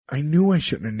I knew I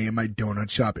shouldn't have named my donut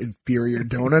shop Inferior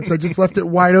Donuts. I just left it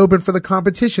wide open for the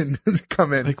competition to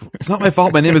come in. It's not my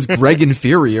fault. My name is Greg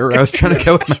Inferior. I was trying to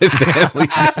go with my family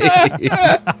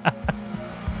name.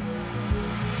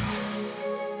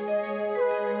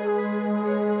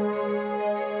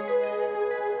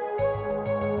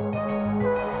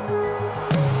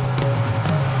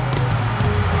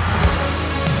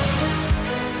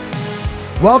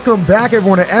 Welcome back,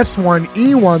 everyone, to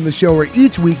S1E1, the show where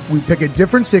each week we pick a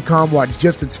different sitcom, watch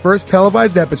just its first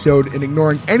televised episode, and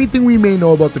ignoring anything we may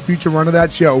know about the future run of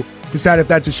that show, decide if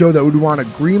that's a show that we'd want to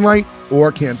greenlight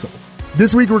or cancel.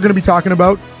 This week we're going to be talking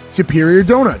about Superior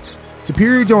Donuts.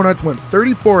 Superior Donuts went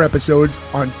 34 episodes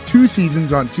on 2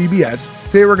 seasons on CBS.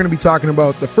 Today we're going to be talking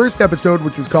about the first episode,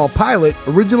 which was called Pilot,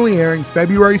 originally airing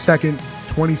February 2nd,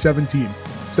 2017.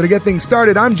 So to get things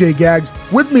started, I'm Jay Gags.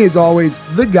 With me, as always,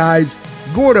 the guys,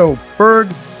 Gordo,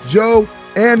 Ferg, Joe,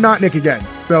 and not Nick again.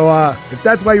 So if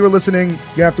that's why you were listening,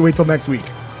 you have to wait till next week,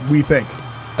 we think.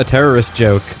 A terrorist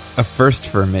joke, a first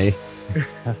for me.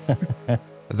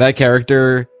 That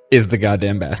character is the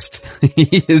goddamn best.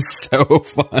 He is so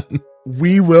fun.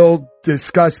 We will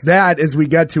discuss that as we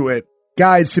get to it.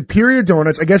 Guys, Superior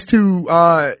Donuts, I guess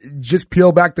to just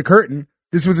peel back the curtain,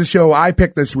 this was a show I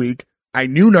picked this week. I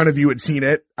knew none of you had seen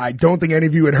it. I don't think any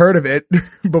of you had heard of it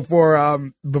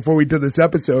before we did this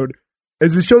episode.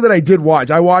 It's a show that I did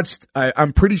watch.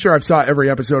 I'm pretty sure I saw every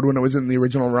episode when it was in the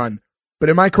original run. But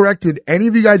am I correct? Did any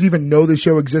of you guys even know this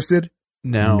show existed?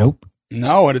 No. Nope.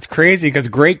 No, and it's crazy because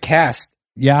great cast.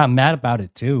 Yeah, I'm mad about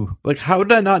it too. Like, how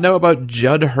did I not know about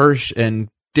Judd Hirsch and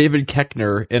David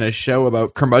Koechner in a show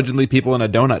about curmudgeonly people in a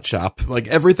donut shop? Like,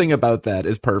 everything about that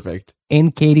is perfect.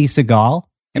 And Katie Seagal.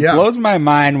 It blows my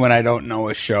mind when I don't know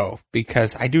a show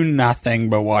because I do nothing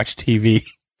but watch TV.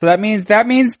 So that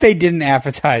means they didn't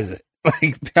advertise it.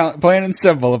 Like, plain and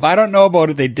simple. If I don't know about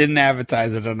it, they didn't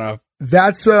advertise it enough.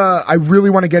 That's, I really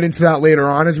want to get into that later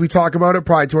on as we talk about it,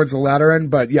 probably towards the latter end.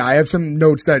 But yeah, I have some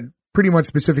notes that pretty much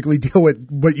specifically deal with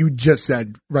what you just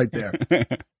said right there.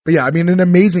 But yeah, I mean, an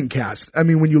amazing cast. I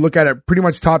mean, when you look at it pretty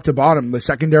much top to bottom, the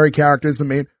secondary characters, the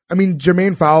main, I mean,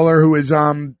 Jermaine Fowler, who is,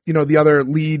 the other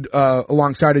lead,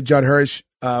 alongside of Judd Hirsch,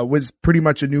 was pretty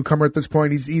much a newcomer at this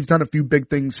point. He's done a few big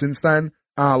things since then,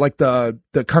 like the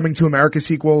Coming to America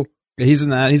sequel. He's in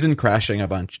that. He's in Crashing a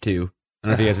bunch too. I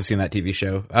don't know if you guys have seen that TV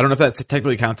show. I don't know if that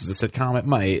technically counts as a sitcom. It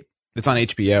might. It's on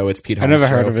HBO. It's Pete Holmes' I never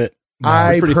show. heard of it. No,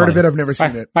 I've heard funny. of it. I've never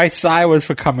seen it. My sigh was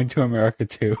for Coming to America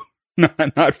too.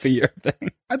 Not for your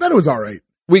thing. I thought it was all right.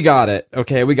 We got it.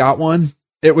 Okay, we got one.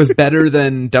 It was better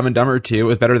than Dumb and Dumber 2. It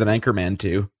was better than Anchorman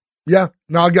 2. Yeah,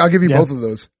 no, I'll give you both of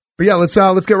those. But yeah, let's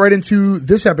get right into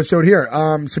this episode here.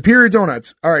 Superior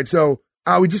Donuts. All right, so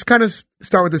we just kind of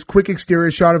start with this quick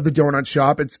exterior shot of the donut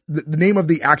shop. It's the name of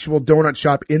the actual donut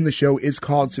shop in the show is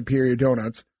called Superior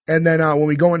Donuts. And then when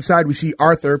we go inside, we see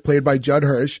Arthur, played by Judd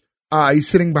Hirsch. He's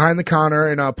sitting behind the counter,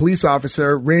 and a police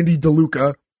officer, Randy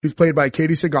DeLuca, who's played by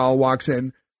Katie Seagal, walks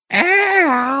in.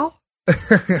 Ow!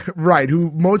 Right,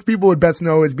 who most people would best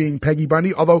know as being Peggy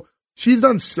Bundy, although she's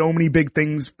done so many big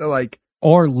things, like...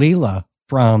 Or Leela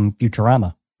from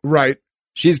Futurama. Right.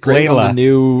 She's great Layla. on the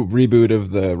new reboot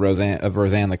of the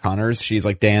Roseanne the Connors. She's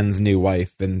like Dan's new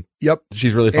wife, and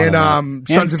she's really fun. And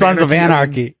Sons of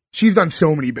Anarchy. She's done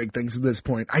so many big things at this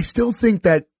point. I still think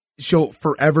that she'll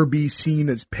forever be seen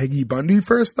as Peggy Bundy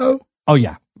first, though. Oh,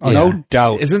 yeah. No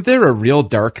doubt. Isn't there a real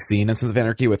dark scene in Sons of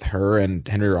Anarchy with her and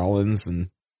Henry Rollins? And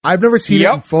I've never seen it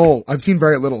in full. I've seen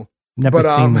very little. Never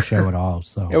seen the show at all.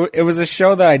 So It was a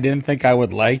show that I didn't think I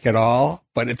would like at all,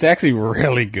 but it's actually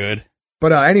really good.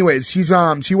 But anyways, she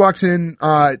walks in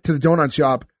to the donut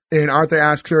shop, and Arthur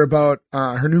asks her about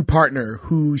her new partner,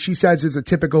 who she says is a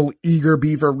typical eager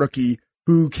beaver rookie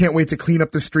who can't wait to clean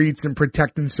up the streets and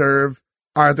protect and serve.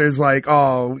 Arthur's like,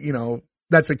 oh,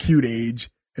 that's a cute age.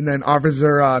 And then offers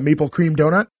her maple cream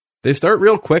donut. they start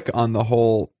real quick on the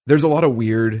whole. There's a lot of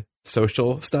weird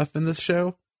social stuff in this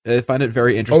show. I find it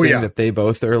very interesting that they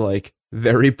both are like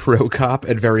very pro cop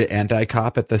and very anti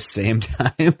cop at the same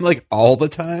time, like all the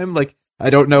time. Like, I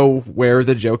don't know where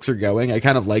the jokes are going. I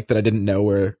kind of like that I didn't know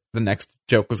where the next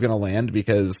joke was going to land,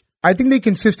 because I think they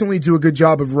consistently do a good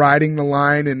job of riding the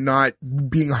line and not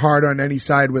being hard on any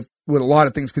side with a lot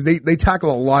of things, because they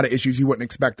tackle a lot of issues you wouldn't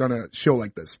expect on a show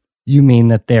like this. You mean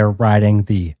that they're riding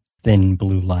the thin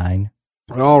blue line?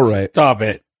 All right. Stop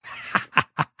it.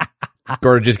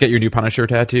 Or just get your new Punisher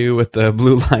tattoo with the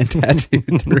blue line tattoo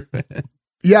through it.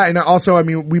 Yeah, and also, I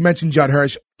mean, we mentioned Judd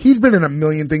Hirsch. He's been in a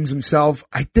million things himself.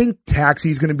 I think Taxi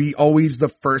is going to be always the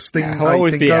first thing He'll I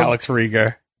always think be of. Alex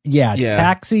Rieger. Yeah,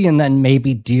 Taxi, and then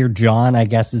maybe Dear John, I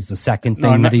guess, is the second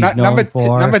thing that he's known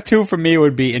for. Number two for me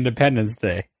would be Independence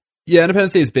Day. Yeah,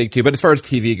 Independence Day is big too, but as far as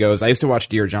TV goes, I used to watch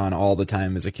Dear John all the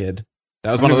time as a kid.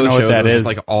 That was one of those shows that was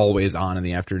like always on in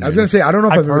the afternoon. I was going to say, I don't know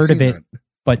if I've ever heard of seen it,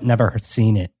 but never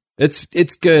seen it.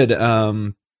 It's good.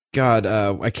 God,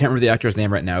 I can't remember the actor's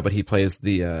name right now, but he plays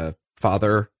the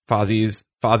father, Fozzie's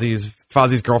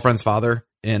girlfriend's father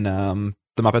in the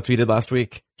Muppets we did last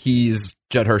week. He's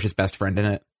Judd Hirsch's best friend in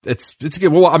it. It's good.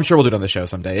 Well, I'm sure we'll do it on the show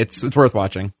someday. It's worth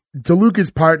watching. DeLuca's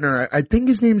partner, I think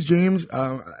his name's James.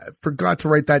 I forgot to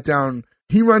write that down.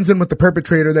 He runs in with the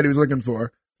perpetrator that he was looking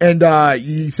for. And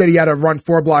he said he had to run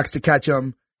 4 blocks to catch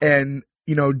him. And,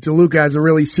 DeLuca has a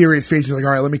really serious face. She's like, all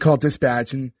right, let me call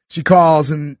dispatch. And she calls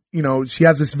and, she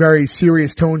has this very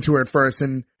serious tone to her at first.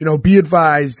 And, be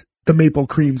advised, the maple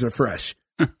creams are fresh.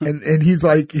 and he's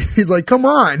like, come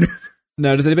on.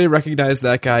 Now, does anybody recognize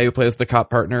that guy who plays the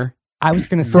cop partner? I was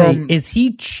going to say, is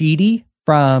he Chidi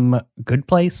from Good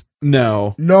Place?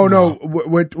 No.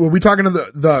 Were we talking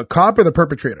to the cop or the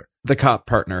perpetrator? The cop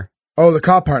partner. Oh, the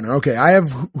cop partner. Okay, I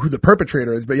have who the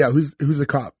perpetrator is, but yeah, who's the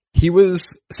cop?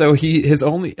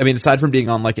 Aside from being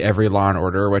on like every Law and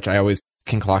Order, which I always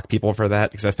can clock people for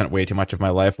that because I spent way too much of my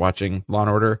life watching Law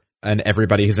and Order, and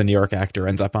everybody who's a New York actor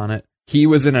ends up on it. He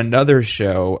was in another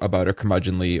show about a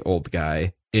curmudgeonly old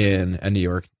guy in a New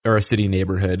York or a city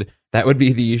neighborhood. That would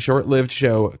be the short-lived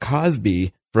show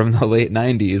Cosby from the late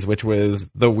 90s, which was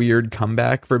the weird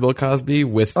comeback for Bill Cosby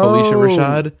with Felicia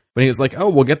Rashad. When he was like,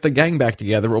 we'll get the gang back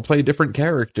together. We'll play different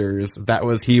characters.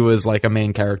 He was like a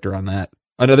main character on that.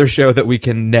 Another show that we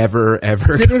can never,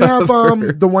 ever Did it have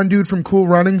the one dude from Cool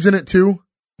Runnings in it too?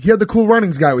 He had the Cool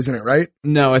Runnings guy was in it, right?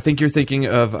 No, I think you're thinking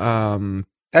of...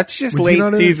 That's just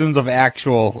late seasons of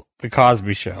actual The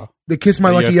Cosby Show. The Kiss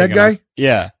My Lucky Egg guy?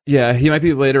 Yeah. Yeah, he might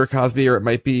be later Cosby, or it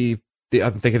might be...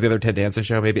 I'm thinking of the other Ted Danson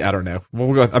show, maybe. I don't know.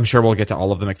 I'm sure we'll get to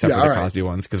all of them except for the Cosby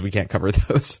ones, because we can't cover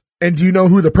those. And do you know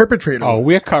who the perpetrator was? Oh,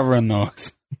 we're covering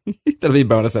those. That'll be a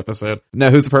bonus episode. No,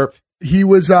 who's the perp? He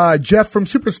was Jeff from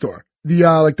Superstore,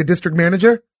 the district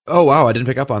manager. Oh, wow, I didn't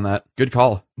pick up on that. Good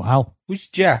call. Wow. Who's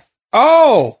Jeff?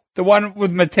 Oh, the one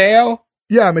with Mateo?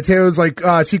 Yeah, Mateo's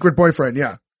secret boyfriend,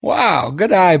 yeah. Wow,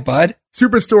 good eye, bud.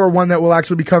 Superstore, one that we'll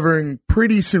actually be covering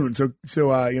pretty soon. So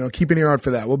keep an ear out for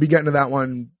that. We'll be getting to that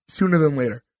one sooner than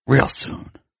later. Real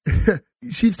soon.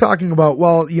 She's talking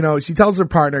about, she tells her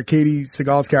partner, Katie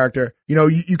Seagal's character,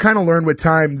 you kind of learn with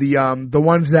time the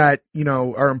ones that,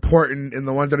 are important and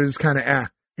the ones that are just kind of And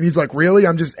he's like, really?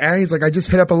 I'm just He's like, I just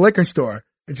hit up a liquor store.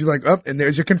 And she's like, and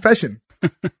there's your confession.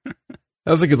 That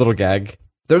was a good little gag.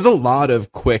 There's a lot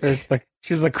of quick...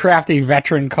 She's the crafty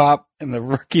veteran cop and the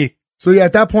rookie. So yeah,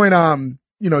 at that point,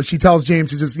 she tells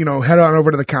James to just, head on over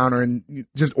to the counter and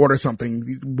just order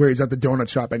something where he's at the donut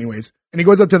shop anyways. And he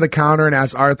goes up to the counter and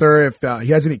asks Arthur if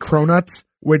he has any cronuts,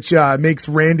 which makes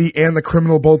Randy and the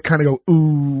criminal both kind of go,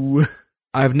 ooh.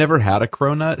 I've never had a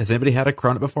cronut. Has anybody had a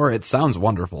cronut before? It sounds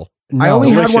wonderful. No, I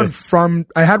only had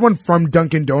one from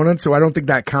Dunkin' Donuts, so I don't think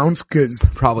that counts because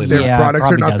probably their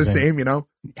products are not the same,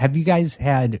 Have you guys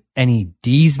had any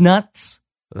D's nuts?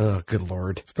 Oh, good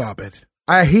Lord. Stop it.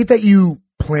 I hate that you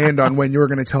planned on when you were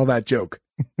going to tell that joke.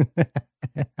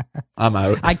 I'm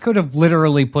out. I could have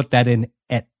literally put that in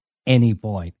at any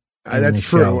point. That's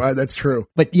true. That's true.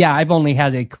 But yeah, I've only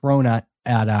had a cronut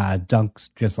at Dunk's,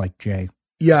 just like Jay.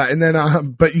 Yeah, and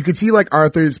then, but you could see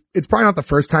Arthur's, it's probably not the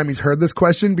first time he's heard this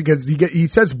question because he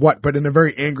says what, but in a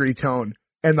very angry tone.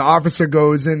 And the officer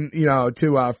goes in,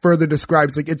 to further describe,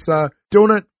 it's a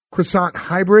donut croissant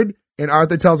hybrid. And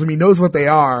Arthur tells him he knows what they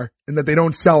are and that they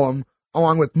don't sell them,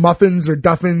 along with muffins or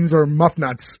duffins or muff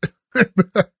nuts.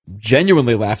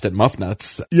 Genuinely laughed at muff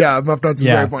nuts. Yeah, muff nuts is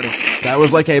very funny. That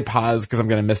was like a pause because I'm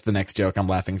going to miss the next joke. I'm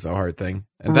laughing so hard thing.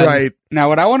 And then, right. Now,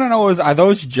 what I want to know is, are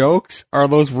those jokes or are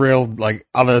those real,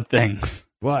 other things?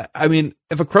 Well, I mean,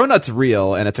 if a cronut's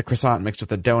real and it's a croissant mixed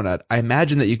with a donut, I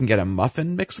imagine that you can get a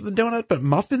muffin mixed with a donut, but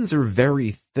muffins are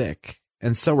very thick,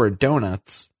 and so are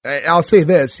donuts. I'll say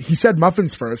this. He said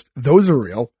muffins first. Those are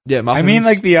real. Yeah, muffins. I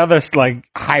mean, the other,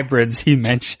 hybrids he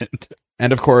mentioned.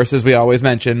 And, of course, as we always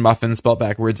mention, muffin spelled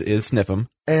backwards is sniff 'em.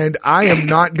 And I am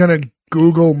not going to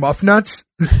Google muff nuts.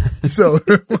 So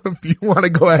if you want to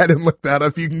go ahead and look that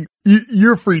up,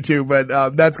 you're free to,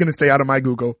 but that's going to stay out of my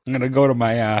Google. I'm going to go to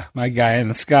my my guy in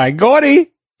the sky,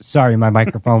 Gordy. Sorry, my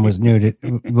microphone was muted.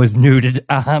 Muted.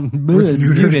 So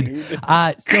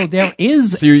there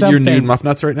is. So you're nude muff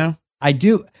nuts right now? I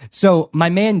do. So my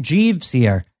man Jeeves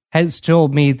here has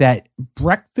told me that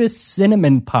breakfast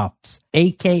cinnamon puffs,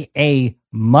 aka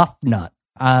muff nut,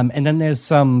 and then there's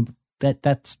some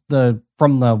that's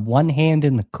from the One Hand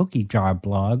in the Cookie Jar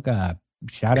blog.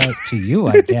 Shout out to you,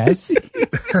 I guess.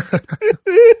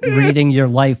 Reading your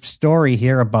life story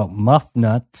here about muff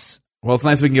nuts. Well, it's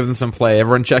nice we can give them some play.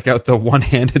 Everyone check out the One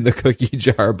Hand in the Cookie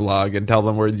Jar blog and tell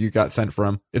them where you got sent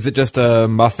from. Is it just a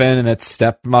muffin and its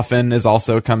step muffin is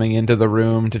also coming into the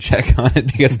room to check on it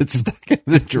because it's stuck in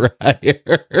the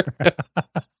dryer?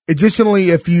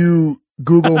 Additionally, if you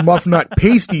Google Muff Nut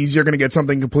Pasties, you're going to get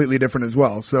something completely different as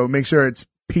well. So make sure it's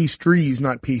pastries,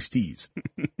 not pasties.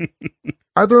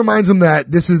 Arthur reminds him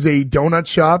that this is a donut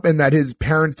shop and that his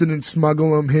parents didn't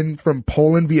smuggle him in from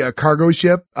Poland via a cargo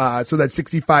ship so that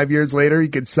 65 years later he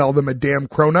could sell them a damn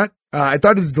cronut. I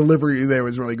thought his delivery there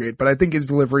was really great, but I think his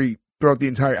delivery throughout the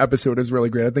entire episode is really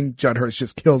great. I think Judd Hirsch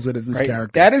just kills it as his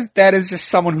character. That is just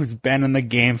someone who's been in the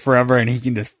game forever and he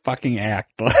can just fucking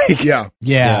act. Like, Yeah.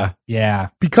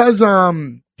 Because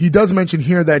he does mention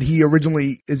here that he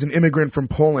originally is an immigrant from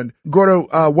Poland. Gordo,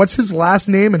 what's his last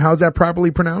name and how's that properly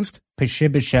pronounced?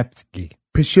 Pashibashevsky.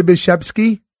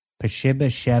 Pashibashevsky?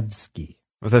 Pashibashevsky.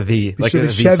 With a V, like a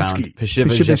V sound.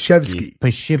 Pashibashevsky.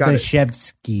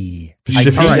 Pashibashevsky.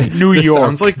 Right. New This York.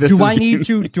 sounds like this Do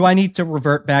I need to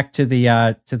revert back to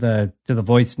the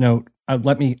voice note?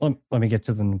 Let me get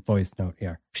to the voice note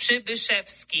here.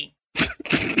 Przybyszewski.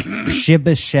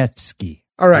 Shibashevsky.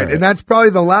 All right, and that's probably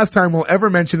the last time we'll ever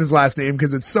mention his last name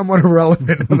because it's somewhat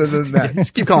irrelevant other than that.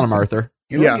 Just keep calling him Arthur.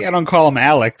 I don't call him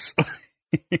Alex.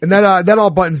 And that all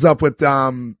buttons up with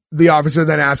the officer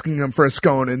then asking him for a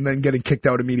scone and then getting kicked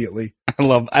out immediately. I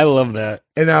love that.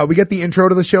 And we get the intro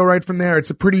to the show right from there. It's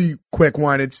a pretty quick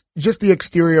one. It's just the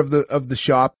exterior of the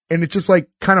shop, and it's just like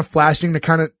kind of flashing to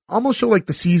kind of almost show like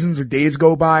the seasons or days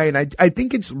go by. And I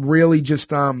think it's really just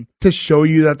to show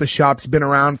you that the shop's been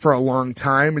around for a long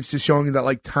time. It's just showing you that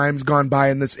like time's gone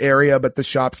by in this area, but the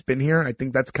shop's been here. I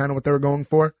think that's kind of what they were going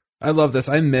for. I love this.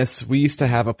 We used to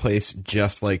have a place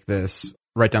just like this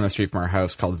right down the street from our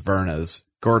house called Verna's.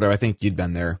 Gordo, I think you'd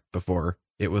been there before.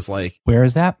 It was like... Where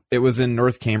is that? It was in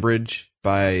North Cambridge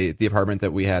by the apartment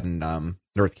that we had in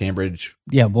North Cambridge.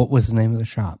 Yeah, what was the name of the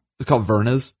shop? It's called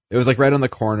Verna's. It was like right on the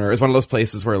corner. It was one of those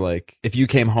places where like if you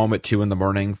came home at 2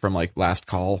 a.m. from like last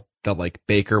call, the like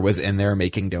baker was in there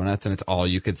making donuts and it's all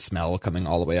you could smell coming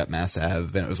all the way up Mass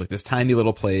Ave. And it was like this tiny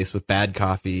little place with bad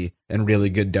coffee and really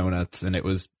good donuts. And it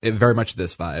very much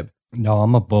this vibe. No,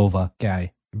 I'm a Bova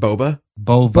guy. Boba?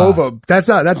 Bova. That's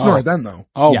North End though.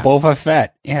 Oh, Yeah. Boba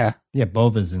Fett. Yeah. Yeah,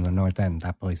 Bova's in the North End.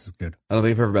 That place is good. I don't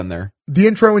think I've ever been there. The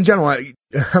intro in general.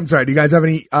 I'm sorry. Do you guys have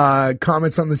any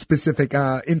comments on the specific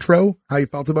intro? How you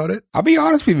felt about it? I'll be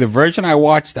honest with you. The version I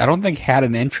watched, I don't think had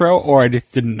an intro, or I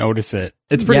just didn't notice it.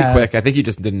 It's pretty Yeah. quick. I think you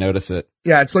just didn't notice it.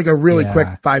 Yeah, it's like a really Yeah. quick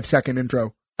 5-second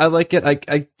intro. I like it.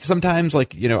 I sometimes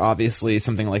like, obviously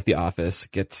something like The Office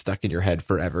gets stuck in your head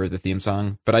forever, the theme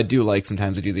song. But I do like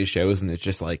sometimes we do these shows and it's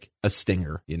just like a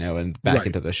stinger, and back Right.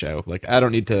 into the show. Like I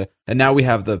don't need to. And now we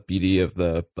have the beauty of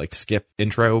the like skip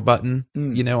intro button,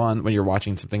 on when you're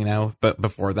watching something now. But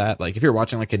before that, like if you're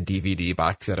watching like a DVD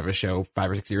box set of a show 5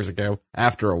 or 6 years ago,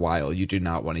 after a while you do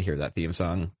not want to hear that theme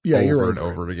song You're over and over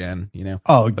it. over again,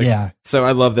 Oh, Like, yeah. So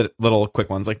I love that little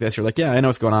quick ones like this. You're like, yeah, I know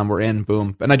what's going on. We're in,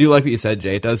 boom. And I do like what you said,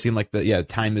 Jay. It does seem like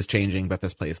time is changing, but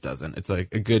this place doesn't. It's like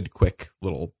a good, quick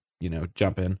little,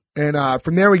 jump in. And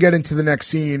from there we get into the next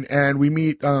scene and we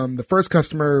meet the first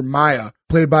customer, Maya,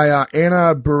 played by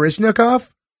Anna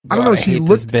Baryshnikov. I don't know.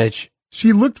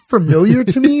 She looked familiar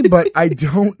to me, but I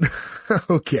don't.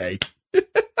 Okay.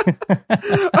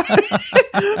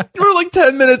 We're like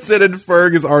 10 minutes in and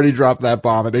Ferg has already dropped that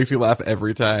bomb. It makes me laugh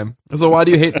every time. So why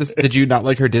do you hate this? Did you not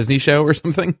like her Disney show or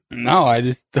something? No, I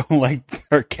just don't like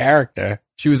her character.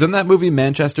 She was in that movie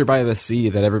Manchester by the Sea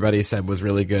that everybody said was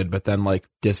really good, but then like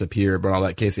disappeared when all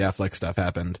that Casey Affleck stuff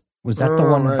happened. Was that the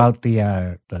one about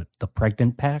the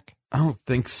pregnant pack? I don't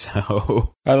think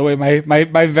so. By the way,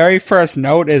 my very first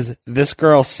note is this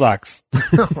girl sucks.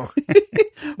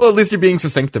 Well, at least you're being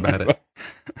succinct about it.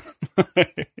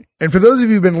 And for those of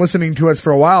you who've been listening to us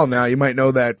for a while now, you might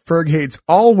know that Ferg hates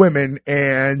all women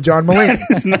and John Mulaney.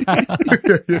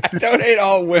 I don't hate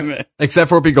all women. Except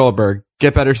for Whoopi Goldberg.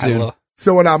 Get better soon.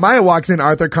 So when Maya walks in,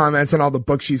 Arthur comments on all the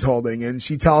books she's holding, and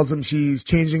she tells him she's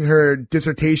changing her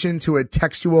dissertation to a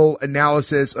textual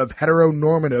analysis of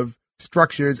heteronormative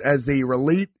structures as they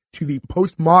relate to the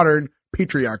postmodern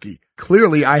patriarchy.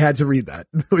 Clearly, I had to read that.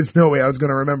 There was no way I was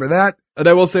going to remember that. And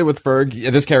I will say with Ferg,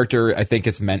 this character, I think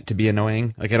it's meant to be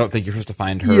annoying. Like, I don't think you're supposed to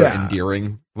find her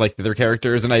endearing like the other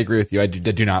characters. And I agree with you. I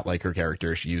do not like her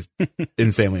character. She's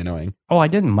insanely annoying. Oh, I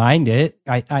didn't mind it.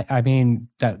 I mean,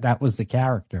 that was the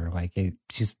character. Like,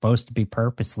 she's supposed to be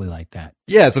purposely like that.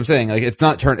 Yeah, that's what I'm saying. Like, it's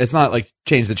not like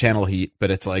change the channel heat,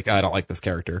 but it's like, I don't like this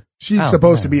character. She's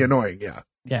supposed to be annoying, yeah.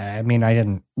 Yeah, I mean, I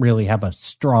didn't really have a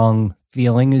strong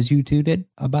feeling as you two did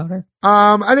about her.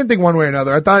 I didn't think one way or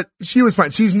another. I thought she was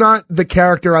fine. She's not the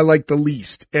character I like the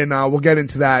least, and we'll get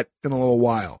into that in a little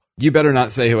while. You better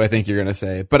not say who I think you're going to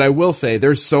say. But I will say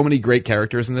there's so many great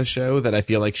characters in this show that I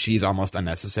feel like she's almost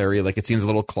unnecessary. Like, it seems a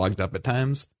little clogged up at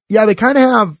times. Yeah, they kind of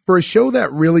have, for a show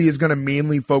that really is going to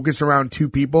mainly focus around two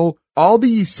people, all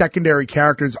the secondary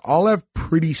characters all have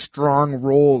pretty strong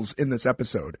roles in this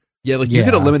episode. Yeah, like you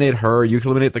could eliminate her, you could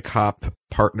eliminate the cop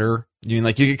partner. You mean,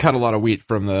 like, you could cut a lot of wheat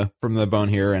from the bone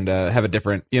here and have a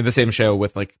different, the same show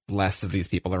with like less of these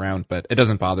people around, but it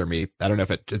doesn't bother me. I don't know if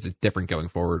it's different going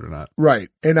forward or not. Right.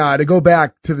 And to go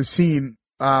back to the scene,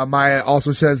 Maya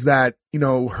also says that,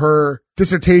 her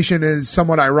dissertation is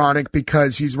somewhat ironic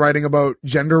because she's writing about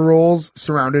gender roles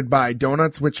surrounded by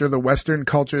donuts, which are the Western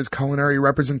culture's culinary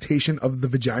representation of the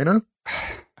vagina.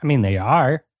 I mean, they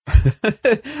are.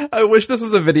 I wish this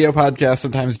was a video podcast.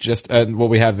 Sometimes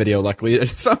we have video, luckily.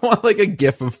 I want like a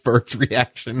gif of Fert's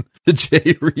reaction to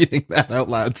Jay reading that out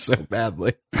loud so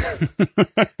badly.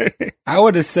 I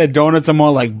would have said donuts are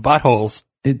more like buttholes.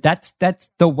 That's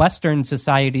the Western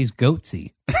society's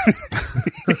goatsy.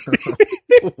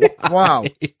 Wow.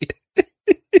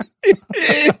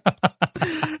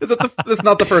 That's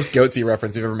not the first goatsy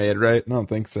reference you've ever made, right? I don't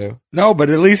think so. No, but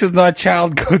at least it's not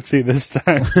child goatsy this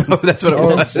time. Oh, that's what it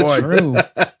was. That's true.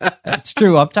 That's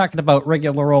true. I'm talking about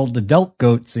regular old adult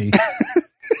goatsy.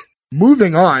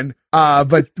 Moving on,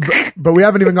 but we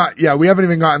haven't even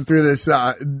gotten through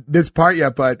this part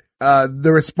yet. But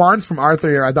the response from Arthur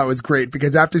here I thought was great,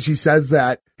 because after she says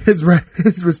that, his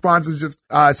response is just,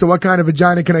 so what kind of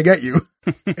vagina can I get you?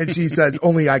 And she says,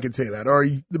 only I can say that, or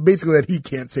basically that he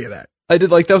can't say that. I did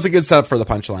like that was a good setup for the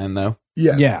punchline, though.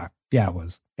 Yes. Yeah, it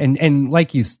was. And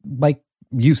like you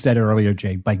said earlier,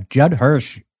 Jay, like Judd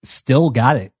Hirsch still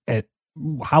got it. At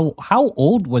how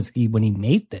old was he when he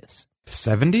made this?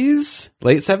 70s?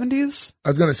 Late 70s? I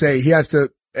was going to say he has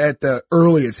to, at the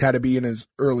earliest, had to be in his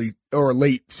early or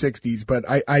late 60s, but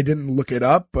I didn't look it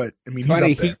up, but I mean, he's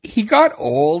funny, up there. He got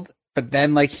old, but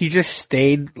then like he just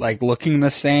stayed like looking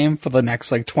the same for the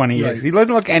next like 20 years. Right. He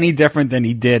doesn't look any different than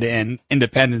he did in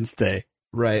Independence Day.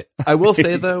 Right. I will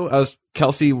say, though,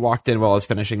 Kelsey walked in while I was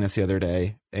finishing this the other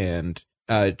day, and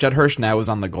Judd Hirsch now is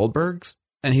on the Goldbergs,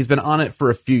 and he's been on it for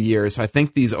a few years, so I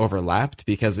think these overlapped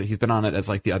because he's been on it as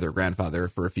like the other grandfather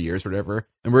for a few years or whatever.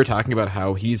 And we were talking about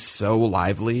how he's so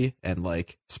lively and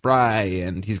like spry,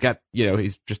 and he's got,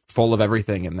 he's just full of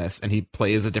everything in this, and he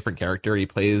plays a different character. He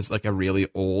plays like a really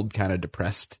old, kind of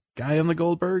depressed guy on the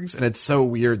Goldbergs, and it's so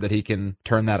weird that he can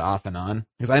turn that off and on,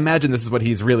 because I imagine this is what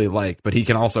he's really like, but he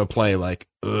can also play like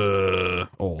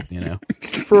old,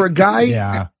 For a guy,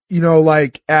 yeah,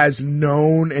 like as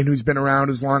known and who's been around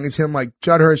as long as him, like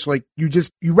Judd Hirsch, like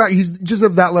he's just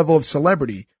of that level of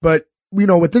celebrity. But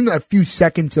within a few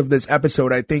seconds of this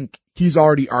episode, I think he's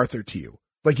already Arthur to you.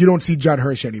 Like, you don't see Judd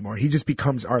Hirsch anymore; he just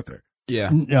becomes Arthur.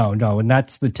 Yeah, no, and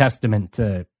that's the testament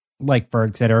to, like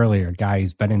Ferg said earlier, a guy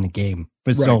who's been in the game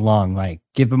for so long. Like,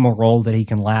 give him a role that he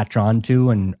can latch onto,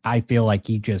 and I feel like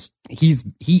he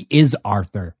is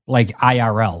Arthur, like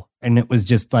IRL. And it was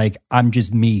just like, I'm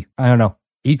just me. I don't know.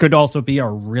 He could also be a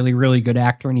really, really good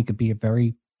actor, and he could be a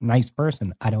very nice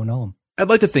person. I don't know him. I'd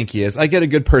like to think he is. I get a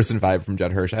good person vibe from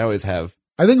Judd Hirsch. I always have.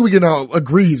 I think we can all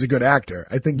agree he's a good actor.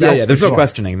 I think that's there's no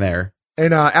questioning there.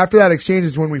 And after that exchange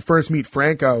is when we first meet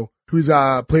Franco, who's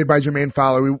played by Jermaine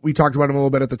Fowler. We talked about him a little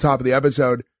bit at the top of the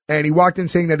episode. And he walked in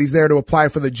saying that he's there to apply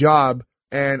for the job.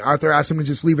 And Arthur asked him to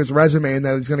just leave his resume and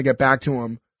that he's going to get back to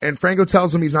him. And Franco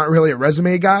tells him he's not really a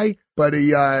resume guy, but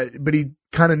he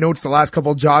kind of notes the last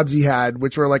couple jobs he had,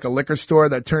 which were like a liquor store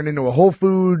that turned into a Whole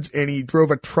Foods, and he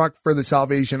drove a truck for the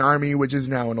Salvation Army, which is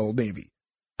now an Old Navy.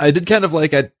 I did kind of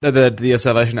like that the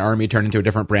Salvation Army turned into a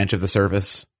different branch of the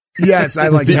service. Yes, I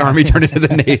like the that. Army turned into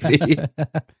the Navy.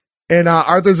 And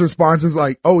Arthur's response is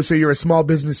like, "Oh, so you're a small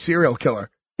business serial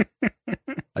killer."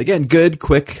 Again, good,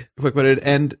 quick-witted,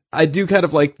 and I do kind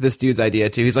of like this dude's idea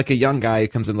too. He's like a young guy who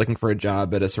comes in looking for a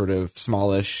job at a sort of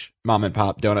smallish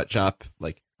mom-and-pop donut shop.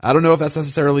 Like, I don't know if that's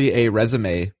necessarily a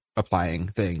resume applying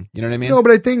thing. You know what I mean? No,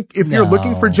 but I think if you're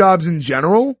looking for jobs in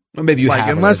general, well, maybe you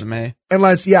have a resume.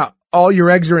 Unless, all your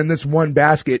eggs are in this one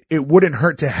basket, it wouldn't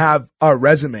hurt to have a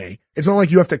resume. It's not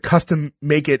like you have to custom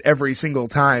make it every single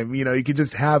time. You could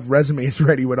just have resumes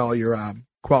ready with all your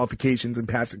qualifications and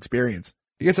past experience.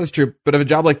 I guess that's true, but of a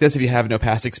job like this, if you have no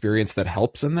past experience, that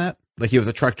helps in that. Like, he was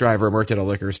a truck driver and worked at a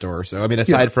liquor store. So, I mean,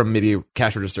 aside from maybe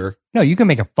cash register. No, you can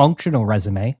make a functional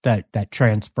resume that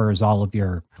transfers all of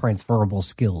your transferable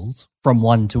skills. from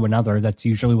one to another. That's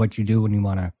usually what you do when you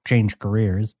want to change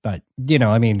careers. But,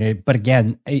 but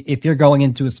again, if you're going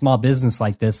into a small business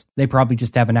like this, they probably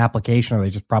just have an application, or they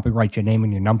just probably write your name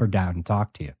and your number down and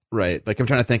talk to you. Right. Like I'm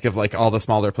trying to think of like all the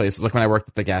smaller places. Like when I worked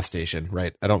at the gas station,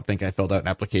 right? I don't think I filled out an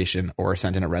application or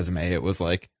sent in a resume. It was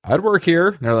like, I'd work here.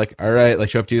 And they're like, all right, like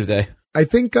show up Tuesday. I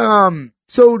think,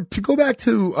 so to go back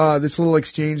to this little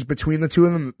exchange between the two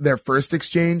of them, their first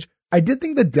exchange, I did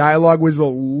think the dialogue was a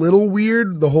little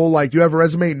weird. The whole like, do you have a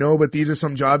resume? No, but these are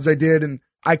some jobs I did. And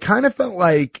I kind of felt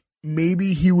like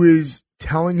maybe he was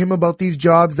telling him about these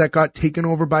jobs that got taken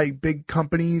over by big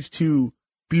companies to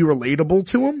be relatable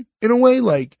to him in a way.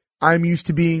 Like, I'm used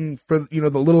to being for, the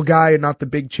little guy and not the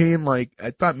big chain. Like,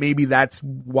 I thought maybe that's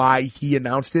why he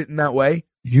announced it in that way.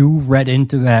 You read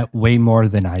into that way more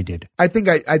than I did. I think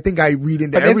I read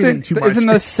into everything too much. Isn't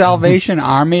the Salvation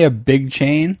Army a big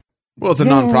chain? Well, it's a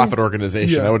nonprofit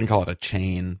organization. Yeah. I wouldn't call it a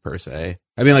chain per se.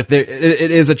 I mean, like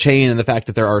it is a chain in the fact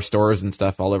that there are stores and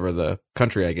stuff all over the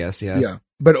country, I guess. Yeah. Yeah.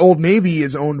 But Old Navy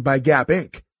is owned by Gap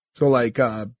Inc. So like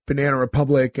Banana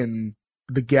Republic and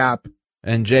the Gap.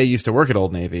 And Jay used to work at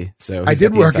Old Navy, so I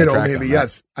did work at Old Navy.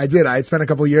 Yes, I did. I had spent a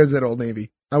couple of years at Old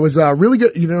Navy. I was really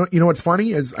good. You know what's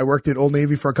funny is I worked at Old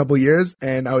Navy for a couple of years,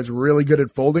 and I was really good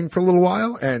at folding for a little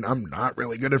while, and I'm not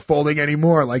really good at folding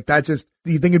anymore. Like that just,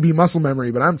 you think it'd be muscle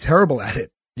memory, but I'm terrible at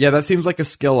it. Yeah, that seems like a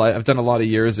skill. I've done a lot of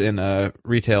years in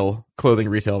clothing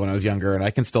retail when I was younger, and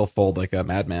I can still fold like a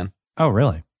madman. Oh,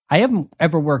 really? I haven't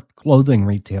ever worked clothing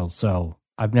retail, so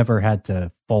I've never had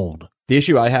to fold. The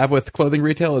issue I have with clothing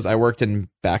retail is I worked in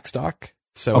backstock,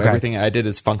 so everything I did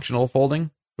is functional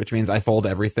folding, which means I fold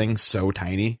everything so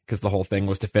tiny because the whole thing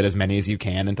was to fit as many as you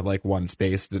can into like one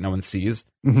space that no one sees.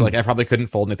 Mm-hmm. So like I probably couldn't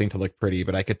fold anything to look pretty,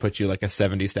 but I could put you like a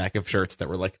 70 stack of shirts that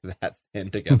were like that thin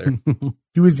together.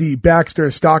 He was the Baxter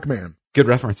Stockman. Good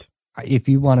reference. If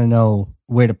you want to know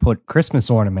where to put Christmas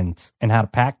ornaments and how to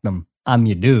pack them, I'm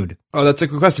your dude. Oh, that's a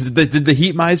good question. Did the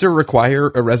Heat Miser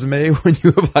require a resume when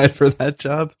you applied for that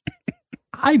job?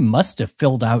 I must have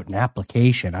filled out an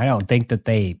application. I don't think that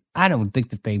they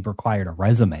required a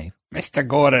resume. Mr.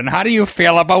 Gordon, how do you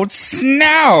feel about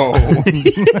snow?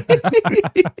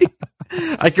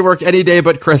 I can work any day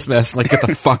but Christmas. Like, get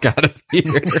the fuck out of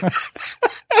here.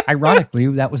 Ironically,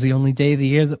 that was the only day of the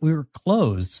year that we were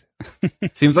closed.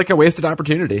 Seems like a wasted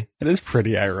opportunity. It is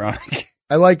pretty ironic.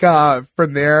 I like,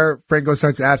 from there, Franco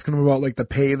starts asking him about like the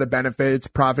pay, the benefits,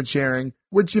 profit sharing,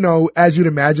 which, as you'd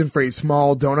imagine for a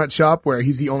small donut shop where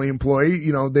he's the only employee,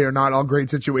 they are not all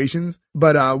great situations.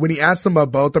 But, when he asks him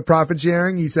about the profit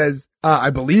sharing, he says, I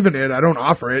believe in it. I don't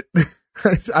offer it.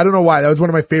 I don't know why. That was one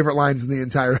of my favorite lines in the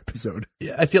entire episode.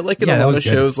 Yeah, I feel like in a lot of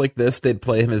shows like this, they'd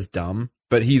play him as dumb,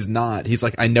 but he's not. He's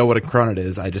like, I know what a cronut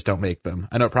is. I just don't make them.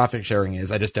 I know what profit sharing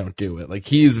is. I just don't do it. Like,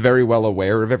 he's very well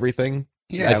aware of everything.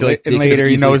 Yeah, I feel like and later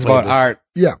he knows about art.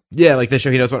 Yeah. Yeah, like they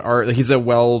show he knows about art. Like he's I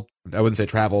wouldn't say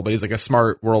travel, but he's like a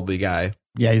smart, worldly guy.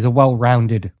 Yeah, he's a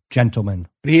well-rounded gentleman.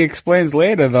 He explains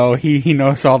later, though, he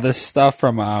knows all this stuff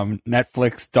from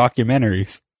Netflix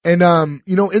documentaries. And,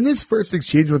 in this first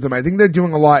exchange with him, I think they're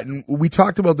doing a lot, and we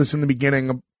talked about this in the beginning,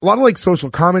 a lot of like social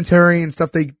commentary and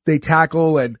stuff they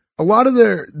tackle, and a lot of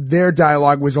their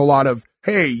dialogue was a lot of,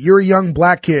 hey, you're a young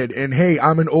black kid, and hey,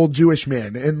 I'm an old Jewish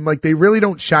man. And like, they really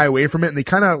don't shy away from it. And they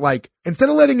kind of like, instead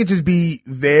of letting it just be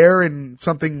there and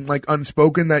something like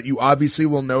unspoken that you obviously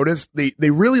will notice, they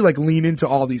really like lean into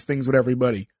all these things with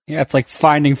everybody. Yeah, it's like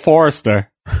Finding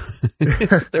Forrester.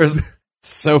 There's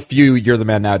so few You're the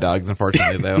Man Now dogs,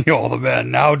 unfortunately, though. You're the man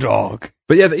now, dog.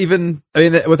 But yeah,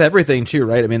 with everything too,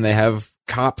 right? I mean, they have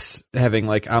cops having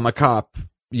like, I'm a cop,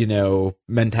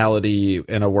 mentality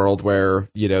in a world where,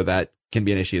 that can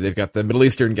be an issue. They've got the Middle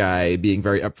Eastern guy being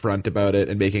very upfront about it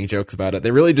and making jokes about it.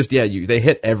 They really just, they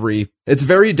hit it's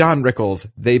very Don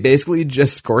Rickles. They basically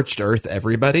just scorched earth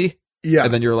everybody. Yeah.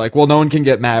 And then you're like, well, no one can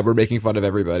get mad. We're making fun of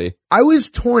everybody. I was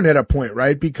torn at a point,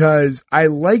 right? Because I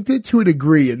liked it to a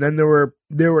degree. And then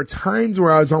there were times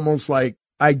where I was almost like,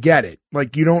 I get it.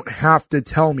 Like, you don't have to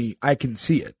tell me. I can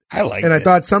see it. I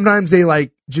thought sometimes they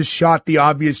like just shot the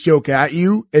obvious joke at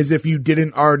you as if you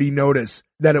didn't already notice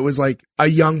that it was like a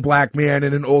young black man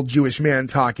and an old Jewish man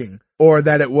talking, or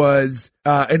that it was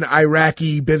an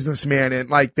Iraqi businessman. And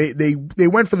like they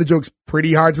went for the jokes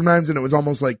pretty hard sometimes, and it was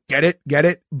almost like, get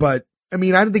it. But I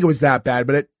mean, I didn't think it was that bad,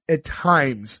 but at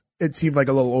times it seemed like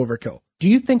a little overkill. Do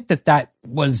you think that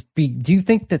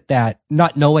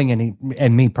not knowing any,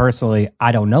 and me personally,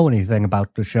 I don't know anything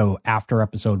about the show after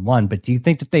episode 1, but do you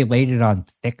think that they laid it on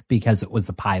thick because it was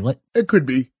the pilot? It could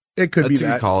be. It could be that. That's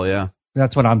a good call, yeah.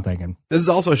 That's what I'm thinking. This is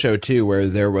also a show, too, where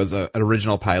there was an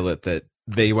original pilot that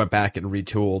they went back and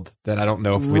retooled that I don't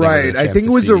know if we right. I think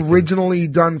it was originally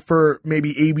done for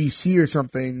maybe ABC or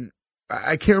something.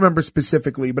 I can't remember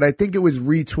specifically, but I think it was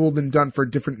retooled and done for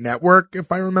a different network, if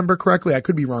I remember correctly. I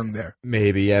could be wrong there.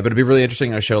 Maybe, yeah, but it'd be really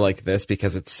interesting on a show like this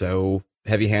because it's so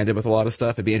heavy-handed with a lot of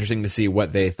stuff. It'd be interesting to see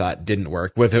what they thought didn't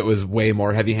work. What if it was way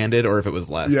more heavy-handed or if it was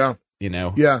less? Yeah. You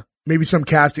know? Yeah. Maybe some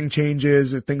casting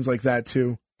changes or things like that,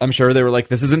 too. I'm sure they were like,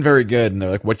 this isn't very good. And they're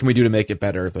like, what can we do to make it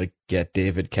better? Like, get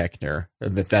David Koechner.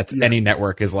 And if that's any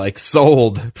network is like,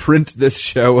 sold, print this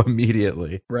show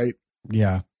immediately. Right.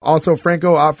 Yeah. Also,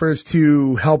 Franco offers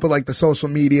to help with like the social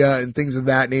media and things of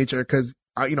that nature because,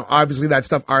 obviously that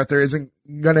stuff Arthur isn't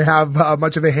going to have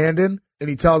much of a hand in. And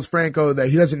he tells Franco that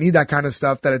he doesn't need that kind of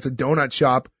stuff, that it's a donut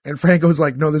shop. And Franco's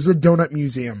like, no, this is a donut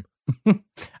museum.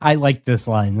 I like this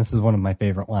line. This is one of my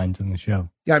favorite lines in the show.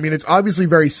 Yeah, I mean, it's obviously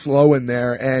very slow in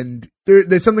there. And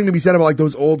there's something to be said about like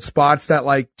those old spots that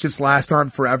like just last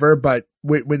on forever. But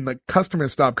when the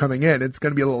customers stop coming in, it's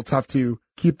going to be a little tough to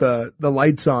keep the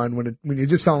lights on when you're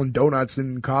just selling donuts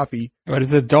and coffee. But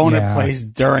it's a donut place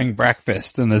during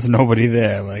breakfast and there's nobody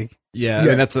there. Like, yeah, I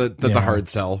mean, that's a hard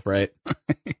sell, right?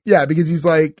 Yeah, because he's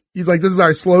like, this is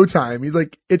our slow time. He's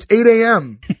like, it's 8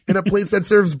 a.m. in a place that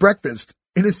serves breakfast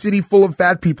in a city full of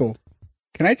fat people.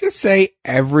 Can I just say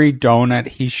every donut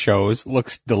he shows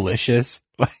looks delicious?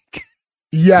 Like,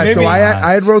 yeah, so I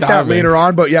had wrote that later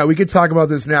on, but yeah, we could talk about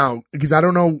this now because I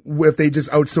don't know if they just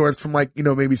outsourced from like,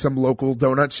 maybe some local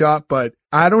donut shop, but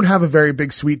I don't have a very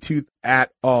big sweet tooth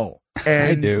at all.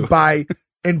 And I do. by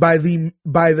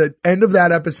the end of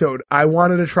that episode, I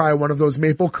wanted to try one of those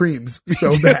maple creams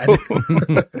so bad.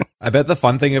 I bet the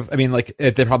fun thing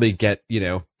they probably get,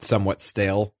 somewhat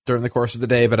stale during the course of the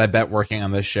day, but I bet working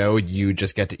on this show, you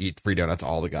just get to eat free donuts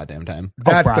all the goddamn time.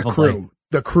 That's the crew.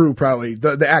 The crew probably.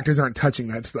 The actors aren't touching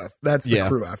that stuff. That's the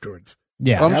crew afterwards.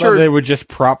 Yeah. Well, I'm sure they would just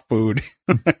prop food.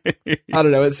 I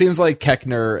don't know. It seems like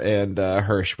Koechner and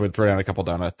Hirsch would throw down a couple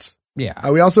donuts. Yeah.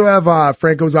 We also have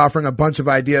Franco's offering a bunch of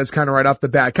ideas kind of right off the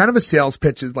bat. Kind of a sales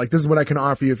pitch. Like, this is what I can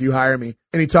offer you if you hire me.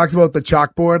 And he talks about the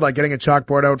chalkboard, like getting a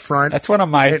chalkboard out front. That's one of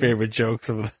my favorite jokes.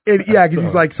 Yeah, because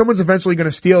he's like, someone's eventually going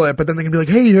to steal it, but then they can be like,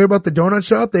 hey, you hear about the donut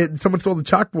shop? Someone stole the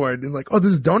chalkboard. And like, oh,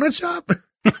 this is donut shop?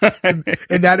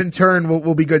 and that in turn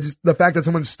will be good. Just the fact that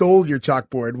someone stole your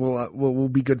chalkboard will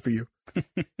be good for you.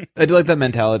 I do like that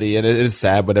mentality, and it is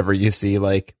sad whenever you see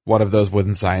like one of those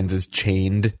wooden signs is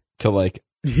chained to like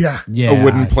a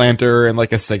wooden planter and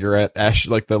like a cigarette ash,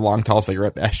 like the long tall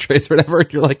cigarette ashtrays or whatever.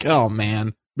 And you're like, oh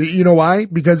man. But you know why?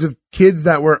 Because of kids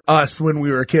that were us when we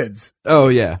were kids. Oh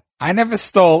yeah. I never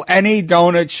stole any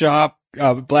donut shop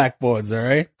blackboards, all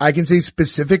right? I can say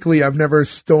specifically I've never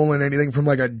stolen anything from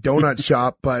like a donut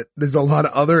shop, but there's a lot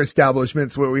of other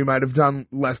establishments where we might have done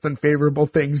less than favorable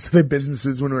things to the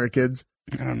businesses when we were kids.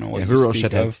 I don't know what who wrote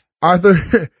shitheads.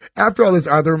 Arthur, after all this,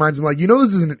 Arthur reminds him like,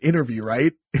 this is an interview,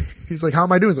 right? He's like, how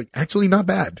am I doing? He's like, actually not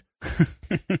bad.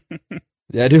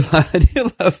 Yeah, I do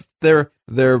love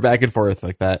their back and forth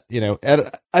like that,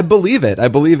 and I believe it. I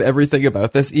believe everything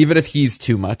about this, even if he's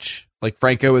too much. Like,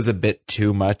 Franco is a bit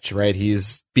too much, right?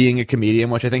 He's being a comedian,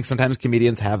 which I think sometimes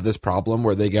comedians have this problem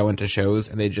where they go into shows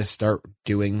and they just start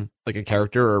doing like a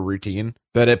character or a routine,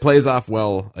 but it plays off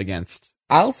well against.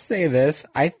 I'll say this.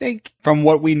 I think from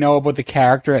what we know about the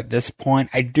character at this point,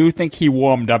 I do think he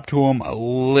warmed up to him a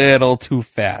little too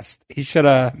fast. He should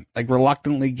have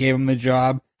reluctantly gave him the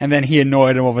job. And then he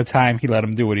annoyed him over time. He let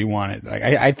him do what he wanted. Like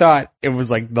I thought it was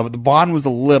like the bond was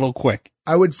a little quick.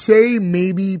 I would say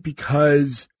maybe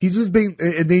because he's just being,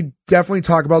 and they definitely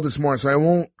talk about this more, so I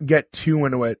won't get too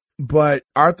into it. But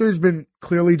Arthur's been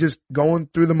clearly just going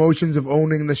through the motions of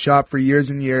owning the shop for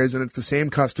years and years, and it's the same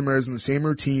customers and the same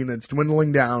routine, and it's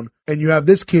dwindling down. And you have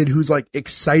this kid who's like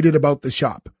excited about the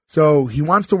shop. So he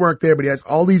wants to work there, but he has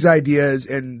all these ideas,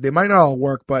 and they might not all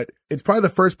work, but it's probably the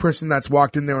first person that's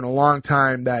walked in there in a long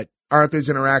time that Arthur's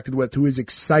interacted with who is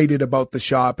excited about the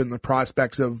shop and the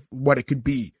prospects of what it could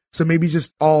be. So maybe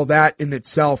just all that in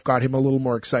itself got him a little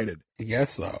more excited. I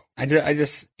guess so.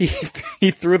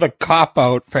 He threw the cop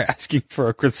out for asking for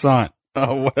a croissant.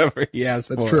 Whatever he asked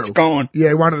for. That's true. Scone. Yeah,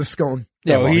 he wanted a scone.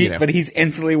 Yeah, but he's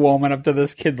instantly warming up to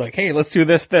this kid like, hey, let's do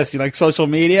this. You like social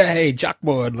media? Hey,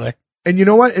 chalkboard. Like. And you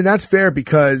know what? And that's fair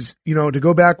because, to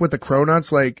go back with the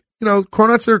Cronuts, like,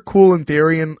 Cronuts are cool in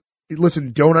theory. And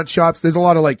listen, donut shops, there's a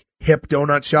lot of like hip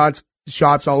donut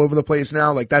shops all over the place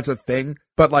now. Like, that's a thing.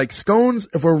 But like scones,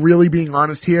 if we're really being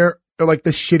honest here, are like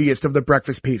the shittiest of the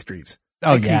breakfast pastries.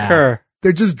 Oh, I concur.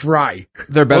 They're just dry.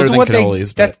 They're better than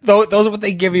cannolis. Those are what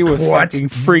they give you with fucking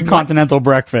free continental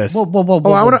breakfast. Whoa.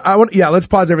 I want. Yeah, let's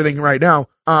pause everything right now.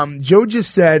 Joe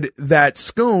just said that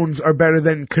scones are better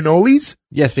than cannolis.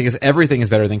 Yes, because everything is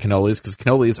better than cannolis because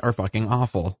cannolis are fucking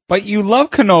awful. But you love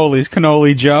cannolis,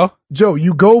 Cannoli Joe. Joe,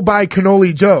 you go by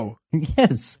Cannoli Joe.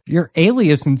 Yes, your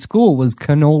alias in school was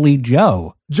Cannoli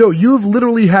Joe. Joe, you've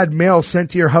literally had mail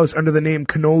sent to your house under the name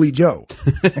Cannoli Joe.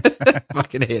 I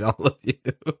fucking hate all of you.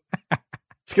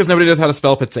 It's because nobody knows how to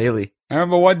spell pizzali. I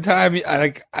remember one time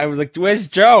I was like, "Where's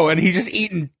Joe?" And he's just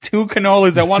eating 2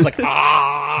 cannolis at once, like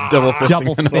double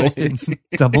fisting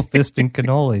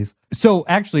cannolis. So,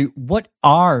 actually, what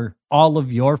are all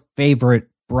of your favorite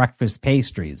breakfast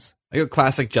pastries? I go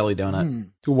classic jelly donut.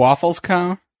 Do waffles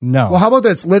count? No. Well, how about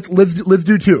this? Let's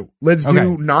do 2. Let's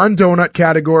do non-donut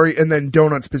category and then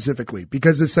donut specifically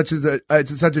because it's such a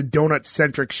donut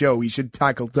centric show. We should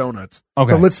tackle donuts.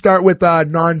 Okay. So let's start with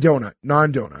non-donut.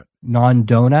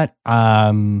 Non-donut.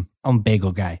 I'm a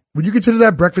bagel guy. Would you consider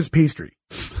that breakfast pastry?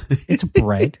 It's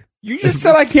bread. You just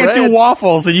said I can't do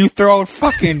waffles and you throw out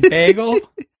fucking bagel?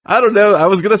 I don't know. I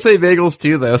was going to say bagels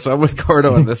too, though, so I'm with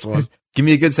Gordo on this one. Give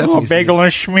me a good sesame seed. Bagel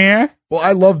and schmear? Well,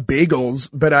 I love bagels,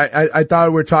 but I thought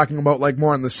we were talking about like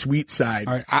more on the sweet side.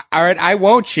 All right, I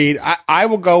won't cheat. I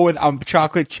will go with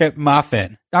chocolate chip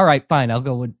muffin. All right, fine. I'll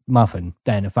go with muffin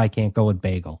then if I can't go with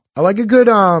bagel. I like a good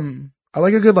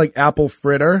like apple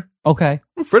fritter. Okay.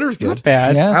 Well, fritter's good. Not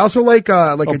bad. Yeah. I also like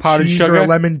a cheese sugar? or a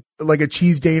lemon, like a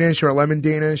cheese Danish or a lemon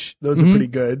Danish. Those are pretty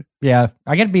good. Yeah,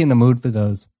 I got to be in the mood for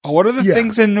those. Oh, what are the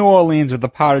things in New Orleans with the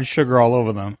powdered sugar all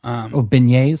over them?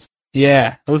 Beignets.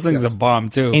 Yeah, those things are bomb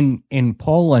too. In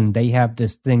Poland, they have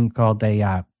this thing called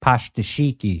a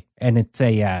pasztyki, and it's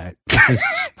a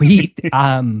sweet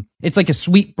it's like a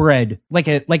sweet bread,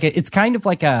 it's kind of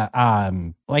like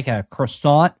a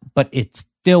croissant, but it's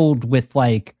filled with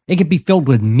it can be filled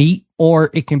with meat or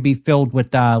it can be filled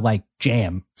with like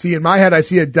jam. See, in my head, I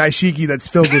see a daishiki that's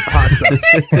filled with pasta.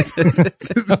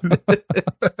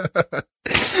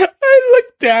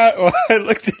 I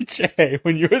looked at Jay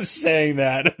when you were saying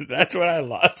that. That's when I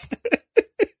lost.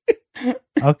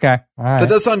 Okay. All right. That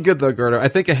does sound good, though, Gordo. I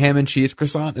think a ham and cheese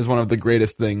croissant is one of the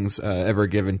greatest things ever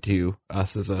given to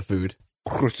us as a food.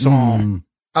 Croissant.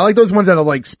 I like those ones that have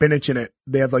like spinach in it.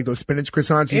 They have like those spinach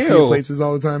croissants you see in places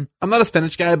all the time. I'm not a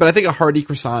spinach guy, but I think a hearty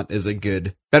croissant is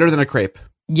better than a crepe.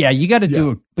 Yeah, you got to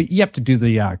do it, but you have to do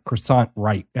the croissant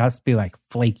right. It has to be like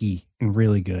flaky and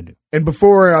really good. And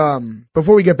before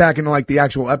we get back into like the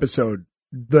actual episode,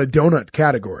 the donut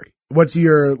category. What's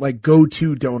your like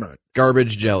go-to donut?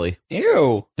 Garbage jelly. Ew.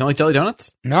 You don't like jelly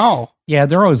donuts? No. Yeah,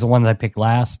 they're always the ones I pick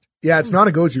last. Yeah, it's not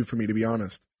a go-to for me, to be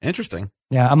honest. Interesting.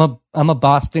 Yeah, I'm a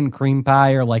Boston cream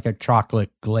pie or like a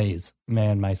chocolate glaze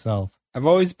man myself. I've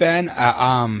always been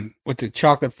with the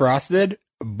chocolate frosted,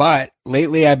 but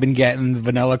lately I've been getting the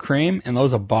vanilla cream, and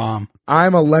those are bomb.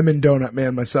 I'm a lemon donut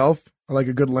man myself. I like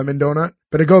a good lemon donut.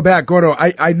 But to go back, Gordo,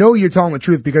 I know you're telling the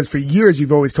truth because for years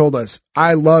you've always told us,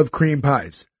 I love cream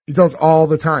pies. You tell us all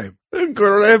the time.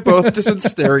 Gordo and I have both just been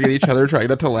staring at each other, trying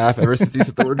not to laugh ever since you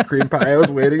said the word cream pie. I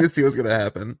was waiting to see what's going to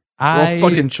happen. Well,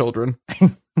 fucking children.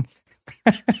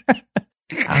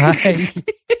 I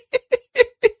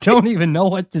don't even know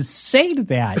what to say to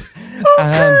that.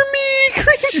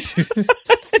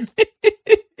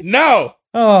 No.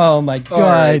 Oh my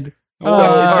God.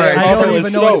 I don't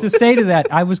even know what to say to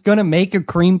that. I was going to make a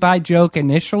cream pie joke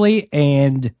initially,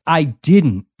 and I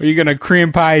didn't. Are you going to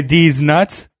cream pie D's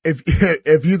nuts?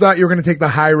 If you thought you were going to take the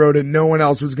high road and no one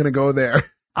else was going to go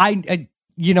there.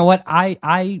 You know what?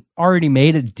 I already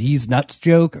made a D's nuts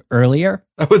joke earlier.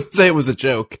 I wouldn't say it was a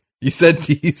joke. You said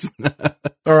D's nuts.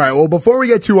 All right. Well, before we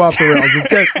get too off the rails,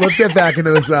 let's get back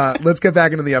into this. Let's get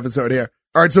back into the episode here.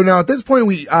 All right. So now at this point,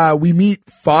 we meet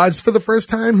Faz for the first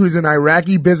time, who's an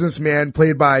Iraqi businessman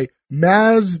played by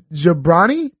Maz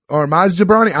Jobrani.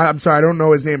 I'm sorry, I don't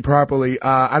know his name properly.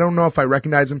 I don't know if I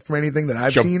recognize him from anything that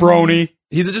I've seen. Jabroni.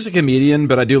 He's just a comedian,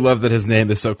 but I do love that his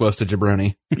name is so close to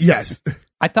Jabroni. Yes.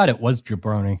 I thought it was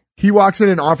Jabroni. He walks in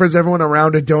and offers everyone a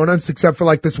round of donuts, except for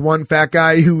like this one fat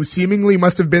guy who seemingly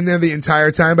must have been there the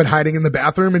entire time, but hiding in the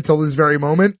bathroom until this very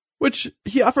moment. Which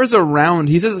he offers a round.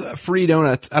 He says free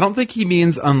donuts. I don't think he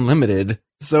means unlimited.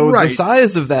 So the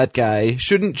size of that guy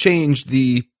shouldn't change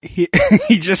the... He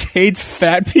just hates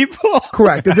fat people?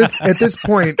 Correct. At this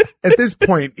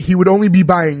point, he would only be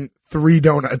buying 3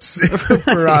 donuts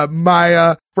for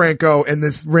Maya, Franco, and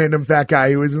this random fat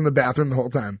guy who was in the bathroom the whole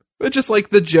time. But just like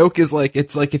the joke is like,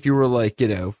 it's like if you were like,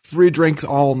 free drinks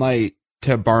all night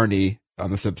to Barney on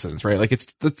The Simpsons, right? Like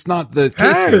that's not the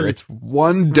case here. It's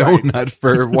one donut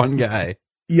for one guy.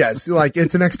 Yes, like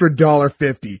it's an extra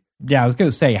 $1.50. Yeah, I was going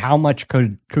to say, how much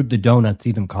could the donuts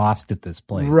even cost at this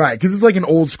place? Right, because it's like an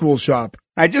old school shop.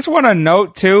 I just want to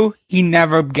note, too, he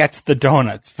never gets the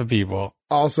donuts for people.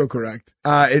 Also correct.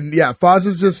 And yeah, Foz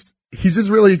is he's just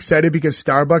really excited because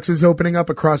Starbucks is opening up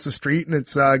across the street, and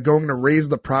it's going to raise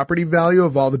the property value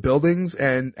of all the buildings,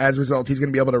 and as a result, he's going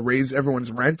to be able to raise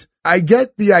everyone's rent. I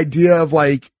get the idea of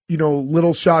like, you know,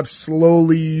 little shops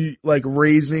slowly like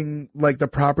raising like the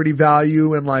property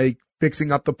value and like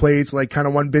fixing up the place, like kind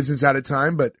of one business at a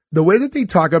time. But the way that they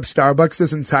talk up Starbucks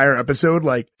this entire episode,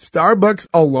 like Starbucks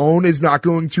alone is not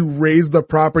going to raise the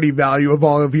property value of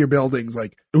all of your buildings.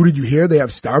 Like, oh, did you hear they have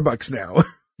Starbucks now?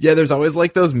 Yeah, there's always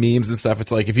like those memes and stuff.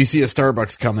 It's like, if you see a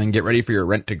Starbucks coming, get ready for your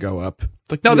rent to go up.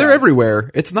 It's like, no, they're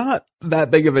everywhere. It's not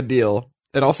that big of a deal.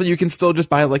 And also, you can still just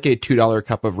buy like a $2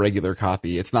 cup of regular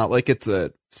coffee. It's not like it's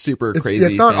a super crazy.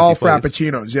 It's not all place.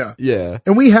 Frappuccinos, yeah. Yeah.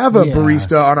 And we have a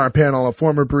barista on our panel, a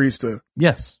former barista.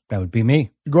 Yes, that would be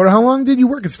me. Gordon, how long did you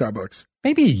work at Starbucks?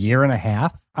 Maybe a year and a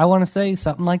half, I want to say,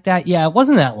 something like that. Yeah, it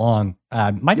wasn't that long.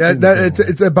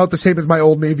 It's about the same as my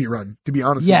Old Navy run, to be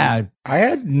honest with you. I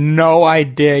had no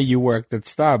idea you worked at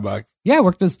Starbucks. Yeah, I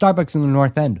worked at Starbucks in the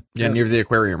North End. Yeah, near the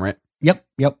aquarium, right? Yep.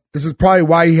 This is probably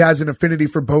why he has an affinity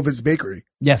for Bova's Bakery.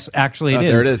 Yes, actually it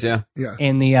is. There it is, yeah. Yeah.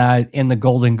 In the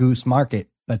Golden Goose Market.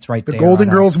 That's right The there. Golden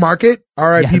Girls Market?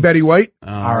 R.I.P. Yes. Betty White?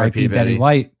 R.I.P. Betty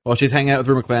White. Well, she's hanging out with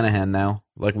Rue McClanahan now,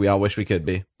 like we all wish we could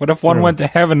be. What if one went to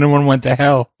heaven and one went to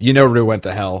hell? You know Rue went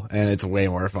to hell, and it's way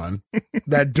more fun.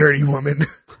 That dirty woman.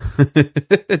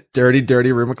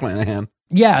 Dirty Rue McClanahan.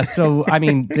 Yeah, so, I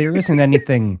mean, there isn't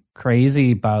anything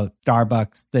crazy about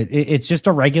Starbucks. That it's just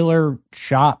a regular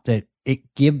shop that it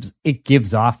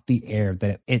gives off the air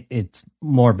that it's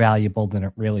more valuable than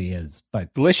it really is.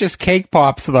 But delicious cake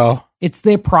pops, though. It's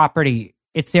their property.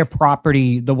 It's their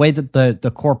property. The way that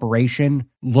the corporation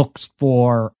looks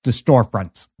for the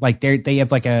storefronts, like they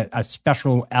have like a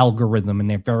special algorithm, and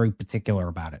they're very particular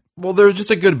about it. Well, they're just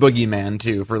a good boogeyman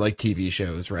too for like TV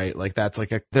shows, right? Like that's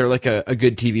like they're like a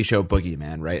good TV show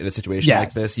boogeyman, right? In a situation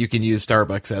like this, you can use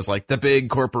Starbucks as like the big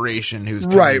corporation who's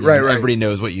right. Everybody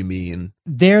knows what you mean.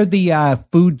 They're the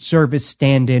food service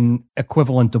stand-in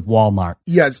equivalent of Walmart.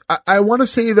 Yes, I want to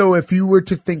say though, if you were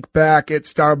to think back at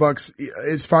Starbucks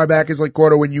as far back as like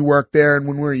Gordo when you worked there and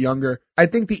when we were younger, I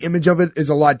think the image of it is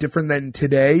a lot different than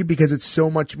today because it's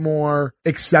so much more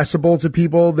accessible to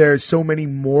people. There's so many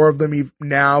more of them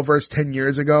now versus 10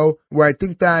 years ago, where I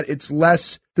think that it's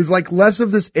less, there's like less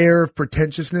of this air of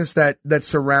pretentiousness that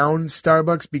surrounds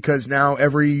Starbucks because now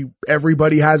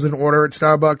everybody has an order at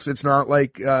Starbucks. It's not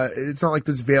like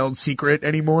this veiled secret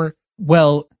anymore.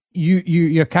 Well,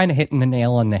 you're kind of hitting the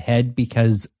nail on the head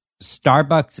because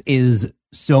Starbucks is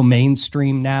so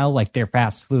mainstream now, like they're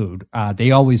fast food.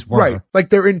 They always were. Right. Like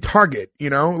they're in Target, you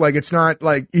know? Like it's not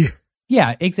like...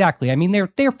 Yeah, exactly. I mean,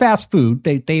 they're fast food.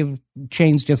 They've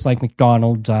changed just like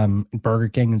McDonald's, Burger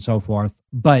King and so forth.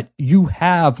 But you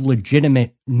have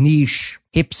legitimate niche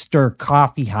hipster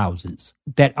coffee houses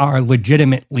that are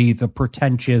legitimately the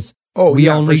pretentious, we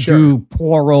only do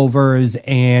pour overs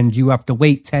and you have to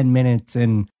wait 10 minutes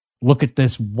and look at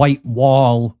this white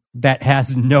wall that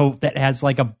has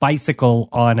like a bicycle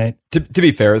on it. To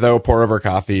be fair, though, pour over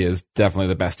coffee is definitely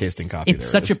the best tasting coffee. It's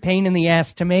such a pain in the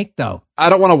ass to make, though. I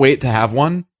don't want to wait to have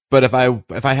one, but if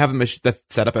I have a machine that's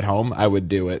set up at home, I would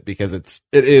do it because it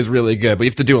is really good. But you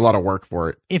have to do a lot of work for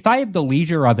it. If I have the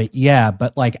leisure of it, yeah.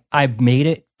 But like I've made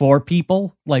it for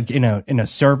people, like in a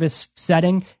service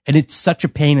setting, and it's such a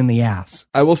pain in the ass.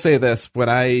 I will say this: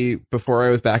 before I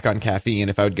was back on caffeine,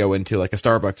 if I would go into like a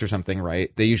Starbucks or something,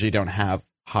 right, they usually don't have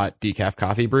hot decaf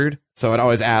coffee brewed. So I'd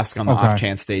always ask on the off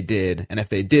chance they did. And if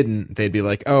they didn't, they'd be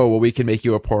like, oh, well, we can make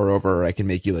you a pour over, or I can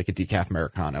make you like a decaf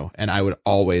Americano. And I would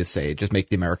always say, just make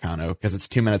the Americano because it's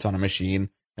 2 minutes on a machine.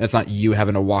 And it's not you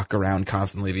having to walk around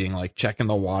constantly being like checking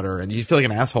the water and you feel like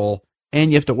an asshole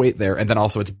and you have to wait there. And then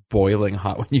also it's boiling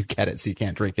hot when you get it. So you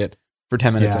can't drink it for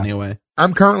 10 minutes anyway.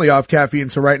 I'm currently off caffeine.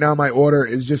 So right now my order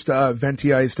is just a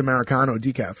venti iced Americano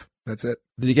decaf. That's it.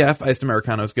 The decaf iced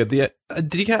Americano is good. The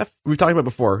decaf, we've talked about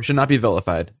before, should not be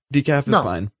vilified. Decaf is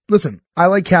fine. Listen, I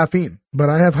like caffeine, but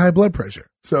I have high blood pressure.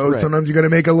 So sometimes you got to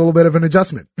make a little bit of an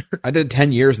adjustment. I did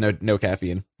 10 years no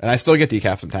caffeine, and I still get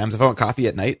decaf sometimes if I want coffee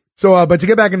at night. So, but to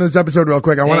get back into this episode real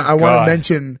quick, I want to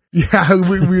mention, we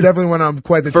definitely went on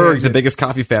quite the Ferg, tangent. the biggest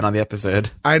coffee fan on the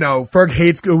episode. I know. Ferg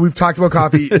hates, we've talked about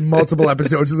coffee in multiple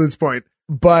episodes at this point.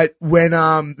 But when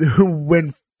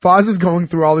Foz is going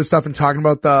through all this stuff and talking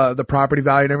about the property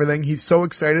value and everything, he's so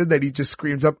excited that he just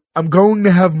screams up, I'm going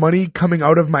to have money coming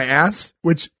out of my ass,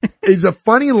 which is a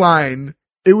funny line.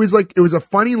 It was a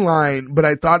funny line, but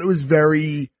I thought it was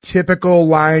very typical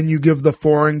line you give the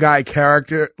foreign guy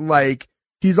character. Like,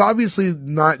 he's obviously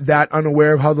not that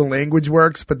unaware of how the language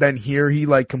works, but then here he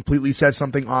like completely says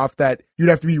something off that you'd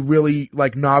have to be really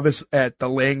like novice at the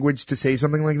language to say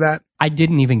something like that. I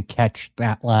didn't even catch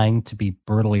that line, to be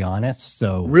brutally honest.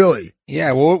 So really,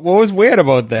 yeah. What was weird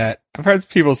about that? I've heard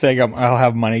people saying I'll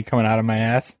have money coming out of my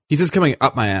ass. He says coming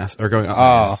up my ass or going up my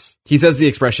ass. He says the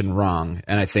expression wrong,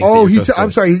 and I think. I'm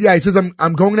sorry. Yeah, he says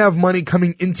I'm going to have money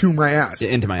coming into my ass. Yeah,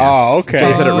 into my ass. Oh, okay.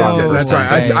 He said it wrong. That's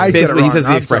right. I said it wrong. He says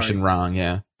the expression wrong.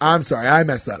 Yeah. I'm sorry. I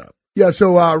messed that up. Yeah,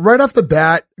 so right off the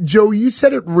bat, Joe, you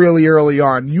said it really early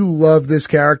on. You love this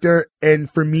character, and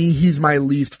for me, he's my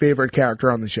least favorite character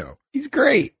on the show. He's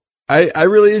great. I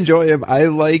really enjoy him. I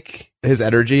like his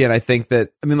energy, and I think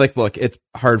that, I mean, like, look, it's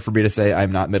hard for me to say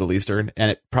I'm not Middle Eastern,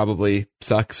 and it probably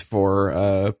sucks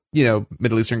for,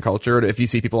 Middle Eastern culture if you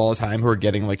see people all the time who are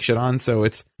getting, like, shit on, so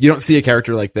you don't see a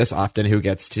character like this often who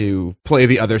gets to play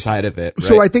the other side of it, right?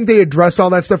 So I think they address all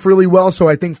that stuff really well, so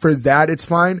I think for that, it's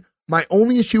fine. My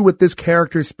only issue with this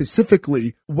character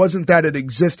specifically wasn't that it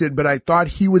existed, but I thought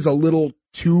he was a little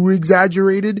too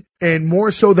exaggerated, and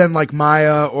more so than like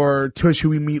Maya or Tush, who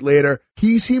we meet later.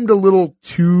 He seemed a little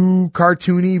too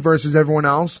cartoony versus everyone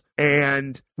else,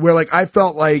 and where like I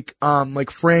felt like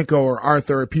Franco or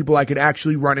Arthur are people I could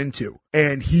actually run into,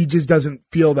 and he just doesn't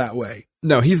feel that way.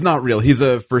 No, he's not real. He's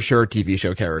a for sure TV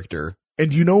show character.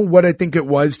 And you know what I think it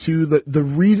was too? The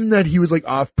reason that he was like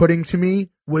off-putting to me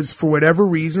was for whatever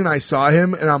reason I saw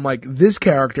him and I'm like, this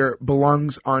character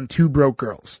belongs on Two Broke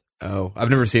Girls. Oh, I've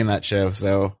never seen that show,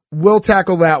 so we'll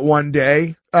tackle that one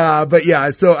day. But yeah,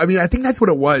 so I mean, I think that's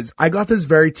what it was. I got this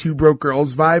very Two Broke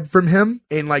Girls vibe from him,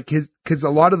 and like because a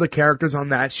lot of the characters on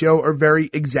that show are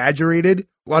very exaggerated.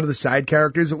 A lot of the side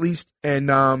characters, at least, and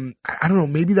I don't know,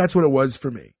 maybe that's what it was for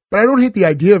me. But I don't hate the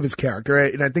idea of his character,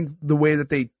 and I think the way that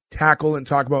they tackle and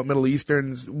talk about Middle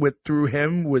Easterns through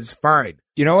him was fine.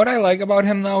 You know what I like about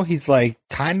him though? He's like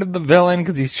kind of the villain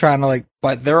because he's trying to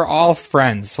but they're all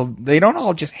friends, so they don't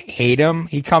all just hate him.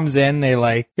 He comes in,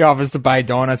 he offers to buy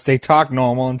donuts, they talk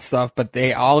normal and stuff, but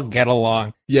they all get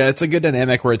along. Yeah, it's a good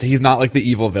dynamic where he's not like the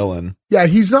evil villain. Yeah,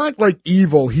 he's not like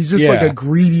evil. He's just like a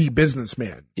greedy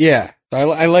businessman. Yeah.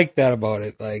 I like that about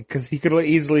it, because he could have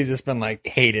easily just been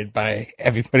hated by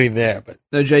everybody there. But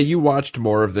now, Jay, you watched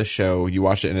more of this show. You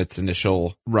watched it in its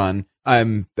initial run. I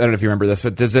don't know if you remember this,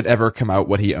 but does it ever come out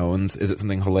what he owns? Is it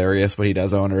something hilarious what he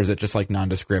does own, or is it just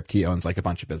nondescript? He owns a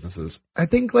bunch of businesses. I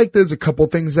think there's a couple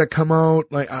things that come out.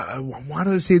 I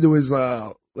wanted to say there was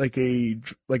like a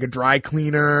dry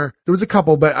cleaner. There was a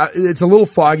couple, but it's a little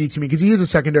foggy to me because he is a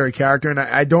secondary character, and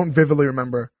I don't vividly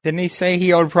remember. Didn't he say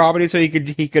he owed property so he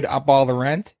could up all the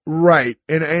rent? Right,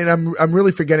 and I'm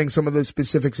really forgetting some of the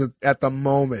specifics at the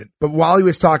moment. But while he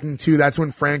was talking too, that's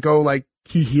when Franco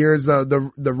he hears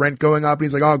the rent going up, and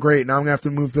he's like, "Oh, great! Now I'm gonna have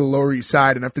to move to the Lower East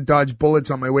Side and have to dodge bullets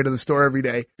on my way to the store every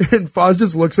day." And Foz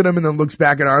just looks at him and then looks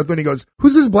back at Arthur, and he goes,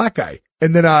 "Who's this black guy?"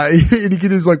 And then and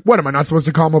he's like, "What? Am I not supposed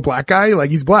to call him a black guy?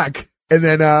 He's black?" And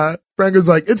then Franco's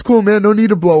like, "It's cool, man. No need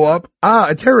to blow up.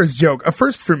 A terrorist joke, a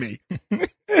first for me."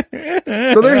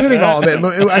 So they're hitting all of it.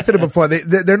 I said it before.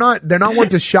 They're not one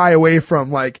to shy away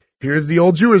from here's the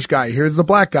old Jewish guy, here's the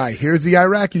black guy, here's the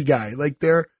Iraqi guy.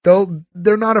 They're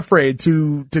not afraid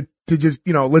to just,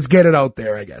 let's get it out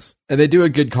there, I guess. And they do a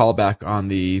good callback on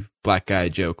the black guy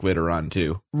joke later on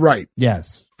too. Right.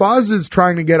 Yes. Foz is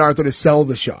trying to get Arthur to sell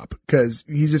the shop because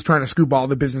he's just trying to scoop all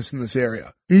the business in this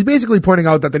area. He's basically pointing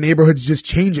out that the neighborhood's just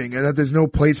changing and that there's no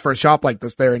place for a shop like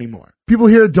this there anymore. People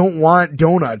here don't want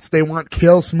donuts. They want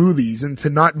kale smoothies and to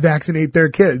not vaccinate their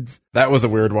kids. That was a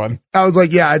weird one. I was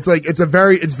like, yeah, it's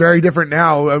very different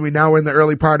now. I mean, now we're in the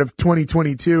early part of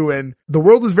 2022 and the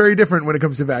world is very different when it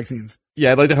comes to vaccines.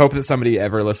 Yeah, I'd like to hope that somebody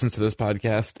ever listens to this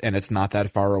podcast and it's not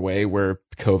that far away where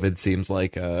COVID seems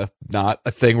like not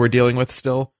a thing we're dealing with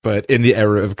still. But in the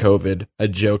era of COVID, a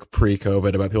joke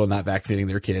pre-COVID about people not vaccinating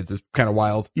their kids is kind of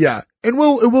wild. Yeah. And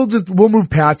we'll move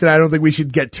past it. I don't think we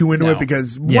should get too into it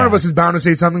because one of us is bound to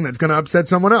say something that's going to upset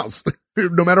someone else,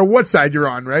 no matter what side you're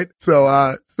on, right?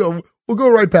 So we'll go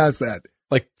right past that.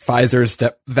 Like Pfizer's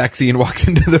vaccine walks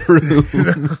into the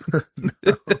room.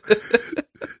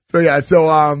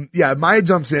 So Maya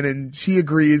jumps in and she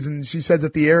agrees and she says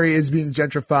that the area is being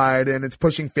gentrified and it's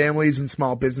pushing families and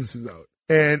small businesses out.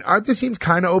 And Arthur seems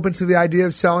kind of open to the idea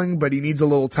of selling, but he needs a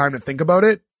little time to think about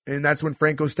it. And that's when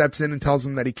Franco steps in and tells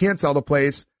him that he can't sell the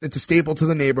place. It's a staple to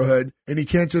the neighborhood and he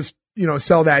can't just,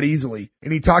 sell that easily.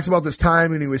 And he talks about this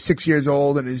time when he was 6 years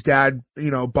old and his dad,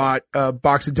 bought a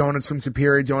box of donuts from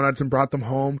Superior Donuts and brought them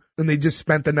home. and they just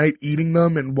spent the night eating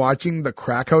them and watching the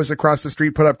crack house across the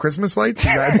street put up Christmas lights.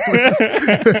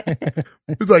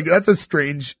 It's like, that's a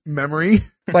strange memory.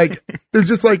 Like, there's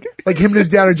just like him and his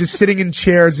dad are just sitting in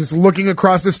chairs, just looking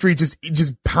across the street,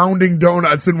 just pounding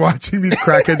donuts and watching these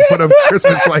crackheads put up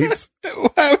Christmas lights.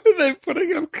 Why were they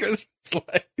putting up Christmas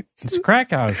lights? It's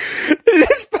crack house.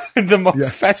 It is the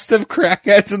most festive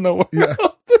crackheads in the world. Yeah.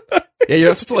 Yeah, you're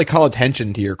not supposed to like call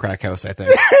attention to your crack house, I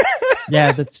think.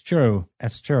 Yeah, that's true.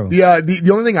 That's true. Yeah, the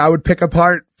only thing I would pick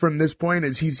apart from this point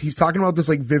is he's talking about this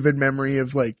like vivid memory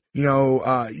of like,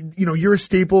 you're a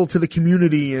staple to the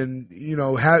community, and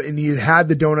and he had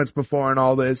the donuts before and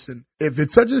all this. And if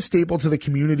it's such a staple to the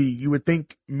community, you would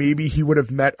think maybe he would have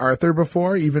met Arthur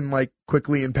before, even like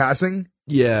quickly in passing.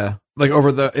 Yeah. Like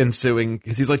over the ensuing,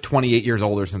 because he's like 28 years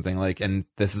old or something, like, and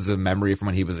this is a memory from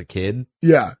when he was a kid.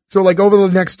 Yeah. So like over the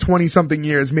next 20 something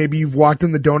years, maybe you've walked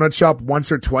in the donut shop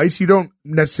once or twice. You don't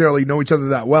necessarily know each other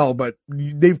that well, but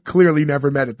they've clearly never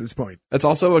met at this point. It's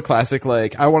also a classic,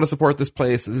 like, I want to support this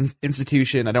place, this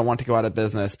institution. I don't want to go out of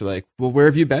business. But like, well, where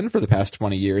have you been for the past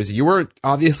 20 years? You weren't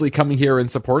obviously coming here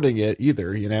and supporting it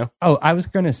either, you know? Oh, I was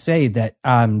going to say that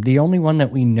the only one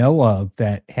that we know of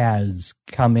that has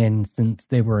come in since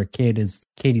they were a kid is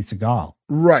Katie Seagal.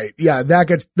 Right. Yeah, that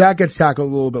gets tackled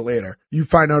a little bit later. You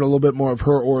find out a little bit more of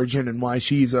her origin and why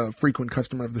she's a frequent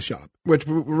customer of the shop. Which,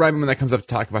 right when that comes up to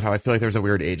talk about how I feel like there's a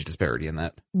weird age disparity in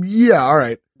that. Yeah, all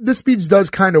right. This speech does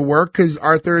kind of work because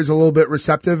Arthur is a little bit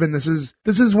receptive, and this is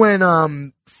when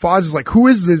Foz is like, "Who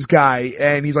is this guy?"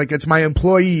 And he's like, "It's my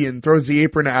employee," and throws the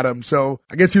apron at him. So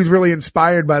I guess he was really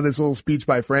inspired by this little speech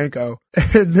by Franco.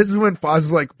 And this is when Foz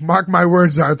is like, "Mark my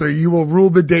words, Arthur, you will rule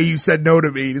the day you said no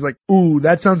to me." And he's like, "Ooh,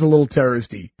 that sounds a little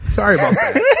terroristy. Sorry about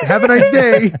that. Have a nice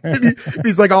day." And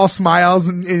he's like all smiles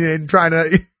and trying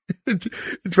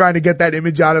to get that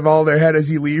image out of all their head as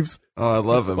he leaves. Oh, I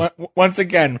love him. Once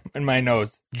again, in my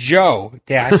notes, Joe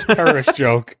dash terrorist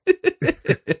joke.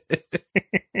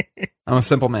 I'm a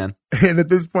simple man. And at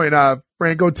this point,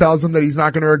 Franco tells him that he's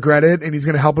not going to regret it, and he's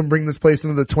going to help him bring this place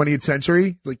into the 20th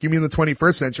century. He's like, "You mean the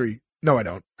 21st century?" "No, I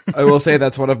don't." I will say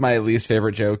that's one of my least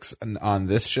favorite jokes on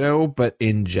this show, but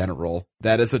in general,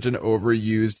 that is such an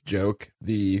overused joke.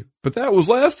 But that was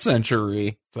last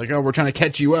century. It's like, oh, we're trying to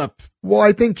catch you up. Well,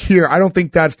 I think here, I don't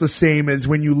think that's the same as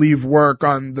when you leave work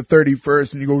on the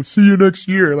 31st and you go, "See you next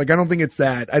year." Like, I don't think it's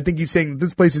that. I think he's saying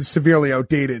this place is severely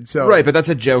outdated. So right, but that's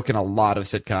a joke in a lot of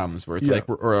sitcoms where it's like,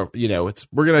 we're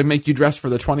going to make you dress for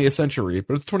the 20th century,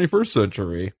 but it's 21st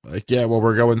century. Like, yeah, well,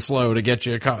 we're going slow to get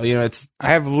you it's. I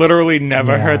have literally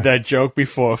never heard that joke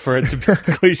before for it to be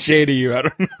cliche to you. I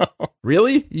don't know.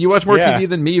 Really? You watch more TV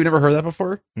than me? You've never heard that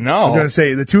before? No. I was going to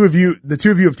say, the two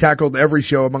of you have tackled every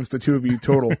show amongst the two of you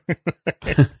total.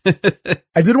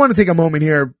 I did want to take a moment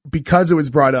here because it was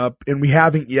brought up and we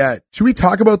haven't yet. Should we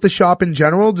talk about the shop in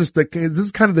general? This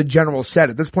is kind of the general set.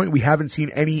 At this point, we haven't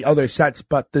seen any other sets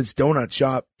but this donut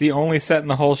shop. The only set in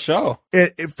the whole show.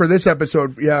 For this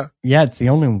episode, yeah. Yeah, it's the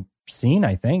only scene,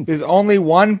 I think. There's only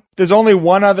one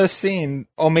other scene,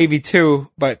 or maybe two,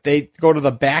 but they go to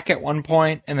the back at one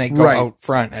point and they go out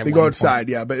front at They one go outside, point.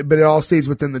 yeah, but it all stays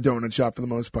within the donut shop for the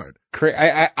most part.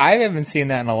 I haven't seen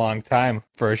that in a long time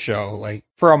for a show. Like,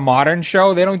 for a modern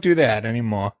show, they don't do that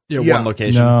anymore. Yeah, one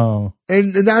location. No.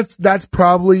 And that's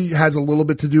probably has a little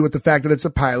bit to do with the fact that it's a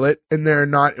pilot and they're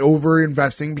not over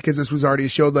investing because this was already a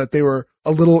show that they were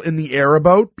a little in the air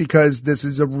about because this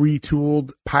is a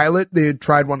retooled pilot. They had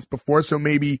tried once before, so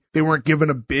maybe they weren't given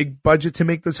a big budget to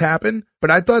make this happen.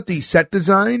 But I thought the set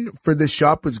design for this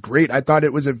shop was great. I thought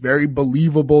it was a very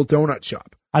believable donut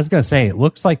shop. I was going to say, it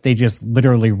looks like they just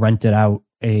literally rented out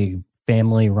a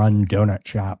family-run donut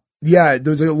shop. Yeah,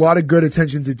 there's a lot of good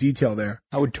attention to detail there.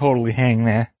 I would totally hang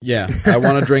there. Yeah, I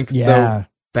want to drink the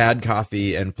bad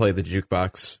coffee and play the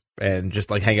jukebox and just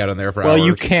like hang out in there for hours. Well,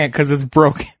 you can't because it's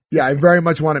broken. Yeah, I very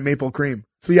much wanted maple cream.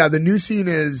 So yeah, the new scene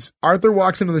is Arthur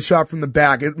walks into the shop from the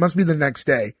back. It must be the next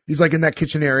day. He's like in that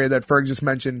kitchen area that Ferg just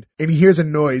mentioned, and he hears a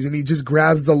noise and he just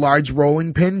grabs the large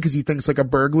rolling pin because he thinks like a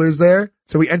burglar's there.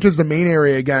 So he enters the main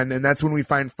area again, and that's when we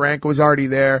find Frank was already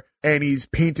there, and he's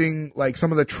painting like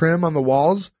some of the trim on the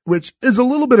walls, which is a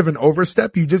little bit of an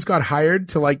overstep. You just got hired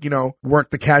to work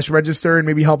the cash register and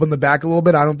maybe help in the back a little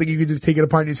bit. I don't think you could just take it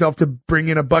upon yourself to bring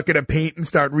in a bucket of paint and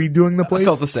start redoing the place. I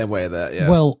felt the same way that, yeah.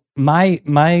 Well, my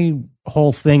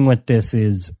whole thing with this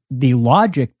is the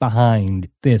logic behind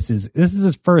this is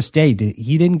his first day.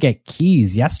 He didn't get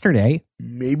keys yesterday.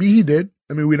 Maybe he did.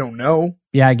 I mean, we don't know.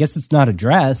 Yeah, I guess it's not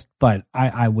addressed, but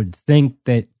I would think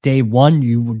that day one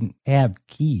you wouldn't have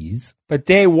keys. But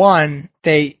day one,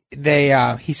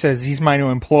 he says he's my new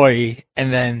employee,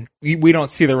 and then we don't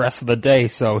see the rest of the day,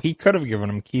 so he could have given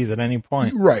him keys at any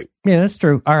point. Right. Yeah, that's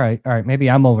true. All right. Maybe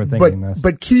I'm overthinking this.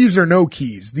 But keys or no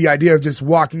keys, the idea of just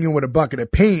walking in with a bucket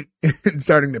of paint and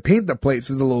starting to paint the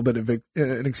place is a little bit of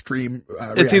an extreme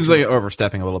It seems like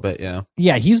overstepping a little bit, yeah.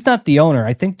 Yeah, he's not the owner.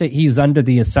 I think that he's under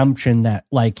the assumption that,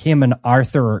 like, him and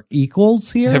Arthur are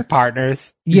equals here. They're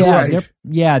partners. Yeah,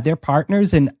 right. they're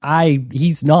partners, and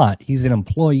he's not. He's an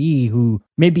employee who,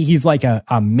 maybe he's like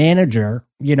a manager,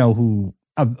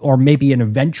 or maybe an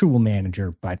eventual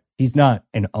manager, but he's not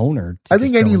an owner. I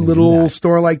think any little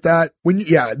store like that,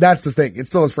 that's the thing. It's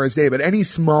still his first day, but any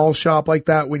small shop like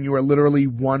that, when you are literally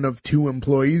one of two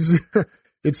employees,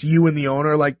 it's you and the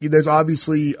owner. Like, there's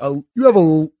obviously I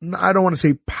don't want to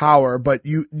say power, but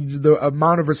the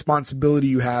amount of responsibility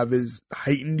you have is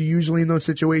heightened usually in those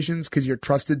situations because you're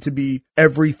trusted to be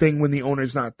everything when the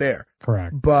owner's not there.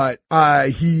 Correct. But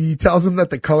he tells him that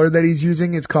the color that he's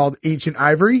using is called Ancient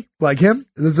Ivory, like him.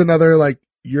 This is another, like,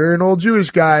 you're an old Jewish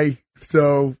guy,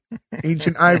 so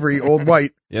Ancient Ivory, old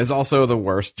white. Yeah, it's also the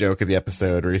worst joke of the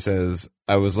episode where he says,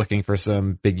 I was looking for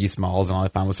some Biggie Smalls and all I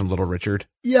found was some Little Richard.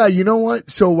 Yeah, you know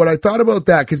what? So what I thought about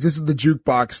that, because this is the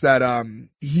jukebox that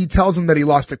he tells him that he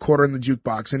lost a quarter in the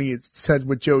jukebox, and he said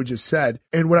what Joe just said.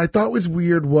 And what I thought was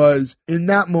weird was in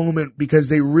that moment, because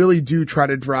they really do try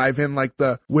to drive in like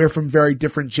we're from very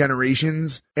different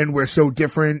generations and we're so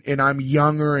different and I'm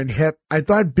younger and hip. I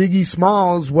thought Biggie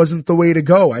Smalls wasn't the way to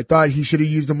go. I thought he should have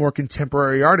used a more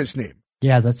contemporary artist name.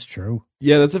 Yeah, that's true.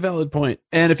 Yeah, that's a valid point.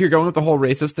 And if you're going with the whole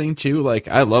racist thing too, like,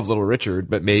 I love Little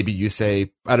Richard, but maybe you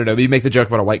say, I don't know, maybe you make the joke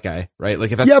about a white guy, right?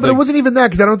 Like, if that's but it wasn't even that,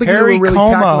 because I don't think Harry they were really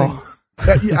Como.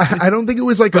 tackling. I don't think it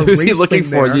was like a race who's he looking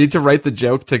thing for? there. You need to write the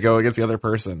joke to go against the other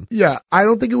person. Yeah, I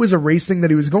don't think it was a race thing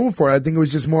that he was going for. I think it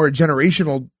was just more a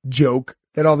generational joke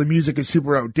that all the music is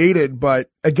super outdated. But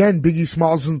again, Biggie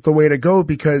Smalls isn't the way to go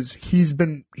because he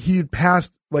had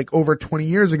passed like over 20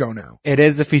 years ago now. It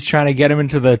is if he's trying to get him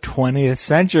into the 20th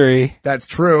century. That's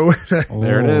true.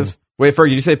 There it is. Wait, Ferg,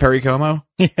 did you say Perry Como?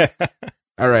 Yeah.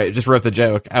 All right, just wrote the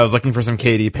joke. I was looking for some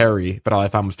Katy Perry, but all I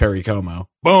found was Perry Como.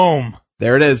 Boom.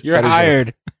 There it is. You're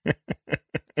hired.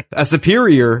 A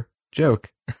superior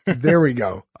joke. There we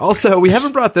go. Also, we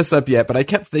haven't brought this up yet, but I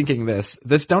kept thinking this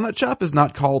donut shop is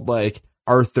not called like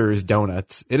Arthur's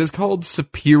Donuts. It is called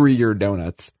Superior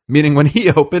Donuts, meaning when he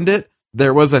opened it,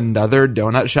 there was another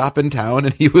donut shop in town,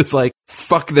 and he was like,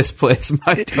 "Fuck this place,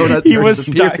 my donuts are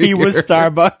superior." He was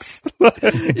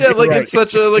Starbucks. Yeah, like right. It's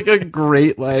such a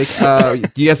great like.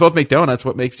 You guys both make donuts.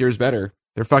 What makes yours better?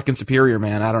 They're fucking superior,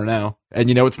 man. I don't know. And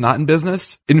you know what's not in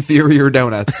business? Inferior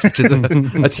Donuts, which is a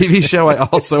TV show I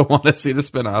also want to see the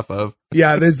spinoff of.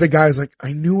 Yeah, there's the guy who's like,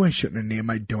 I knew I shouldn't have named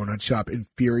my donut shop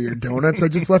Inferior Donuts. I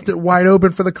just left it wide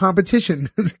open for the competition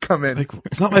to come in.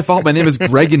 It's not my fault. My name is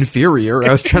Greg Inferior.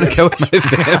 I was trying to go with my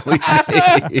family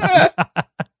name.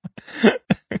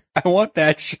 I want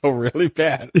that show really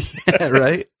bad. Yeah,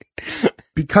 right?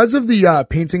 Because of the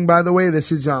painting, by the way,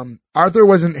 this is Arthur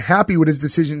wasn't happy with his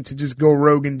decision to just go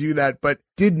rogue and do that, but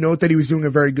did note that he was doing a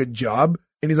very good job.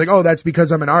 And he's like, oh, that's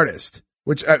because I'm an artist,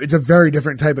 which it's a very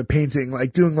different type of painting,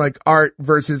 like doing like art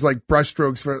versus like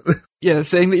brushstrokes for. Yeah,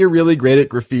 saying that you're really great at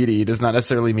graffiti does not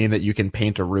necessarily mean that you can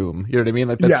paint a room. You know what I mean?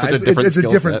 Like that's such a different it's a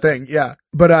different thing. Yeah.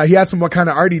 But he asked him what kind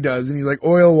of art he does. And he's like,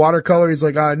 oil, watercolor. He's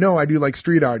like, no, I do like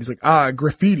street art. He's like,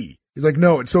 graffiti. He's like,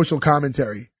 no, it's social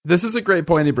commentary. This is a great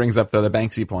point he brings up, though, the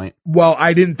Banksy point. Well,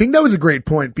 I didn't think that was a great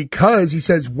point because he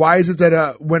says, why is it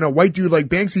that when a white dude like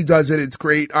Banksy does it, it's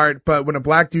great art, but when a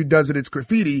black dude does it, it's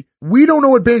graffiti? We don't know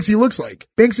what Banksy looks like.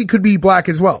 Banksy could be black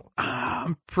as well.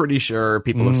 I'm pretty sure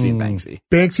people have seen Banksy.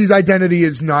 Banksy's identity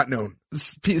is not known.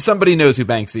 Somebody knows who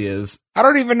Banksy is. I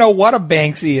don't even know what a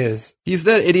Banksy is. He's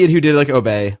the idiot who did like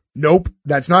Obey. Nope,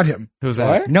 that's not him. Who's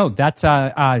that? No, that's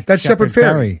Shepard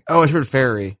Fairey. Oh, Shepard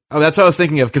Fairey. Oh, that's what I was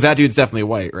thinking of because that dude's definitely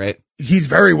white, right? He's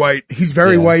very white. He's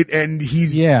very white, and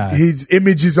his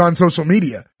image is on social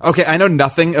media. Okay, I know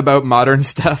nothing about modern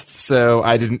stuff, so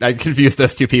I confused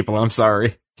those two people. I'm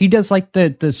sorry. He does like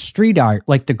the street art,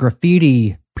 like the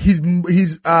graffiti. He's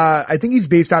I think he's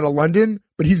based out of London,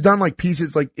 but he's done like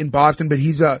pieces like in Boston, but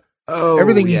he's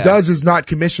everything he does is not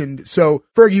commissioned. So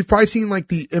Ferg, you've probably seen like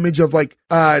the image of like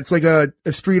it's like a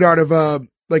street art of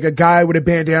like a guy with a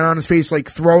bandana on his face, like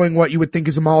throwing what you would think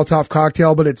is a Molotov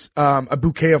cocktail, but it's a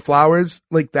bouquet of flowers.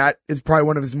 Like that is probably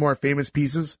one of his more famous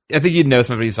pieces. I think you'd know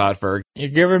somebody saw it, Ferg. You're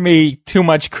giving me too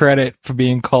much credit for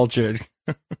being cultured.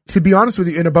 To be honest with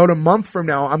you, in about a month from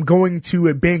now, I'm going to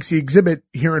a Banksy exhibit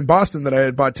here in Boston that I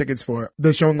had bought tickets for.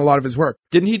 They're showing a lot of his work.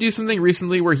 Didn't he do something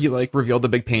recently where he like revealed the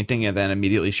big painting and then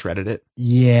immediately shredded it?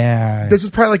 Yeah. This was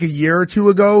probably like a year or two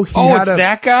ago. It's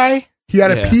that guy? He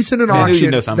had a piece in an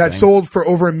auction that sold for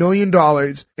over $1 million.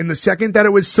 And the second that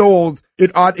it was sold,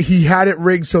 he had it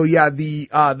rigged. So yeah,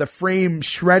 the frame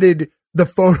shredded the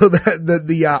photo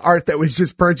the art that was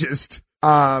just purchased.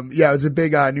 Yeah, it was a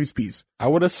big news piece. I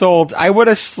would have sold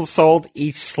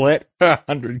each slit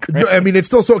 $100,000. I mean, it's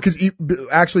still sold because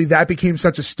actually that became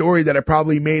such a story that it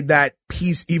probably made that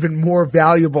piece even more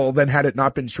valuable than had it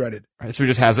not been shredded. All right, so he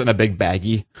just has it in a big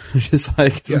baggie, just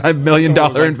like it's my $1 million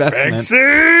investment.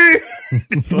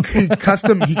 he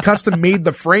custom made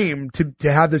the frame to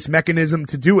have this mechanism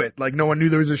to do it. Like no one knew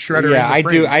there was a shredder. Yeah, in the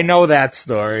frame. I know that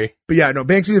story. But yeah, no,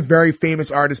 Banksy's a very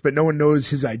famous artist, but no one knows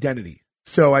his identity.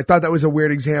 So I thought that was a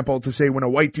weird example to say when a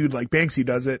white dude like Banksy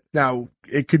does it. Now,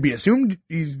 it could be assumed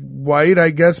he's white, I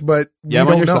guess, but yeah, I'm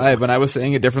on your side. When I was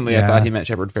saying it differently, I thought he meant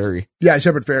Shepard Fairey. Yeah,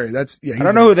 Shepard Fairey. I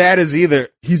don't know who that is either.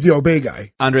 He's the Obey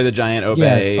guy. Andre the Giant,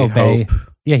 Obey, Obey. Hope.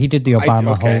 Yeah, he did the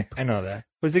Obama Hope. I know that.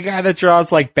 Was the guy that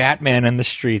draws like Batman in the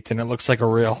streets and it looks like a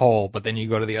real hole, but then you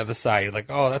go to the other side, you're like,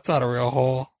 oh, that's not a real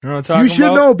hole. You know what I'm talking about? You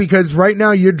should know because right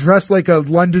now you're dressed like a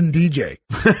London DJ.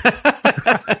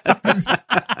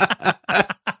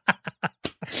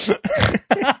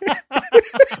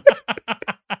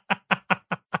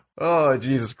 Oh,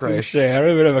 Jesus Christ. I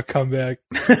don't even have a comeback.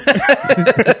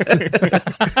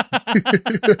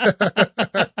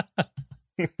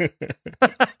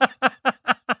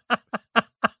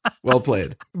 Well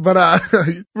played. But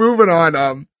moving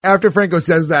on, after Franco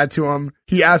says that to him,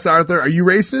 he asks Arthur, are you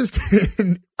racist?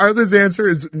 And Arthur's answer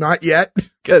is not yet.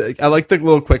 Good. I like the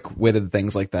little quick-witted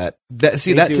things like that. That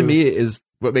to me is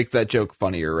what makes that joke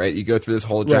funnier, right? You go through this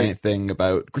whole giant thing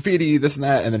about graffiti, this and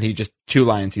that, and then he just 2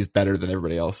 lines, he's better than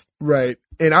everybody else. Right.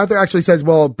 And Arthur actually says,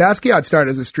 well, Basquiat started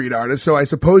as a street artist, so I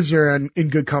suppose you're in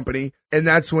good company. And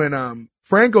that's when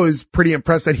Franco is pretty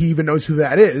impressed that he even knows who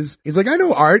that is. He's like, I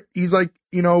know art. He's like,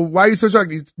 you know, why are you so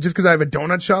shocked? Just because I have a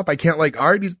donut shop, I can't like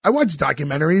art? I watch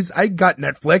documentaries. I got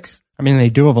Netflix. I mean, they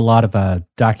do have a lot of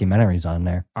documentaries on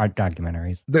there, art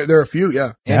documentaries. There are a few,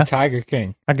 yeah. And Tiger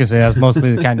King. I can say that's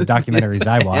mostly the kind of documentaries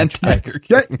I watch. And Tiger King.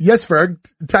 Yeah, yes, Ferg.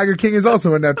 Tiger King is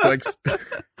also on Netflix.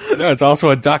 No, it's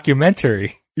also a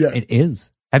documentary. Yeah. It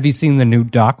is. Have you seen the new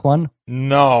doc one?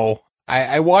 No.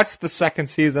 I watched the second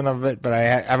season of it, but I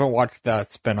haven't watched the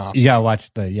spinoff. Yeah,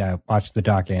 watch the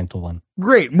Doc Antle one.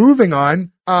 Great. Moving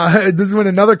on. This is when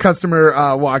another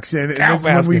customer walks in, and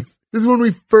this is when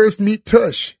we first meet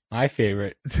Tush. My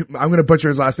favorite. I'm going to butcher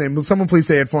his last name. Will someone please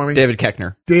say it for me? David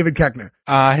Koechner. David Koechner.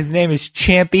 His name is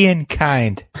Champion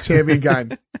Kind. Champion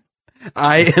Kind.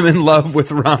 I am in love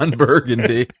with Ron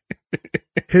Burgundy.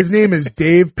 His name is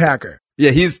Dave Packer.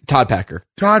 Yeah, he's Todd Packer.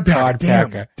 Todd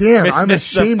Packer. Damn. I'm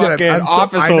ashamed that I'm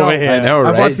Office over here. I know,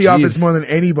 right? I've watched The Office more than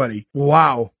anybody.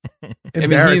 Wow. I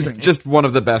mean, he's just one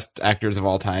of the best actors of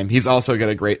all time. He's also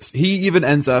got he even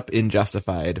ends up in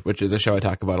Justified, which is a show I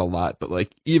talk about a lot, but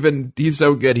like he's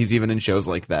so good, he's even in shows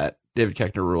like that. David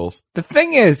Koechner rules. The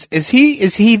thing is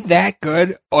he that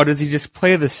good, or does he just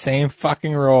play the same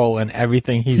fucking role in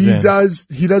everything he's in?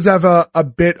 He does have a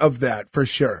bit of that, for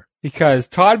sure. Because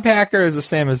Todd Packer is the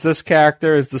same as this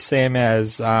character, is the same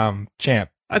as Champ.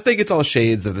 I think it's all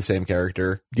shades of the same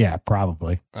character. Yeah,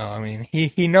 probably. Oh, I mean,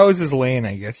 he knows his lane,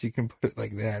 I guess you can put it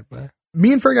like that. But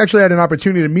me and Frank actually had an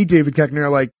opportunity to meet David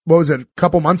Koechner, like, what was it, a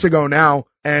couple months ago now.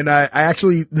 And I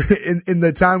actually, in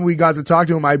the time we got to talk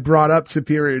to him, I brought up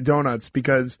Superior Donuts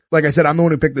because, like I said, I'm the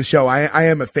one who picked the show. I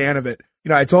am a fan of it. You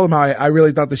know, I told him how I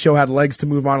really thought the show had legs to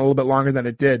move on a little bit longer than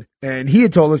it did. And he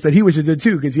had told us that he wished it did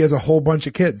too, because he has a whole bunch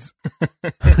of kids.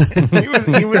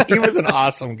 he was an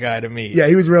awesome guy to meet. Yeah,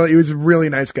 he was a really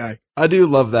nice guy. I do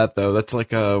love that though. That's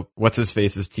like what's his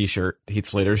face's t-shirt, Heath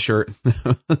Slater's shirt.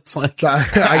 It's like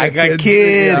I got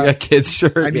kids. I got kids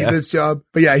shirt. I need this job.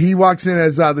 But yeah, he walks in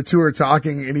as the two are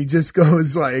talking, and he just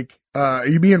goes like, "Are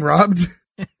you being robbed?"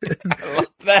 I love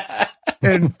that.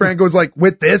 And Frank goes like,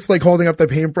 with this, like holding up the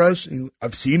paintbrush.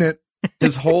 I've seen it.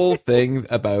 His whole thing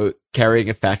about carrying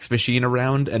a fax machine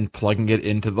around and plugging it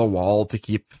into the wall to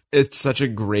keep it's such a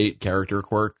great character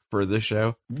quirk for this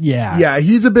show. Yeah. Yeah,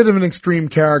 he's a bit of an extreme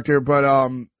character, but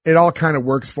it all kind of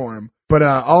works for him. But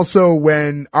also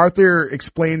when Arthur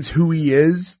explains who he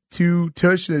is to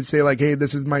Tush and say like, hey,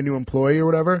 this is my new employee or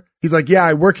whatever, he's like, yeah,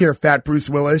 I work here, Fat Bruce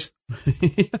Willis.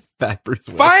 Fat Bruce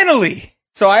Willis. Finally!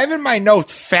 So I have in my notes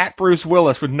Fat Bruce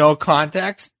Willis with no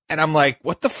context, and I'm like,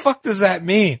 what the fuck does that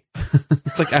mean?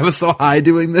 It's like, I was so high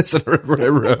doing this and I heard what I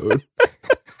wrote.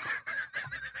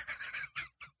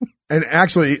 And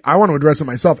actually, I want to address it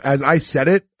myself. As I said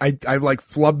it, I like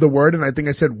flubbed the word, and I think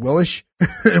I said Willish.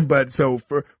 But so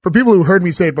for people who heard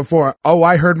me say it before,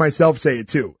 I heard myself say it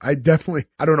too. I don't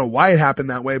know why it happened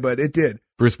that way, but it did.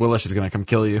 Bruce Willis is going to come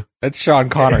kill you. That's Sean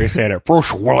Connery saying it.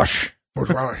 Bruce Willis.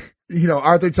 What's wrong?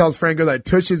 Arthur tells Franco that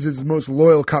Tush is his most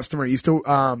loyal customer. He used to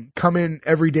come in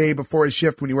every day before his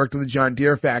shift when he worked at the John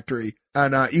Deere factory.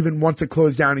 And even once it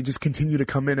closed down, he just continued to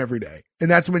come in every day.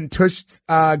 And that's when Tush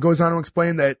goes on to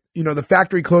explain that, the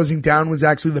factory closing down was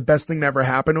actually the best thing that ever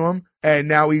happened to him. And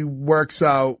now he works,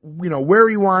 where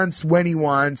he wants, when he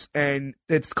wants. And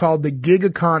it's called the gig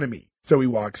economy. So he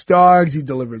walks dogs, he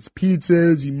delivers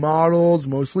pizzas, he models,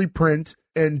 mostly print.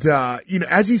 And,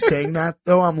 as he's saying that,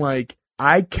 though, I'm like,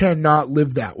 I cannot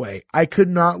live that way. I could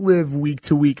not live week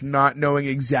to week not knowing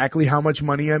exactly how much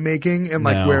money I'm making and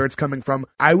where it's coming from.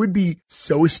 I would be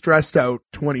so stressed out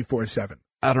 24/7.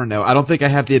 I don't know. I don't think I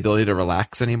have the ability to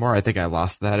relax anymore. I think I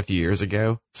lost that a few years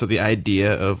ago. So the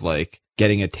idea of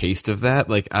getting a taste of that,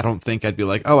 I don't think I'd be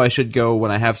like, oh, I should go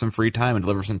when I have some free time and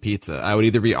deliver some pizza. I would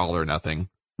either be all or nothing.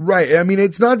 Right. I mean,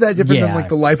 it's not that different than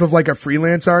the life of a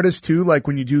freelance artist too. Like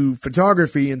when you do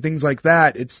photography and things like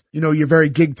that, it's, you're very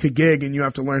gig to gig and you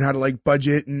have to learn how to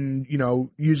budget. And,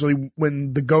 usually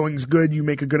when the going's good, you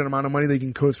make a good amount of money. They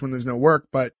can coast when there's no work,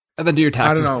 and then do your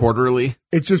taxes quarterly.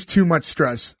 It's just too much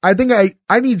stress. I think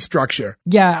I need structure.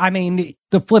 Yeah. I mean,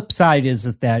 the flip side is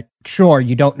that sure,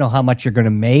 you don't know how much you're going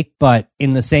to make, but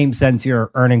in the same sense, your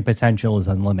earning potential is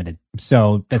unlimited.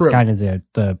 So that's kind of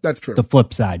that's true. The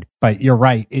flip side. But you're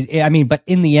right. But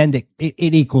in the end, it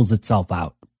equals itself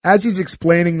out. As he's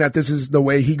explaining that this is the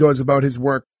way he goes about his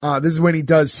work, this is when he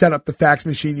does set up the fax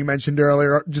machine you mentioned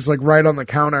earlier, just right on the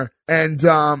counter. And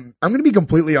I'm going to be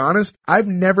completely honest. I've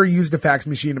never used a fax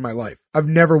machine in my life. I've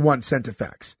never once sent a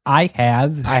fax. I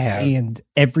have. And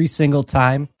every single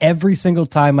time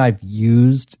I've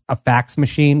used a fax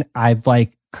machine, I've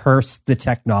curse the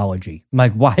technology. I'm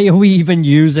like, why are we even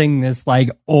using this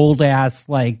old ass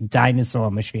dinosaur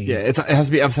machine? Yeah, it has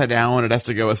to be upside down. It has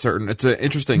to go it's an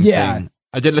interesting thing.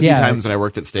 I did it a few times when I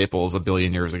worked at Staples a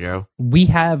billion years ago. We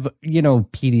have,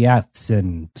 PDFs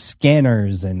and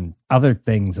scanners and other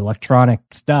things, electronic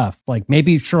stuff.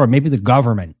 Maybe the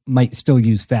government might still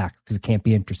use fax because it can't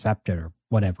be intercepted or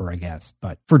whatever, I guess.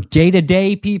 But for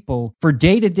day-to-day people,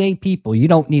 you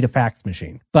don't need a fax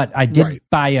machine. But I did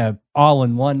buy a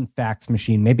all-in-one fax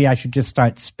machine. Maybe I should just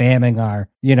start spamming our,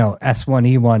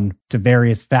 S1E1 to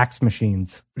various fax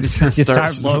machines. Just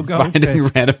start finding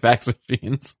random fax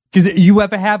machines. Because you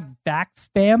ever have fax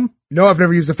spam? No, I've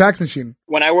never used a fax machine.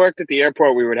 When I worked at the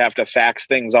airport, we would have to fax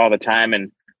things all the time.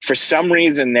 And for some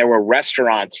reason, there were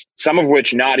restaurants, some of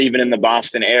which not even in the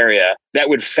Boston area, that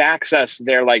would fax us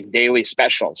their daily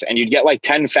specials. And you'd get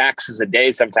 10 faxes a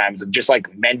day sometimes of just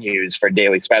menus for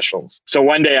daily specials. So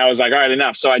one day I was like, all right,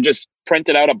 enough. So I just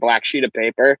printed out a black sheet of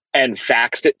paper and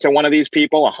faxed it to one of these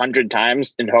people 100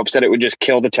 times in hopes that it would just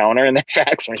kill the toner in their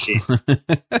fax machine.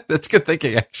 That's good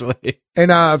thinking, actually.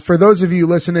 And for those of you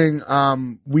listening,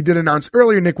 we did announce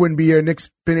earlier Nick wouldn't be here. Nick's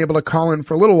been able to call in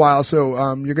for a little while,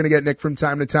 so you're going to get Nick from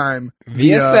time to time.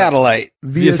 Via satellite.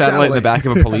 Via satellite in the back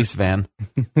of a police van.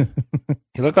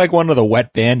 You look like one of the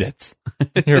wet bandits.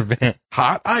 Your van.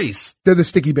 Hot ice. They're the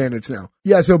sticky bandits now.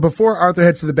 Yeah, so before Arthur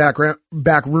heads to the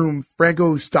back room,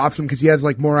 Franco stops him because he has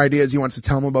more ideas he wants to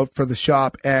tell him about for the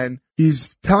shop, and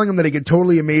he's telling him that he could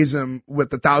totally amaze him with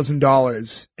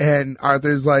 $1,000. And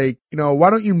Arthur's like, why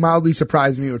don't you mildly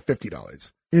surprise me with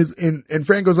 $50? And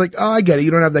Franco's like, oh, I get it.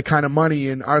 You don't have that kind of money.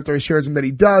 And Arthur assures him that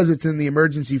he does. It's in the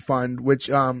emergency fund, which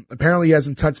apparently he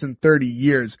hasn't touched in 30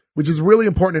 years, which is really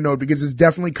important to note because this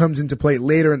definitely comes into play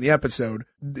later in the episode.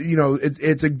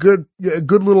 It's a good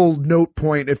little note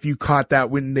point if you caught that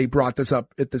when they brought this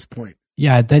up at this point.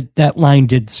 Yeah, that line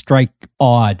did strike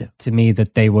odd to me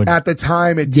that they would. At the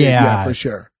time, it did, yeah for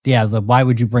sure. Yeah, why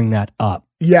would you bring that up?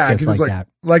 Yeah, because it's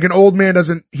like an old man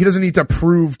doesn't need to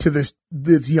prove to this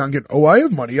young kid, oh, I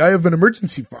have money, I have an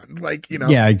emergency fund,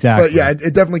 Yeah, exactly. But yeah,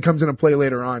 it definitely comes into play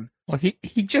later on. Well,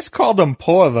 he just called him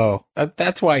poor, though.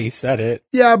 That's why he said it.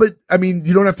 Yeah, but, I mean,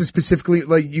 you don't have to specifically,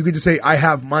 you could just say, I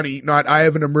have money, not I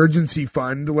have an emergency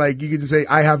fund. You could just say,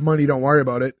 I have money, don't worry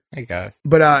about it. I guess.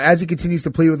 But as he continues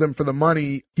to plead with him for the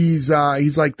money, he's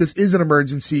like, this is an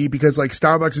emergency because,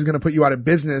 Starbucks is going to put you out of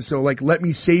business, so, let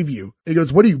me save you. He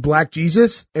goes, what are you, Black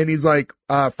Jesus? And he's like,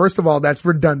 first of all, that's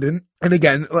redundant. And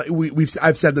again,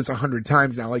 I've said this 100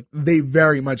 times now, they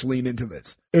very much lean into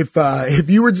this. If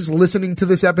you were just listening to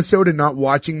this episode and not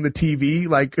watching the TV,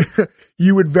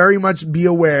 you would very much be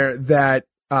aware that,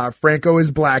 Franco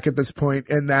is black at this point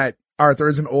and that Arthur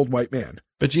is an old white man.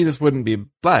 But Jesus wouldn't be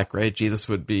black, right? Jesus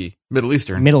would be Middle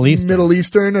Eastern. Middle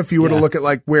Eastern, if you were to look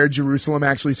at where Jerusalem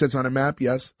actually sits on a map,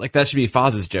 yes. That should be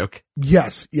Foz's joke.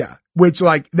 Yes, yeah. Which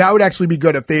that would actually be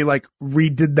good if they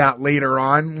redid that later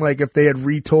on. If they had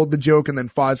retold the joke and then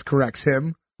Foz corrects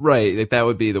him. Right, like that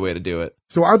would be the way to do it.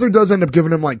 So Arthur does end up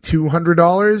giving him like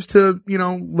 $200 to,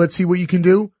 let's see what you can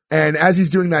do. And as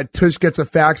he's doing that, Tush gets a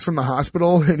fax from the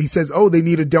hospital and he says, oh, they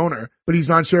need a donor, but he's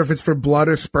not sure if it's for blood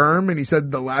or sperm. And he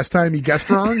said the last time he guessed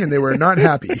wrong and they were not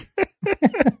happy.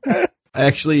 I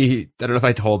don't know if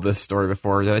I told this story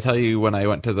before. Did I tell you when I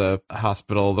went to the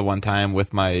hospital the one time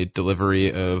with my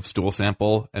delivery of stool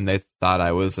sample and they thought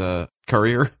I was a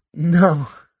courier? No.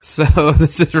 So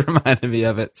this is reminding me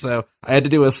of it. So I had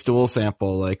to do a stool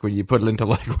sample, like when you put it into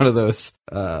like one of those,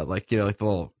 like the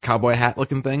little cowboy hat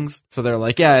looking things. So they're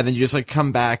like, yeah, and then you just like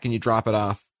come back and you drop it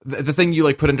off. The thing you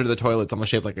like put into the toilet, it's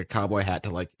almost shaped like a cowboy hat to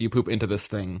like, you poop into this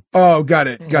thing. Oh, got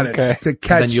it. To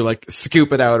catch. And then you like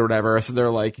scoop it out or whatever. So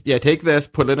they're like, yeah, take this,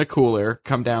 put it in a cooler,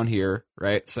 come down here.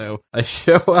 Right. So I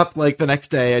show up like the next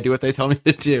day, I do what they tell me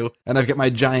to do, and I've got my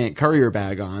giant courier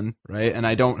bag on. Right. And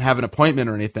I don't have an appointment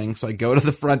or anything. So I go to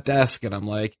the front desk and I'm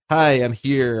like, hi, I'm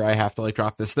here. I have to like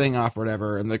drop this thing off or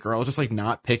whatever. And the girl's just like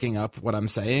not picking up what I'm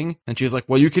saying. And she was like,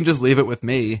 well, you can just leave it with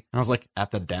me. And I was like,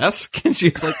 at the desk? And she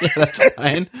was like, yeah, that's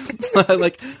fine. So I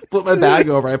like flip my bag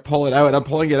over, I pull it out, and I'm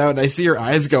pulling it out, and I see her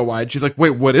eyes go wide. She's like, wait,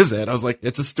 what is it? I was like,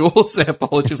 it's a stool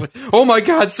sample. And she's like, oh my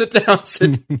God, sit down.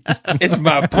 It's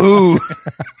my poo.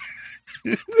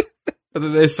 And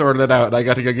then they sorted it out, and I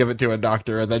got to go give it to a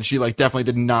doctor, and then she like definitely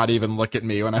did not even look at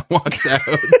me when I walked out.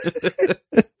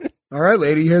 All right,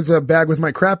 lady, here's a bag with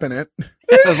my crap in it.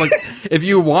 I was like, if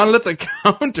you want it at the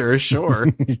counter, sure.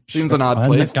 Seems an odd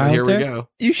place, but here we go.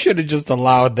 You should have just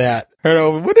allowed that. Heard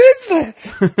over, what is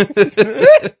this?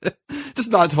 Just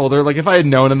not told her. Like, if I had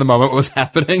known in the moment what was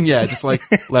happening, yeah, just like,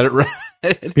 let it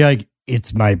ride. Be like,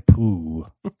 it's my poo.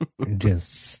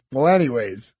 Just... Well,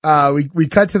 anyways, we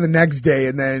cut to the next day,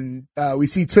 and then we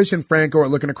see Tush and Franco are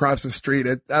looking across the street.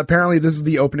 Apparently, this is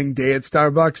the opening day at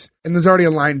Starbucks, and there's already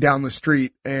a line down the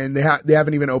street, and they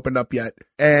haven't even opened up yet.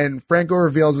 And Franco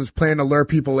reveals his plan to lure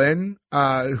people in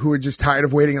who are just tired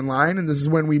of waiting in line, and this is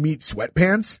when we meet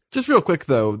Sweatpants. Just real quick,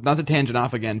 though, not to tangent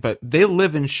off again, but they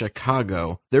live in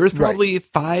Chicago. There is probably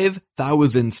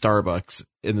 5,000 Starbucks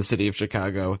in the city of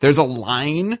Chicago. There's a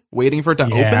line waiting for it to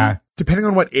open. Depending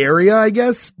on what area, I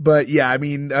guess. But yeah, I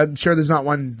mean, I'm sure there's not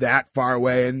one that far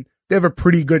away, and they have a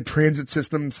pretty good transit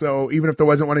system. So even if there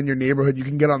wasn't one in your neighborhood, you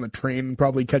can get on the train and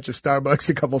probably catch a Starbucks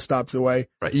a couple stops away.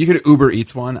 Right. You could Uber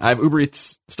Eats one. I have Uber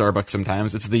Eats Starbucks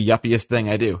sometimes. It's the yuppiest thing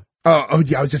I do. Oh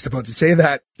yeah, I was just about to say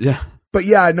that. Yeah. But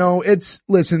yeah, no, it's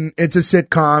a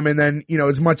sitcom, and then,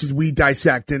 as much as we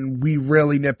dissect and we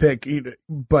really nitpick,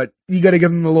 but you got to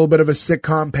give them a little bit of a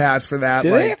sitcom pass for that. Do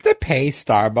they have to pay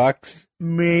Starbucks?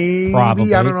 Maybe.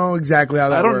 Probably. I don't know exactly how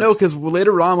that works. I don't know, because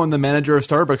later on when the manager of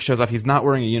Starbucks shows up, he's not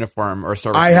wearing a uniform or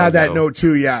Starbucks I had logo. that note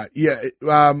too, yeah.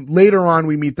 Later on,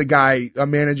 we meet the guy, a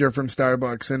manager from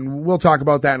Starbucks, and we'll talk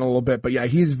about that in a little bit. But yeah,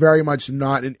 he's very much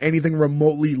not in anything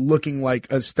remotely looking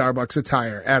like a Starbucks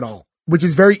attire at all. Which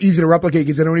is very easy to replicate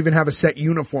because they don't even have a set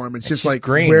uniform. It's just like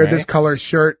green, wear right? this color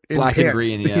shirt and black pants. and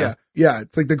green, yeah. Yeah,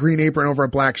 it's like the green apron over a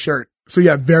black shirt. So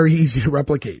yeah, very easy to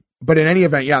replicate. But in any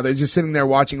event, yeah, they're just sitting there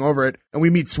watching over it, and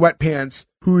we meet Sweatpants,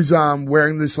 who's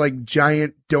wearing this like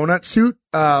giant donut suit,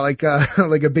 like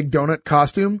a big donut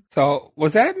costume. So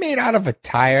was that made out of a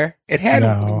tire? It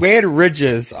had weird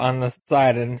ridges on the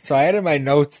side, and so I had in my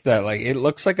notes that like it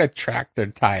looks like a tractor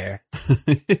tire.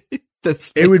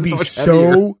 It would be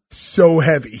so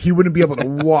heavy. He wouldn't be able to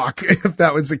walk if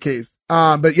that was the case.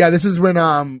 But yeah, this is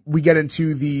when we get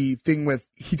into the thing with,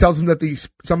 he tells him that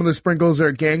some of the sprinkles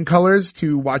are gang colors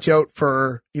to watch out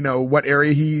for, what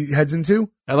area he heads into.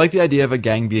 I like the idea of a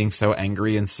gang being so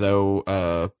angry and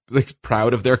so like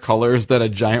proud of their colors that a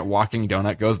giant walking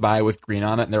donut goes by with green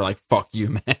on it, and they're like, "Fuck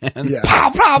you, man!" Yeah. Pow,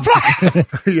 pow, pow.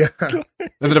 Yeah. And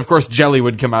then of course jelly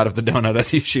would come out of the donut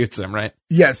as he shoots him, right?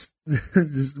 Yes.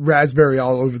 Raspberry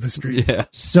all over the streets. Yeah.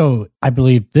 So I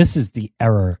believe this is the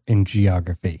error in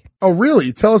geography. Oh,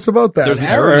 really? Tell us about that. There's an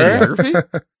error in geography?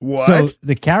 What? So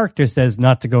the character says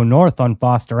not to go north on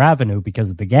Foster Avenue because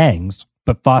of the gangs,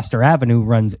 but Foster Avenue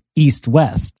runs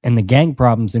east-west, and the gang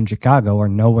problems in Chicago are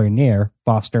nowhere near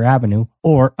Foster Avenue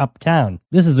or uptown.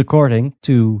 This is according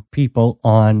to people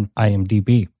on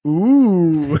IMDb.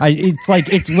 Ooh.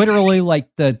 It's literally like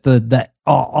the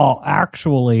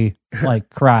actually like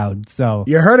crowd. So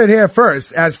You heard it here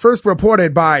first, as first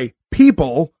reported by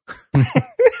people.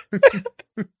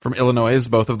 From Illinois,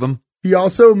 both of them. He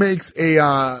also makes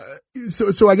a,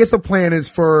 so I guess the plan is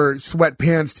for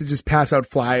Sweatpants to just pass out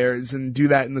flyers and do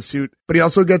that in the suit. But he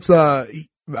also gets a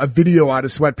video out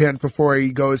of Sweatpants before he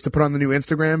goes to put on the new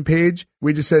Instagram page,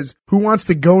 where he just says, "Who wants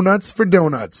to go nuts for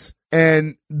donuts?"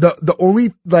 And the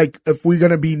only, like, if we're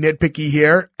going to be nitpicky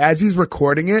here, as he's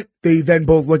recording it, they then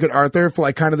both look at Arthur for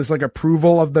like kind of this like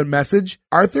approval of the message.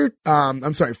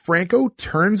 Franco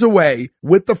turns away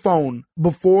with the phone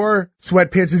before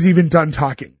Sweatpants is even done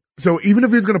talking. So even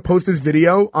if he's going to post this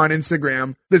video on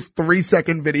Instagram, this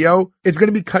 3-second video, it's going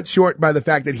to be cut short by the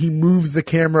fact that he moves the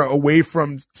camera away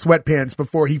from Sweatpants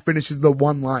before he finishes the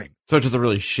one line. So it's just a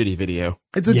really shitty video.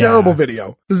 It's a terrible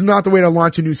video. This is not the way to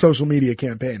launch a new social media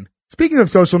campaign. Speaking of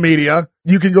social media,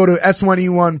 you can go to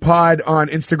S1E1 Pod on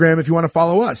Instagram if you want to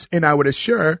follow us. And I would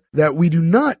assure that we do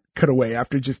not cut away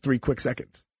after just 3 quick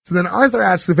seconds. So then Arthur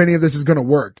asks if any of this is going to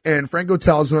work. And Franco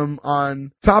tells him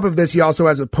on top of this, he also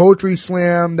has a poetry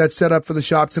slam that's set up for the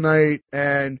shop tonight.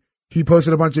 And he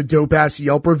posted a bunch of dope ass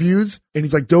Yelp reviews. And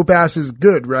he's like, dope ass is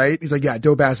good, right? He's like, yeah,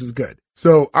 dope ass is good.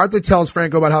 So Arthur tells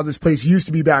Franco about how this place used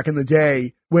to be back in the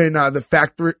day when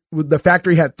the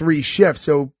factory had 3 shifts.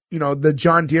 So, you know, the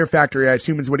John Deere factory, I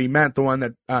assume is what he meant, the one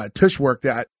that Tush worked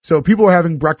at. So people were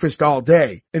having breakfast all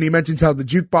day. And he mentions how the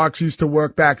jukebox used to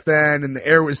work back then and the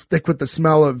air was thick with the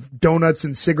smell of donuts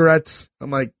and cigarettes. I'm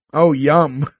like, oh,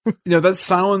 yum. That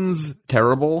sounds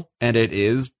terrible, and it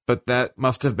is, but that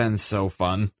must have been so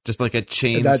fun. Just like a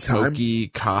chain smoky,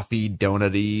 coffee,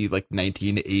 donut-y, like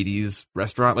 1980s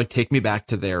restaurant. Like, take me back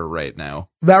to there right now.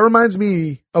 That reminds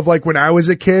me of like when I was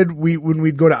a kid, when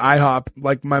we'd go to IHOP,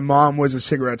 like my mom was a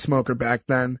cigarette smoker back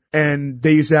then, and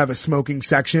they used to have a smoking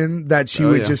section that she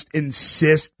would just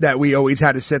insist that we always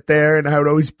had to sit there, and I would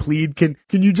always plead, can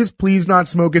you just please not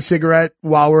smoke a cigarette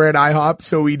while we're at IHOP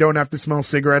so we don't have to smell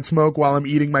cigarette smoke while I'm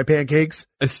eating my pancakes?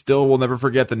 I still will never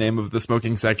forget the name of the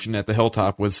smoking section at the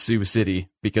Hilltop was Sioux City,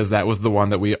 because that was the one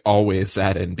that we always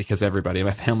sat in because everybody in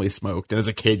my family smoked. And as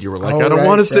a kid, you were like, I don't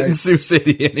want to sit in Sioux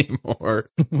City anymore.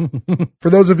 For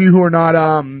those of you who are not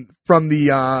from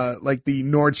the like the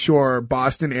North Shore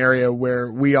Boston area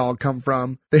where we all come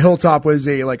from, the Hilltop was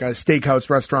a steakhouse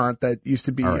restaurant that used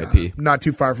to be not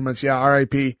too far from us. Yeah,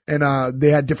 R.I.P. And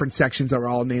they had different sections that were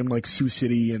all named like Sioux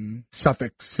City and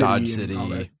Suffolk City, Dodge City, all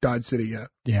that. Dodge City. Yeah.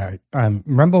 Yeah.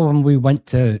 Remember when we went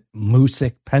to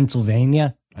Moosic,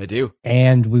 Pennsylvania? I do.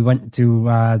 And we went to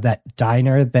that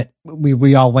diner that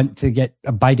we all went to get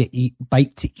a bite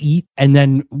to eat. And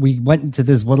then we went into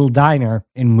this little diner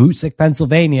in Moosic,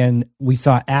 Pennsylvania, and we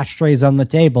saw ashtrays on the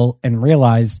table and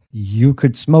realized you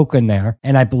could smoke in there.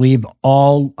 And I believe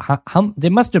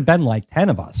there must have been like 10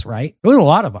 of us, right? It was a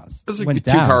lot of us. It was a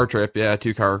 2-car trip. Yeah,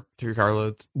 two car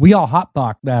loads. We all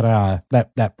hotboxed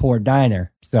that poor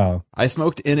diner. So I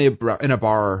smoked in a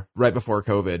bar right before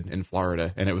COVID in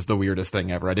Florida, and it was the weirdest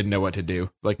thing ever. I didn't know what to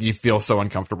do. Like, you feel so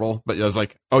uncomfortable, but I was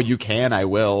like, oh, you can, I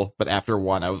will. But after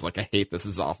one, I was like, I hate this.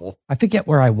 Is awful. I forget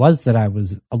where I was that I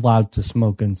was allowed to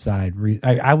smoke inside.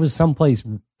 I was someplace.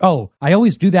 Oh, I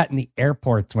always do that in the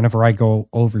airports whenever I go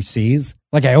overseas.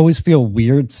 Like, I always feel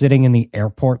weird sitting in the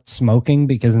airport smoking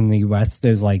because in the US,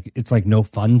 it's like no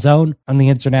fun zone on the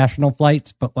international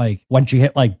flights. But like, once you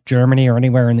hit like Germany or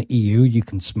anywhere in the EU, you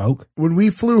can smoke. When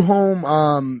we flew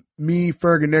home, me,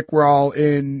 Ferg, and Nick were all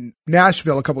in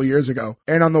Nashville a couple years ago.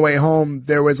 And on the way home,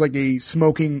 there was like a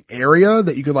smoking area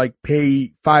that you could like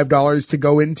pay $5 to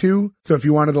go into. So if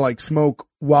you wanted to like smoke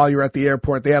while you're at the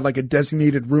airport, they had like a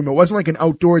designated room. It wasn't like an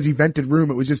outdoors evented room.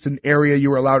 It was just an area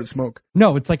you were allowed to smoke.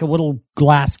 No, it's like a little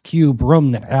glass cube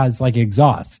room that has like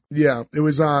exhaust. Yeah, it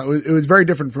was very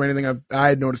different from anything I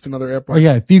had noticed in other airports. Oh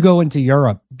yeah, if you go into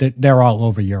Europe, they're all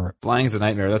over Europe. Flying's a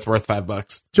nightmare. That's worth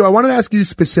 $5. Joe, I wanted to ask you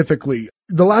specifically,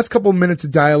 the last couple minutes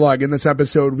of dialogue in this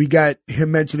episode, we got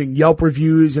him mentioning Yelp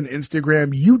reviews and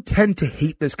Instagram. You tend to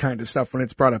hate this kind of stuff when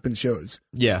it's brought up in shows.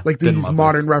 Yeah. Like these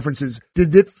modern references.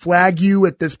 Did it flag you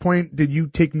at this point? Did you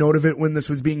take note of it when this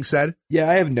was being said? Yeah,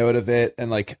 I have note of it. And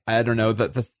like, I don't know,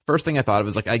 the first thing I thought of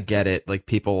was like, I get it. Like,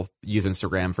 people use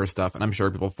Instagram for stuff, and I'm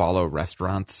sure people follow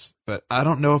restaurants, but I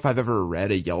don't know if I've ever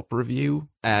read a Yelp review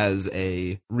as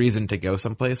a reason to go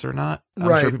someplace or not.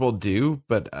 I'm sure people do,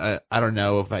 but I don't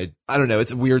know if I don't know.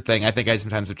 It's a weird thing. I think I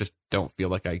sometimes just don't feel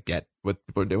like I get what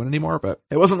people are doing anymore, but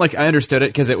it wasn't like I understood it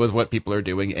because it was what people are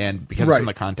doing and because it's in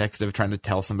the context of trying to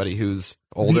tell somebody who's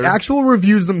older. The actual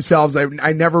reviews themselves,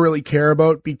 I never really care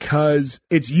about because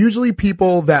it's usually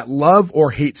people that love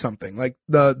or hate something. Like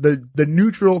the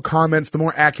neutral comments, the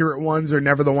more accurate ones are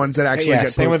never the ones that actually get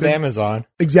posted. Same with Amazon.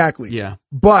 Exactly. Yeah.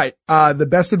 But the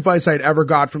best advice I'd ever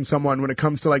got from someone when it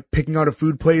comes to like picking out a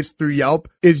food place through Yelp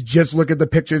is just look at the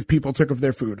pictures people took of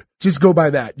their food. Just go by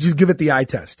that. Just give it the eye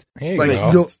test.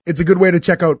 It's a good way to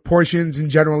check out portions and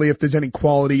generally if there's any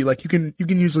quality. Like you can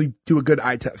usually do a good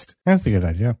eye test. That's a good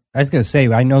idea. I was gonna say,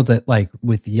 I know that like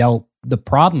with Yelp, the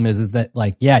problem is that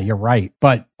like, yeah, you're right.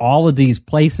 But all of these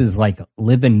places like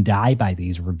live and die by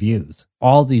these reviews.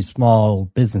 All these small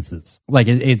businesses. Like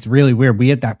it's really weird. We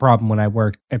had that problem when I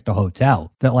worked at the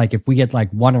hotel that like if we get like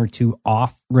 1 or 2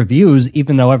 off reviews,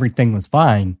 even though everything was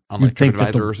fine. On like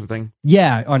TripAdvisor or something?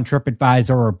 Yeah, on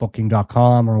TripAdvisor or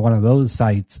Booking.com or one of those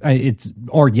sites.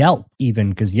 Or Yelp even,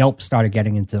 because Yelp started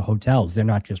getting into hotels. They're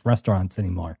not just restaurants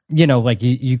anymore. You know, like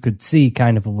you could see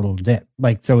kind of a little dip.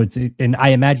 Like, so and I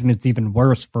imagine it's even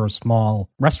worse for a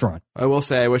small restaurant. I will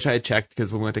say, I wish I had checked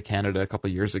because when we went to Canada a couple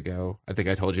of years ago, I think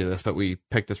I told you this, but we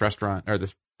picked this restaurant or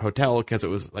this hotel because it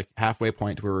was like halfway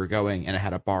point to where we were going and it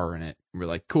had a bar in it. And we're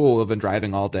like, cool, we've been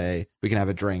driving all day. We can have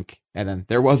a drink. And then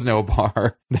there was no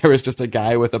bar. There was just a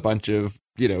guy with a bunch of,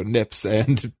 nips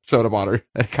and soda water.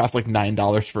 It cost like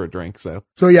 $9 for a drink. So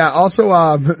yeah, also,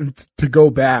 to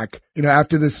go back,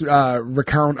 after this,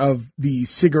 recount of the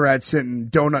cigarettes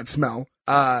and donut smell,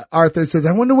 Arthur says,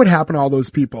 I wonder what happened to all those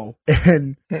people.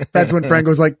 And that's when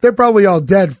Franco's like, they're probably all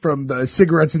dead from the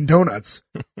cigarettes and donuts.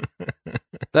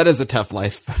 That is a tough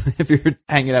life. If you're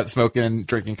hanging out, smoking and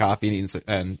drinking coffee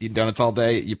and eating donuts all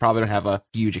day, you probably don't have a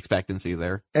huge expectancy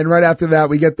there. And right after that,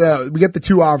 we get the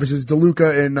 2 officers,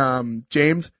 DeLuca and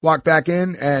James, walk back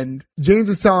in, and James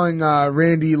is telling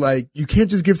Randy, like, you can't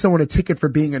just give someone a ticket for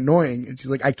being annoying. And she's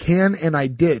like, I can, and I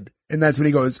did. And that's when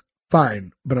he goes,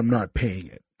 fine, but I'm not paying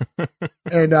it.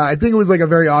 And I think it was like a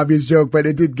very obvious joke, but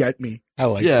it did get me. I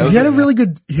like yeah, that. He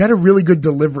had a really good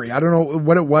delivery. I don't know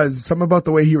what it was. Something about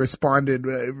the way he responded.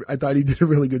 I thought he did a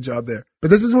really good job there.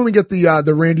 But this is when we get the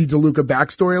Randy DeLuca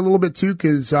backstory a little bit too,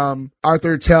 because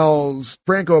Arthur tells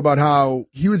Franco about how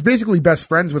he was basically best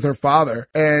friends with her father,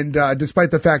 and despite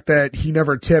the fact that he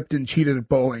never tipped and cheated at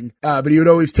bowling, but he would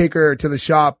always take her to the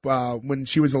shop when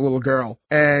she was a little girl.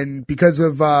 And because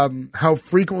of how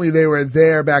frequently they were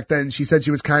there back then, she said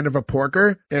she was kind of a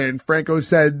porker, and Franco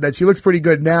said that she looks pretty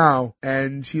good now.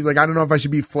 And she's like, I don't know if I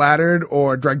should be flattered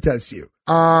or drug test you.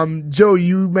 Joe,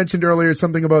 you mentioned earlier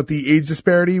something about the age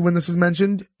disparity when this was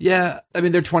mentioned. Yeah, I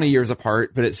mean, they're 20 years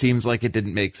apart, but it seems like it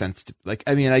didn't make sense to,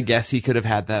 I guess he could have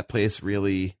had that place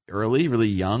really early, really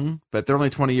young, but they're only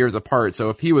 20 years apart. So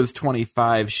if he was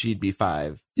 25, she'd be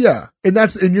 5. Yeah. And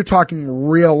you're talking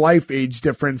real life age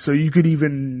difference. So you could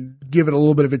even give it a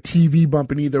little bit of a TV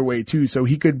bump in either way too. So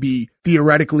he could be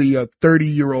theoretically a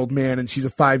 30-year-old man and she's a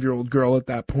 5-year-old girl at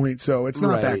that point. So it's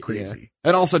not that crazy. Yeah.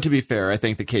 And also, to be fair, I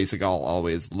think that Kay Segal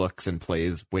always looks and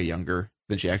plays way younger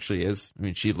than she actually is. I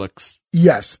mean, she looks...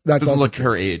 Yes, that's doesn't also look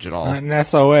her age at all. An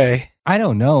SOA. I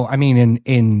don't know. I mean,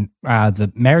 in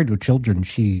the Married with Children,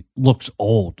 she looks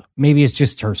old. Maybe it's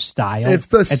just her style. It's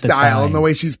the style and the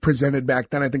way she's presented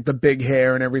back then. I think the big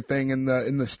hair and everything, and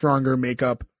the stronger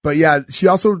makeup. But yeah, she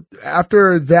also,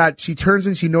 after that, she turns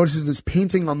and she notices this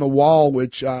painting on the wall,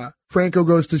 which Franco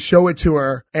goes to show it to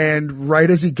her. And right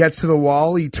as he gets to the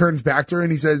wall, he turns back to her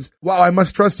and he says, wow, I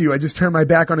must trust you. I just turned my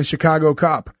back on a Chicago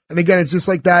cop. And again, it's just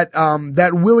like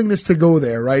that willingness to go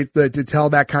there, right? To tell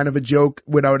that kind of a joke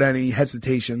without any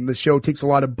hesitation. The show takes a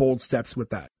lot of bold steps with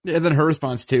that. Yeah, and then her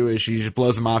response too is she just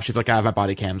blows him off. She's like, I have my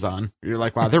body cams on. You're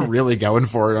like, wow, they're really going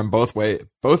for it on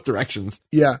both directions.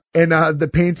 Yeah. And the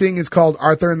painting is called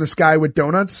Arthur in the Sky with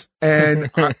Donuts. And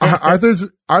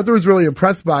Arthur was really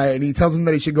impressed by it, and he tells him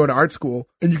that he should go to art school.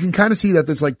 And you can kind of see that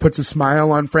this like puts a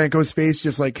smile on Franco's face,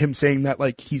 just like him saying that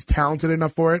like he's talented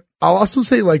enough for it. I'll also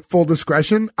say, like, full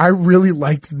discretion, I really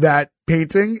liked that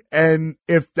painting, and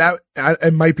if that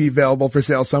it might be available for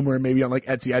sale somewhere, maybe on like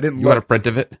Etsy. I didn't look. You want a print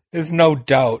of it? There's no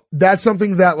doubt. That's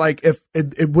something that, like, if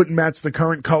it wouldn't match the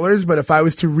current colors, but if I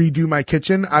was to redo my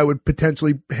kitchen, I would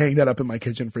potentially hang that up in my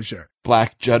kitchen for sure.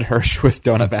 Black Judd Hirsch with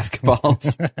donut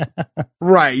basketballs.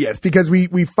 Right, yes, because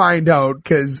we find out,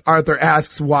 because Arthur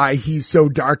asks why he's so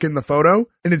dark in the photo,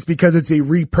 and it's because it's a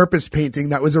repurposed painting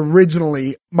that was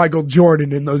originally Michael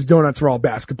Jordan, and those donuts were all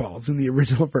basketballs in the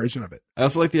original version of it. I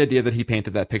also like the idea that he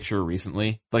painted that picture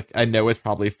recently. Like, I know it's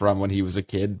probably from when he was a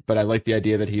kid, but I like the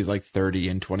idea that he's like 30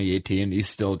 in 2018 and he's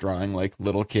still drawing like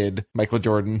little kid Michael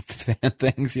Jordan fan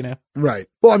things, you know? Right.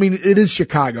 Well, I mean, it is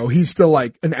Chicago. He's still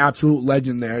like an absolute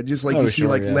legend there. Just like see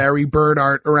like Larry Bird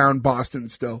art around Boston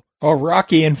still. Or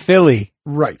Rocky in Philly.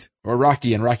 Right. Or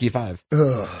Rocky in Rocky 5.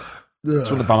 Ugh.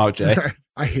 Just want to bum out, Jay.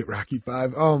 I hate Rocky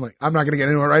 5. Oh my, I'm not going to get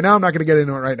into it right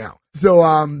now. So,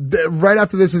 right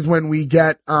after this is when we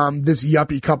get, this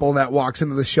yuppie couple that walks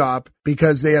into the shop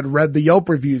because they had read the Yelp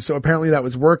reviews. So apparently that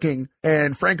was working.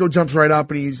 And Franco jumps right up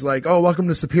and he's like, oh, welcome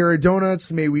to Superior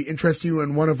Donuts. May we interest you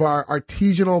in one of our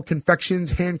artisanal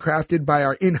confections handcrafted by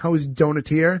our in-house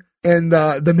donutier. And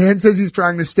the man says he's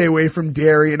trying to stay away from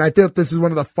dairy, and I think this is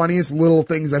one of the funniest little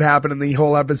things that happened in the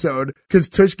whole episode, because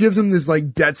Tush gives him this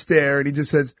like death stare, and he just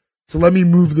says, So let me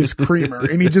move this creamer.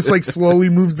 And he just like slowly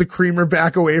moves the creamer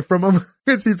back away from him.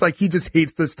 He's like, he just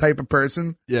hates this type of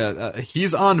person. Yeah,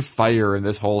 he's on fire in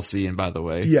this whole scene, by the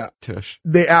way. Yeah. Tush.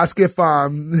 They ask if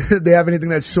they have anything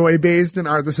that's soy-based, and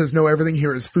Arthur says, no, everything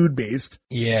here is food-based.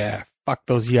 Yeah. Fuck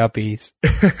those yuppies.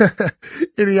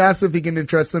 And he asks if he can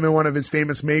interest them in one of his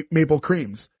famous maple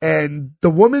creams. And the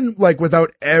woman, like,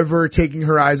 without ever taking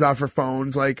her eyes off her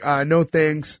phone's like, no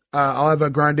thanks. I'll have a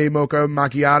grande mocha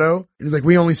macchiato. And he's like,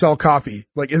 we only sell coffee.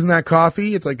 Like, isn't that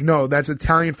coffee? It's like, no, that's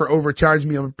Italian for overcharge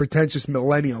me. I'm a pretentious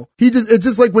millennial. It's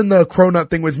just like when the cronut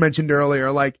thing was mentioned earlier.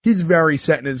 Like, he's very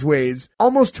set in his ways,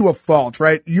 almost to a fault,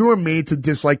 right? You were made to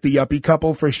dislike the yuppie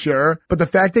couple for sure. But the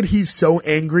fact that he's so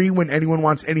angry when anyone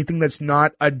wants anything that's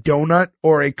not a donut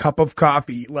or a cup of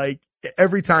coffee, like,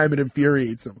 every time it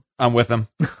infuriates him. I'm with him.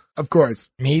 Of course.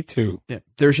 Me too. Yeah.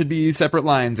 There should be separate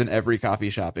lines in every coffee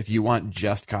shop. If you want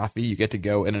just coffee, you get to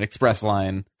go in an express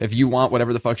line. If you want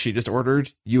whatever the fuck she just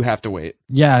ordered, you have to wait.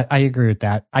 Yeah, I agree with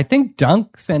that. I think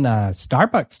Dunks and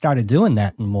Starbucks started doing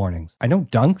that in the mornings. I know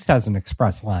Dunks has an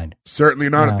express line. Certainly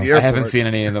not at the airport. I haven't seen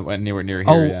any of them anywhere near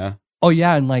here, yeah. Oh,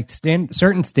 yeah, and like certain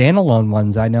standalone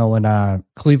ones. I know in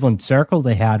Cleveland Circle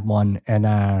they had one,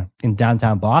 and in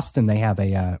downtown Boston they have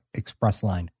a express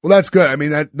line. Well, that's good. I mean,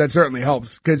 that certainly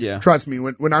helps because trust me,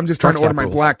 when I'm just trying to order my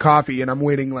black coffee and I'm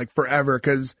waiting like forever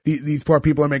because these poor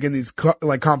people are making these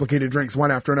like complicated drinks one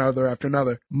after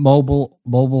another. Mobile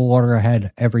order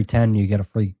ahead. Every 10 you get a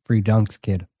free Dunks,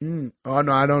 kid. Oh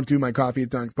no, I don't do my coffee at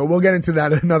Dunks, but we'll get into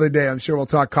that another day. I'm sure we'll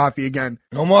talk coffee again.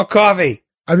 No more coffee.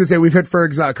 I was gonna say we've hit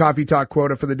Ferg's coffee talk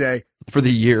quota for the day. For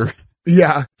the year.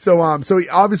 Yeah. So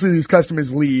obviously these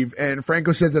customers leave, and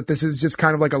Franco says that this is just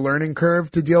kind of like a learning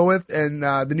curve to deal with, and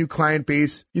the new client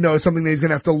base, is something that he's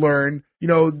gonna have to learn.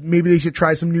 Maybe they should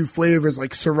try some new flavors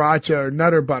like sriracha or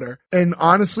Nutter Butter. And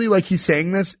honestly, like he's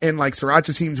saying this, and like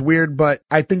sriracha seems weird, but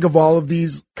I think of all of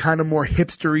these kind of more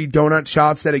hipstery donut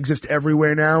shops that exist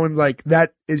everywhere now, and like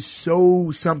that is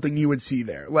so something you would see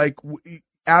there. Like.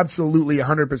 Absolutely,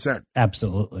 100%.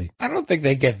 Absolutely. I don't think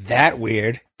they get that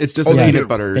weird. It's just peanut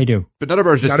butter. They do. But Nutter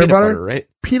Butter is just peanut butter, right?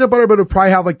 Peanut butter, but it would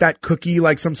probably have like that cookie,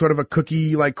 like some sort of a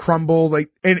cookie, like crumble. Like,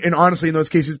 and honestly, in those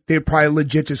cases, they'd probably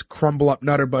legit just crumble up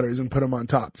Nutter Butters and put them on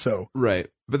top. So right.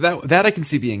 But that I can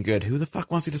see being good. Who the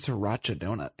fuck wants to eat a sriracha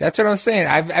donut? That's what I'm saying.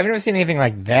 I've never seen anything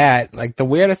like that. Like the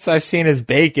weirdest I've seen is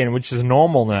bacon, which is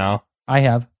normal now. I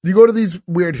have. You go to these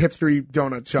weird hipstery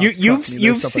donut shops. You've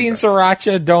seen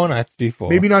sriracha donuts before.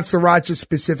 Maybe not sriracha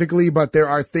specifically, but there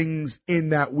are things in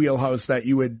that wheelhouse that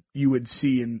you would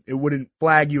see, and it wouldn't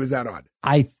flag you as that odd.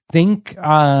 I think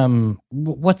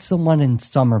what's the one in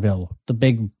Somerville? The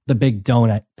big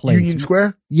donut place. Union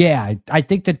Square? Yeah, I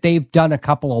think that they've done a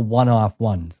couple of one-off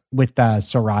ones with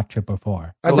sriracha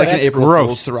before. I'd like an April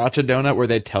Fool's sriracha donut where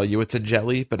they tell you it's a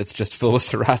jelly, but it's just full of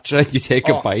sriracha. You take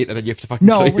a bite and then you have to fucking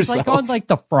kill yourself. No, it was like on like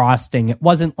the frosting. It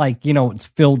wasn't like, it's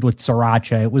filled with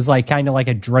sriracha. It was like kind of like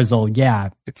a drizzle. Yeah.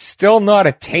 It's still not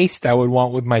a taste I would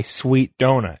want with my sweet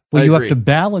donut. Well, you have to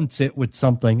balance it with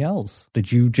something else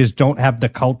that you just don't have the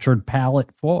cultured palate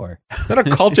for. It's not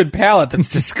a cultured palate. That's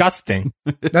disgusting.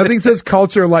 Nothing says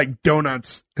culture like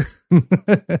donuts.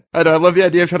 I know, I love the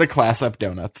idea of trying to class up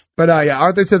donuts. But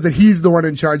Arthur says that he's the one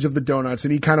in charge of the donuts,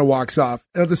 and he kind of walks off.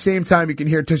 And at the same time, you can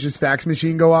hear Tish's fax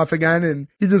machine go off again, and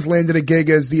he just landed a gig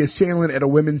as the assailant at a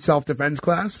women's self-defense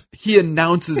class. He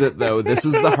announces it, though. This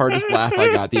is the hardest laugh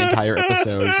I got the entire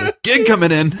episode. It's like, gig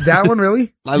coming in. That one,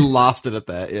 really? I lost it at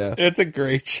that, yeah. It's a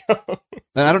great show.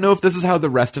 And I don't know if this is how the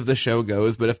rest of the show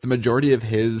goes, but if the majority of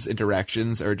his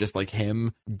interactions are just like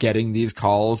him getting these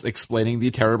calls, explaining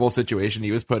the terrible situation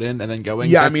he was put in, and then going,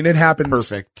 yeah, I mean, it happens.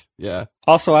 Perfect. Yeah.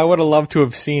 Also, I would have loved to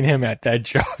have seen him at that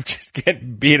job just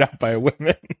get beat up by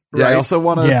women. Yeah, right? I also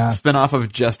want a spin-off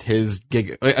of just his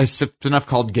gig, a spin-off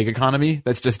called Gig Economy.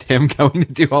 That's just him going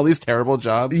to do all these terrible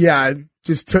jobs. Yeah,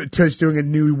 just Tush doing a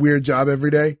new weird job every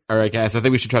day. All right, guys, I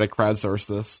think we should try to crowdsource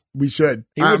this. We should.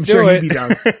 I'm sure he'd be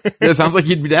down. It sounds like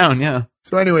he'd be down, yeah.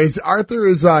 So anyways, Arthur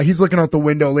is, he's looking out the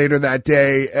window later that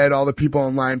day at all the people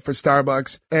in line for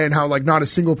Starbucks and how like not a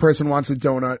single person wants a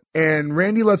donut. And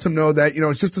Randy lets him know that,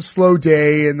 it's just a slow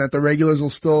day and that the regulars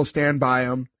will still stand by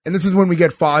him. And this is when we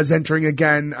get Foz entering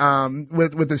again,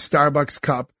 with his Starbucks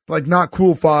cup. Like, not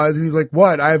cool, Foz. And he's like,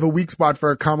 what? I have a weak spot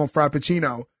for a caramel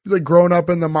frappuccino. He's like, growing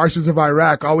up in the marshes of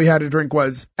Iraq, all we had to drink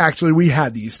was, actually, we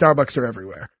had these. Starbucks are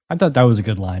everywhere. I thought that was a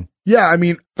good line. Yeah, I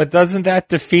mean... But doesn't that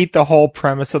defeat the whole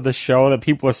premise of the show that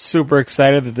people are super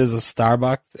excited that there's a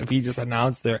Starbucks if he just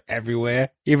announced they're everywhere,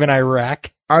 even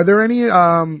Iraq? Are there any,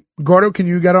 Gordo, can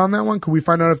you get on that one? Can we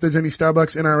find out if there's any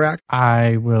Starbucks in Iraq?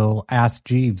 I will ask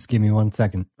Jeeves. Give me 1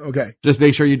 second. Okay. Just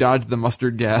make sure you dodge the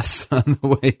mustard gas on the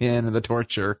way in and the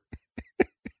torture.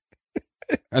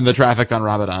 And the traffic on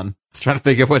Ramadan. I was trying to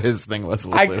think of what his thing was.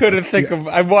 I couldn't think of.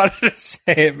 I wanted to say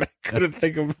it, but I couldn't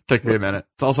think of. Took me a minute.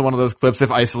 It's also one of those clips.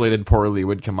 If isolated poorly,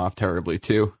 would come off terribly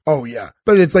too. Oh yeah,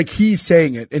 but it's like he's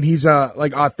saying it, and he's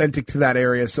like authentic to that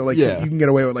area, so like you can get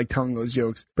away with like telling those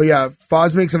jokes. But yeah,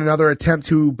 Foz makes another attempt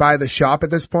to buy the shop at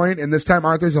this point, and this time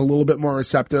Arthur's a little bit more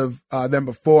receptive than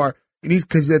before. And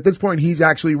because at this point, he's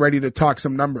actually ready to talk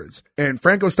some numbers. And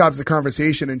Franco stops the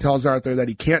conversation and tells Arthur that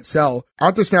he can't sell.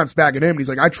 Arthur snaps back at him and he's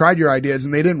like, I tried your ideas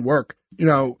and they didn't work.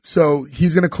 So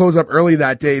he's going to close up early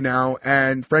that day now.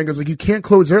 And Franco's like, you can't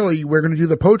close early. We're going to do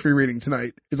the poetry reading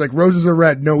tonight. He's like, roses are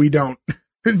red. No, we don't.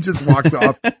 And just walks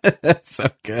off. That's so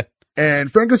good.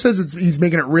 And Franco says he's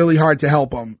making it really hard to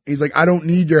help him. He's like, I don't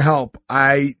need your help.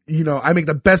 I make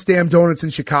the best damn donuts in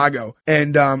Chicago.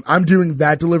 And I'm doing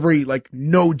that delivery like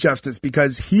no justice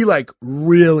because he like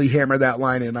really hammered that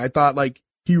line in. I thought like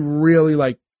he really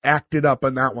like acted up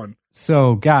on that one.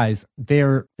 So guys,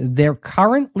 there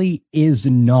currently is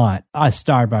not a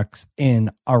Starbucks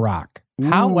in Iraq. Ooh.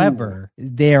 However,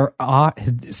 there are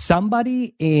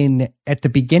somebody at the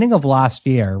beginning of last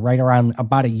year, right around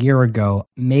about a year ago,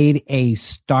 made a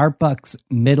Starbucks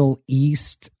Middle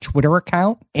East Twitter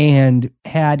account and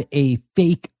had a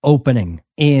fake opening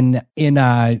in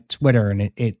Twitter,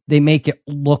 and they make it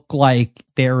look like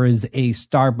there is a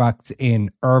Starbucks in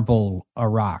Erbil,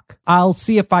 Iraq. I'll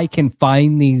see if I can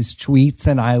find these tweets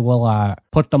and I will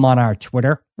put them on our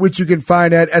Twitter, which you can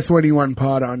find at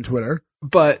S21Pod on Twitter.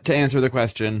 But to answer the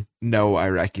question, no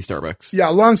Iraqi Starbucks. Yeah,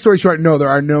 long story short, no, there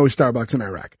are no Starbucks in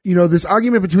Iraq. This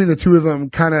argument between the two of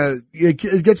them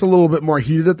it gets a little bit more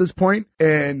heated at this point.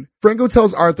 And Franco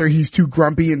tells Arthur he's too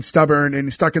grumpy and stubborn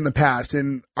and stuck in the past.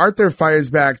 And Arthur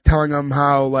fires back telling him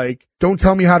how, like, don't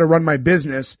tell me how to run my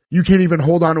business. You can't even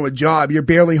hold on to a job. You're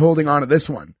barely holding on to this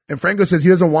one. And Franco says he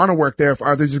doesn't want to work there if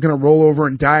Arthur's just going to roll over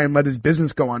and die and let his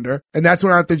business go under. And that's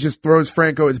when Arthur just throws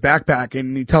Franco his backpack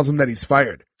and he tells him that he's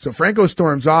fired. So Franco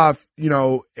storms off,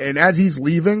 and as he's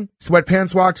leaving,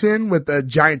 Sweatpants walks in with a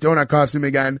giant donut costume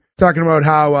again, talking about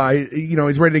how,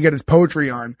 he's ready to get his poetry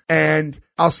on. And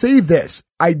I'll say this.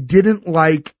 I didn't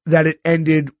like that it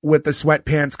ended with the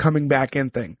Sweatpants coming back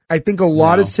in thing. I think a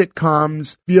lot of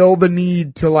sitcoms feel the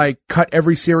need to like cut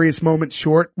every serious moment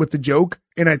short with the joke.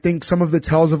 And I think some of the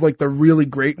tells of like the really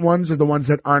great ones are the ones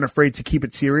that aren't afraid to keep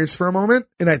it serious for a moment.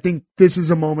 And I think this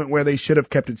is a moment where they should have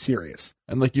kept it serious.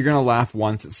 And like, you're going to laugh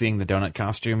once at seeing the donut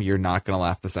costume. You're not going to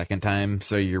laugh the second time.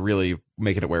 So you're really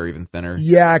making it wear even thinner.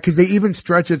 Yeah, because they even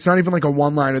stretch it. It's not even like a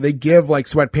one-liner. They give like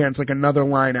Sweatpants like another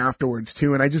line afterwards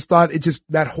too. And I just thought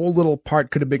that whole little part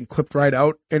could have been clipped right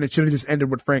out and it should have just ended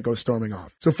with Franco storming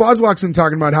off. So Foz walks in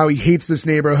talking about how he hates this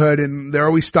neighborhood and they're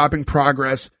always stopping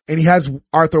progress. And he has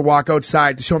Arthur walk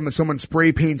outside to show him that someone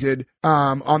spray painted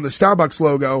on the Starbucks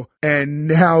logo. And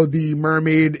now the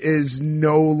mermaid is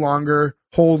no longer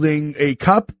holding a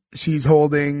cup. She's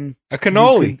holding a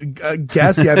cannoli.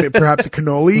 Perhaps a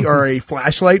cannoli or a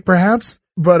flashlight, perhaps.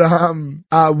 But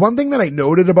one thing that I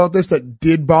noted about this that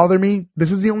did bother me,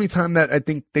 this was the only time that I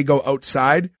think they go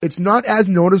outside. It's not as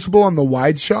noticeable on the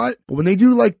wide shot, but when they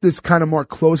do like this kind of more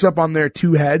close up on their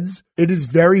two heads, it is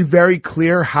very, very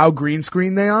clear how green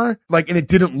screen they are. Like, and it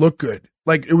didn't look good.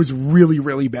 Like, it was really,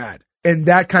 really bad. And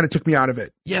that kind of took me out of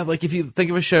it. Yeah, like if you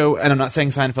think of a show, and I'm not saying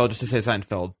Seinfeld just to say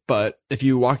Seinfeld, but if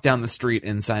you walk down the street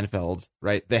in Seinfeld,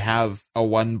 right, they have a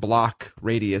 1 block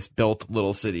radius built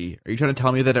little city. Are you trying to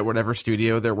tell me that at whatever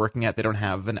studio they're working at, they don't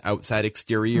have an outside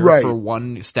exterior for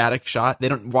one static shot? They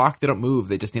don't walk, they don't move,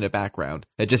 they just need a background.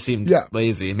 It just seemed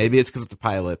lazy. Maybe it's because it's a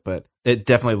pilot, but it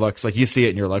definitely looks like you see it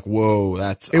and you're like, whoa,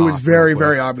 it was very,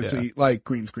 very obviously like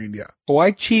green screened,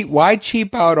 Why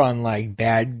cheap out on like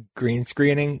bad green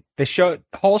screening? The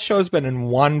whole show's been in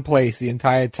one place the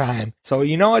entire time. So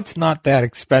it's not that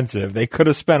expensive. They could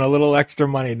have spent a little extra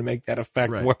money to make that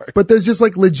effect work. But there's just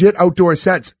like legit outdoor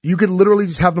sets. You could literally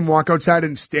just have them walk outside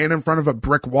and stand in front of a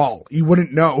brick wall. You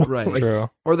wouldn't know. Right. True.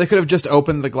 Or they could have just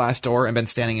opened the glass door and been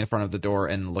standing in front of the door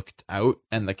and looked out,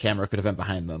 and the camera could have been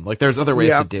behind them. Like, there's other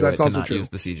ways to do it to not use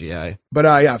the CGI. But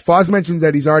Foz mentions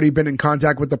that he's already been in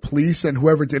contact with the police, and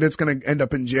whoever did it's going to end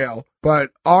up in jail.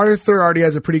 But Arthur already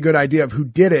has a pretty good idea of who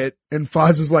did it, and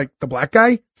Foz is like, the black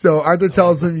guy? So Arthur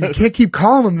tells him, you can't keep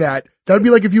calling him that. That would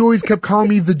be like if you always kept calling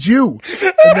me the Jew.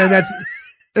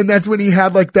 And that's when he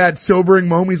had like that sobering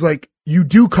moment. He's like, you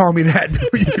do call me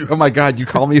that. Oh my God, you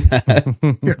call me that.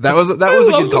 That was a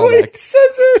good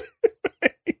callback.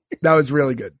 That was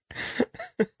really good.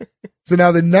 So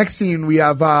now the next scene, we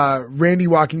have Randy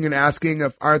walking and asking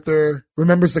if Arthur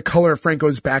remembers the color of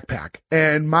Franco's backpack.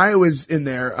 And Maya was in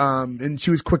there, and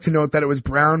she was quick to note that it was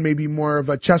brown, maybe more of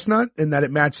a chestnut, and that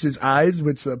it matched his eyes,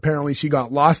 which apparently she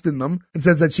got lost in them, and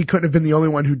says that she couldn't have been the only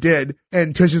one who did.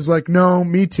 And Tush is like, no,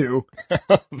 me too.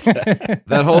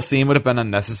 That whole scene would have been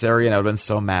unnecessary, and I would have been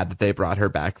so mad that they brought her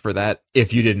back for that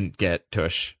if you didn't get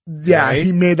Tush. Yeah, right?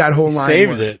 He made that whole line.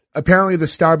 Saved it. Apparently the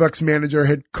Starbucks manager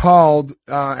had called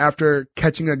after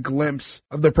catching a glimpse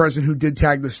of the person who did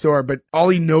tag the store, but all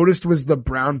he noticed was the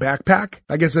brown backpack.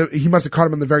 I guess he must have caught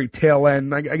him in the very tail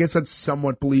end. I guess that's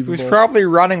somewhat believable. He was probably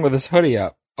running with his hoodie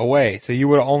up away, so you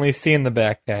would have only seen the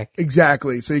backpack.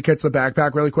 Exactly. So he catches the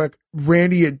backpack really quick.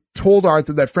 Randy had told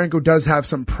Arthur that Franco does have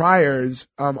some priors,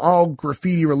 all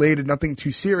graffiti related, nothing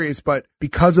too serious, but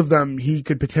because of them, he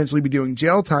could potentially be doing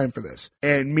jail time for this.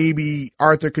 And maybe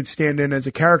Arthur could stand in as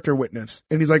a character witness.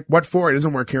 And he's like, what for? It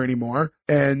doesn't work here anymore.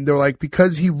 And they're like,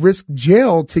 because he risked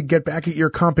jail to get back at your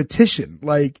competition.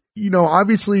 Like, you know,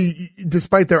 obviously,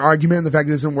 despite their argument and the fact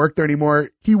it doesn't work there anymore,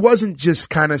 he wasn't just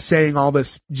kind of saying all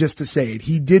this just to say it.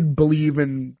 He did believe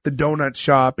in the donut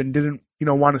shop and didn't, you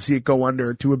know, want to see it go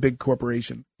under to a big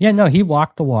corporation. Yeah, no, he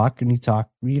walked the walk and he talked,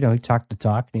 he talked the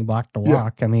talk and he walked the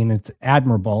walk. Yeah. I mean, it's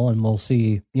admirable and we'll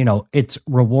see, it's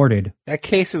rewarded. That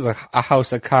case is a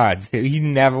house of cards. He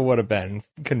never would have been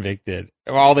convicted.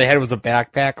 If all they had was a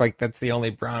backpack, like that's the only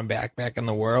brown backpack in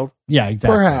the world. Yeah,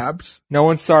 exactly. Perhaps. No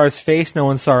one saw his face. No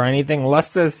one saw anything. Unless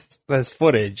there's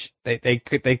footage,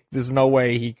 there's no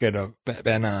way he could have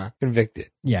been convicted.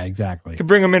 Yeah, exactly. Could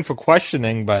bring him in for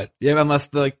questioning, but yeah, unless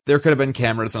there could have been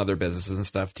cameras on other businesses and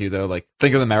stuff too, though. Like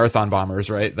think of the marathon bombers,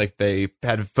 right? Like they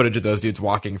had footage of those dudes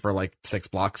walking for like 6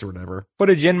 blocks or whatever.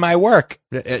 Footage in my work.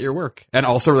 At your work, and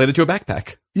also related to a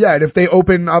backpack. Yeah, and if they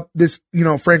open up this,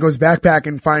 Franco's backpack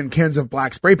and find cans of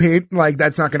black spray paint, like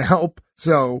that's not going to help.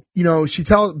 So, she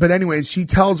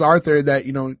tells Arthur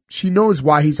that, she knows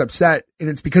why he's upset and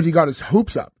it's because he got his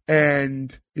hopes up.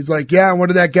 And he's like, yeah, what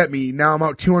did that get me? Now I'm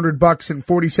out $200 in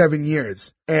 47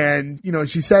 years. And,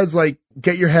 she says like,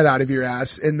 get your head out of your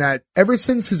ass. And that ever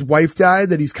since his wife died,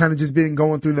 that he's kind of just been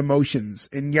going through the motions.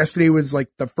 And yesterday was like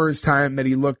the first time that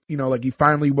he looked, like he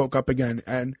finally woke up again.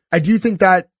 And I do think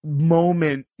that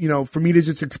moment, for me to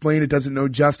just explain it doesn't know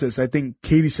justice. I think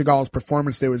Katie Seagal's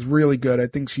performance there was really good. I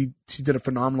think she did a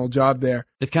phenomenal job there.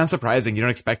 It's kind of surprising. You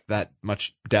don't expect that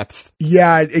much depth.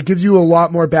 Yeah, it gives you a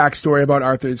lot more backstory about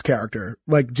Arthur's character,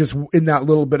 like just in that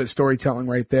little bit of storytelling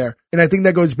right there. And I think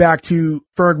that goes back to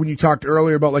Ferg when you talked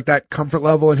earlier about like that comfort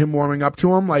level and him warming up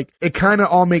to him. Like it kind of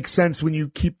all makes sense when you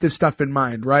keep this stuff in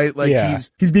mind, right? Like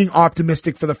he's being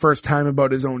optimistic for the first time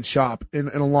about his own shop in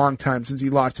a long time since he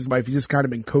lost his wife. He's just kind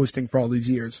of been coasting for all these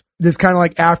years. This kind of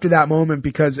like after that moment,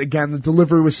 because again, the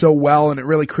delivery was so well and it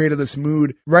really created this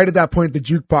mood. Right at that point, the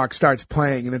jukebox starts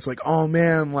playing and it's like, oh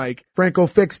man, like Franco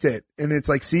fixed it. And it's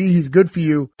like, see, he's good for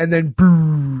you. And then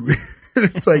boo.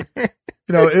 It's like,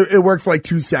 it worked for like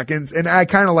 2 seconds. And I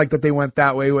kind of like that they went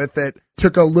that way with it.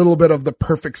 Took a little bit of the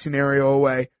perfect scenario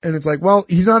away. And it's like, well,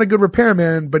 he's not a good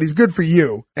repairman, but he's good for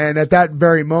you. And at that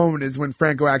very moment is when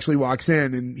Franco actually walks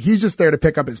in and he's just there to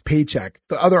pick up his paycheck.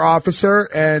 The other officer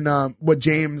and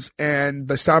James and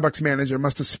the Starbucks manager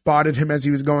must have spotted him as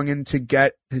he was going in to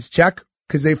get his check,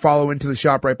 because they follow into the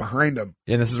shop right behind him.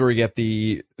 And this is where we get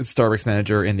the Starbucks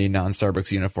manager in the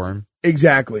non-Starbucks uniform.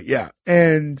 Exactly, yeah.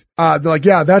 And they're like,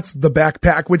 yeah, that's the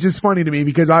backpack, which is funny to me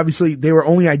because obviously they were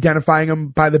only identifying him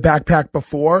by the backpack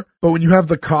before. But when you have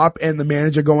the cop and the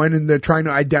manager go in and they're trying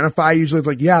to identify, usually it's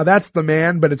like, yeah, that's the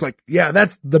man. But it's like, yeah,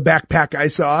 that's the backpack I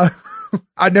saw.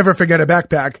 I'd never forget a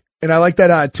backpack. And I like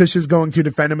that Tush is going to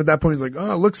defend him at that point. He's like,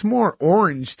 oh, it looks more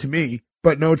orange to me.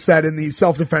 But notes that in the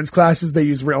self-defense classes, they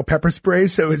use real pepper spray,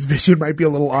 so his vision might be a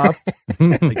little off.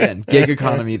 Again, gig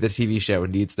economy, the TV show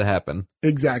needs to happen.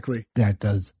 Exactly. Yeah, it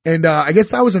does. And I guess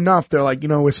that was enough. They're like,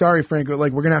 we're sorry, Franco.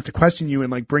 Like, we're going to have to question you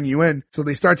and, like, bring you in. So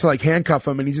they start to, like, handcuff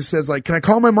him, and he just says, like, can I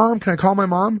call my mom? Can I call my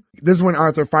mom? This is when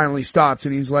Arthur finally stops,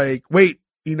 and he's like, wait,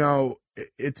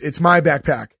 it's my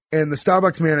backpack. And the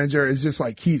Starbucks manager is just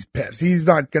like, he's pissed. He's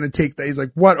not going to take that. He's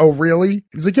like, what? Oh, really?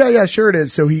 He's like, yeah, sure it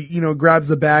is. So he, grabs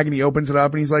the bag and he opens it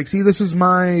up and he's like, see, this is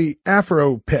my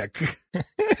Afro pick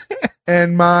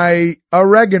and my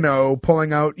oregano,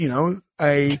 pulling out,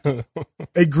 a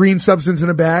green substance in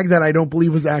a bag that I don't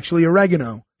believe was actually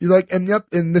oregano. He's like, and yep,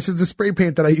 and this is the spray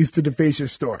paint that I used to deface your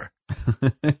store.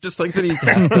 Just like that he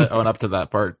has to own up to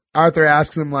that part. Arthur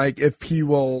asks him, like, if he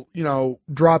will,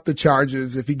 drop the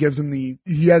charges, if he gives him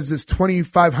he has this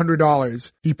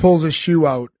 $2,500. He pulls his shoe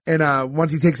out, and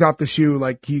once he takes off the shoe,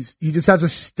 like, he just has a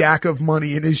stack of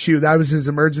money in his shoe. That was his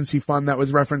emergency fund that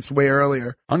was referenced way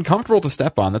earlier. Uncomfortable to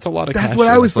step on. That's a lot of cash. That's what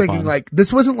I was thinking. Like,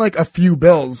 this wasn't like a few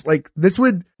bills. Like, this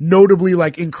would notably,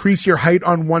 like, increase your height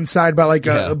on one side by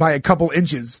by a couple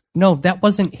inches. No, that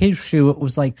wasn't his shoe. It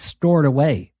was like stored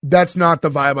away. That's not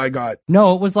the vibe I got.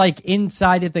 No, it was like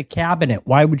inside of the cabinet.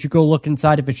 Why would you go look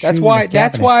inside of a shoe?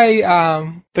 That's why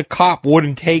the cop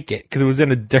wouldn't take it, because it was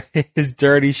in his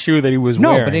dirty shoe that he was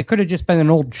wearing. No, but it could have just been an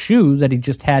old shoe that he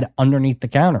just had underneath the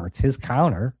counter. It's his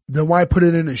counter. Then why put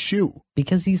it in a shoe?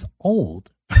 Because he's old.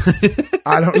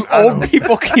 Old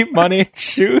people keep money in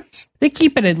shoes? They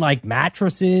keep it in like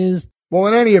mattresses. Well,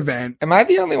 in any event, am I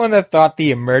the only one that thought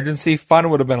the emergency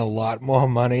fund would have been a lot more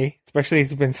money? Especially if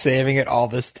he's been saving it all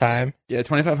this time. Yeah,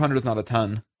 $2,500 is not a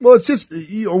ton. Well, it's just,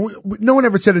 no one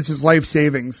ever said it's his life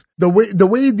savings. The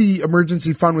way the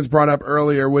emergency fund was brought up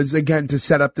earlier was, again, to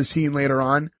set up the scene later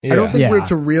on. Yeah. I don't think we're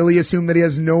to really assume that he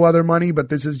has no other money, but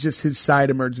this is just his side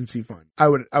emergency fund. I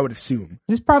would assume.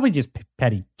 It's probably just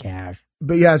petty cash.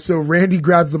 But yeah, so Randy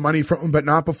grabs the money from him, but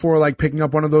not before like picking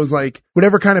up one of those like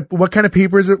what kind of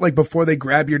paper is it, like before they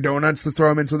grab your donuts to throw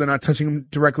them in so they're not touching them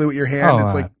directly with your hand.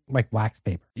 It's like wax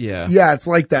paper. Yeah, it's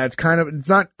like that. It's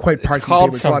not quite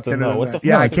parchment paper. It's a lot thinner than that.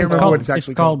 Yeah, I can't remember what it's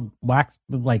actually called. It's called wax,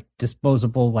 like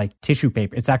disposable, like tissue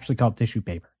paper. It's actually called tissue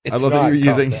paper. I love that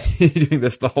you're doing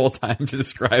this the whole time to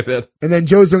describe it. And then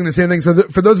Joe's doing the same thing. So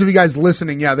for those of you guys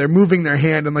listening, yeah, they're moving their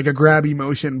hand in like a grabby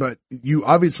motion, but you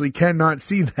obviously cannot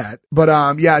see that. But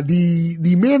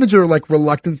the manager like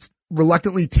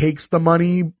reluctantly takes the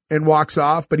money and walks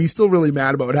off, but he's still really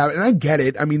mad about what happened. And I get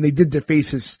it. I mean, they did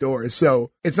deface his store, so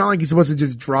it's not like he's supposed to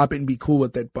just drop it and be cool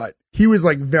with it, but he was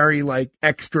like very like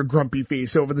extra grumpy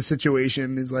face over the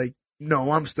situation. He's like,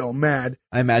 no, I'm still mad.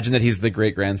 I imagine that he's the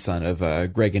great-grandson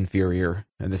of Greg Inferior,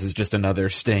 and this is just another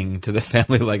sting to the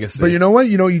family legacy. But you know what?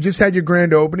 You just had your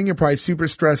grand opening. You're probably super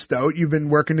stressed out. You've been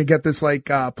working to get this like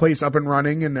place up and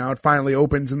running, and now it finally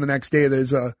opens, and the next day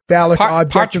there's a phallic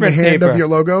object in the hand paper of your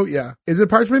logo. Yeah. Is it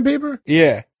parchment paper?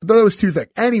 Yeah. I thought it was too thick.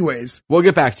 Anyways. We'll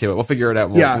get back to it. We'll figure it out.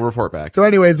 We'll report back. So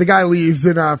anyways, the guy leaves,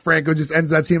 and Franco just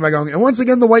ends that scene by going, and once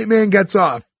again, the white man gets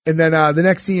off. And then the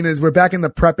next scene is we're back in the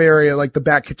prep area, like the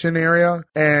back kitchen area,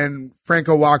 and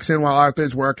Franco walks in while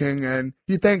Arthur's working, and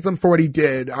he thanks him for what he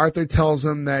did. Arthur tells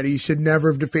him that he should never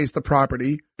have defaced the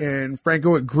property, and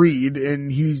Franco agreed,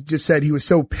 and he just said he was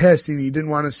so pissed and he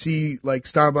didn't want to see like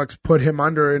Starbucks put him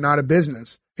under and out of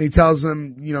business. And he tells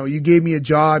him, you gave me a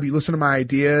job, you listened to my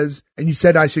ideas, and you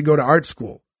said I should go to art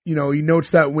school. He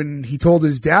notes that when he told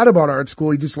his dad about art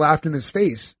school, he just laughed in his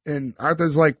face. And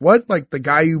Arthur's like, what? Like the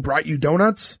guy who brought you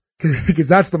donuts? Because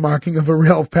that's the marking of a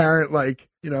real parent. Like,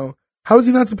 how is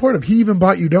he not supportive? He even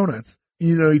bought you donuts.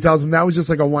 He tells him that was just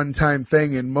like a one-time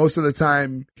thing. And most of the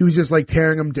time he was just like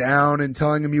tearing him down and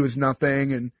telling him he was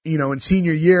nothing. And, in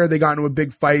senior year, they got into a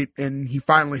big fight and he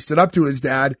finally stood up to his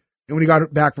dad. And when he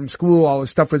got back from school, all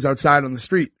his stuff was outside on the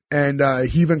street. And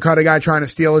he even caught a guy trying to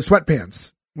steal his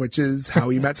sweatpants, which is how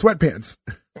he met sweatpants.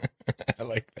 I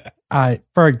like that.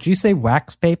 Ferg, did you say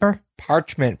wax paper?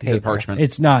 Parchment paper. Parchment.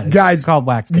 It's not. Guys, it's called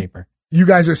wax paper. You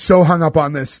guys are so hung up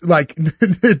on this. Like,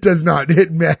 it does not.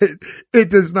 It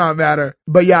does not matter.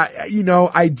 But yeah,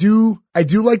 I do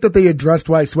like that they addressed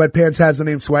why Sweatpants has the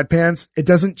name Sweatpants. It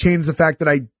doesn't change the fact that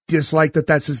I dislike that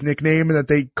that's his nickname and that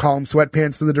they call him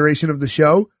Sweatpants for the duration of the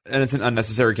show. And it's an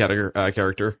unnecessary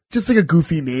character. Just like a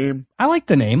goofy name. I like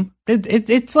the name.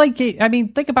 It's like,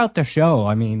 think about the show.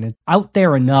 It's out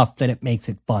there enough that it makes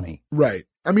it funny. Right.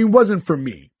 Wasn't for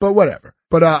me, but whatever.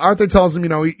 But Arthur tells him,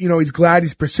 he's glad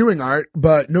he's pursuing art,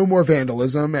 but no more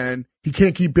vandalism, and he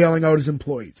can't keep bailing out his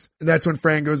employees. And that's when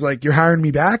Franco's like, you're hiring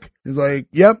me back? He's like,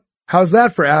 yep. How's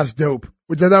that for ass dope?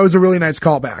 Which I thought was a really nice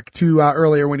callback to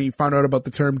earlier when he found out about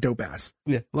the term dope ass.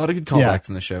 Yeah, a lot of good callbacks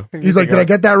in the show. He's like, did I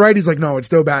get that right? He's like, no, it's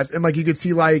dope ass. And like you could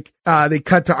see like they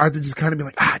cut to Arthur just kind of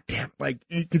being like, damn, like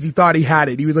because he thought he had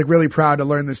it. He was like really proud to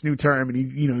learn this new term, and he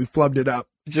flubbed it up.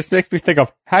 It just makes me think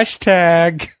of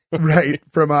hashtag. Right,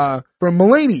 from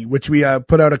Mulaney, which we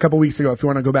put out a couple weeks ago if you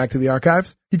want to go back to the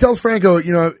archives. He tells Franco,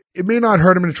 it may not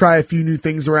hurt him to try a few new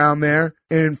things around there.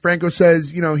 And Franco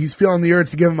says, he's feeling the urge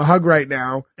to give him a hug right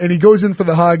now. And he goes in for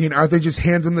the hug, and Arthur just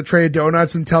hands him the tray of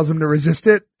donuts and tells him to resist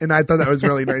it. And I thought that was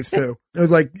really nice, too. It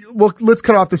was like, well, let's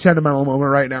cut off the sentimental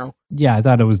moment right now. Yeah, I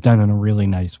thought it was done in a really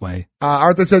nice way.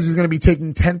 Arthur says he's going to be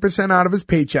taking 10% out of his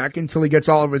paycheck until he gets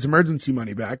all of his emergency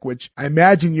money back, which I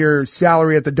imagine your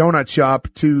salary at the donut shop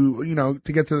to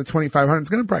get to the $2,500 is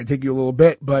going to probably take you a little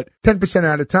bit, but 10%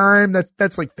 at a time,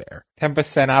 that's like fair.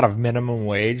 10% out of minimum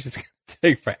wage is going to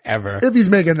take forever. If he's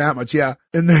making that much, yeah.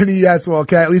 And then he asks, well,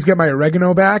 can I at least get my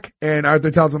oregano back? And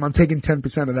Arthur tells him, I'm taking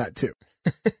 10% of that too.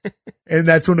 And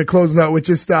that's when it closes out with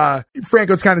just,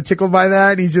 Franco's kind of tickled by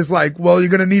that. And he's just like, well, you're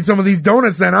going to need some of these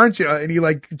donuts then, aren't you? And he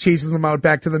chases them out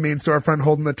back to the main storefront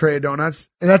holding the tray of donuts.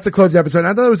 And that's the close episode. And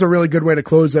I thought it was a really good way to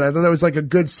close it. I thought that was a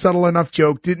good, subtle enough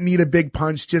joke. Didn't need a big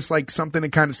punch, just something to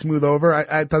kind of smooth over.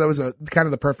 I thought that was kind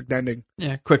of the perfect ending.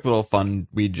 Yeah, quick little fun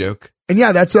weed joke. And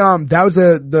yeah, that was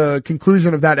the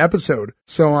conclusion of that episode.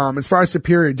 So, as far as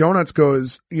Superior Donuts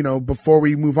goes, before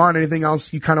we move on, anything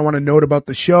else you kind of want to note about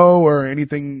the show or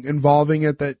anything involving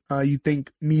it that you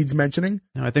think needs mentioning?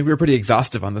 No, I think we were pretty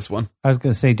exhaustive on this one. I was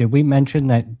going to say, did we mention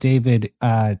that David,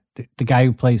 the guy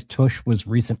who plays Tush, was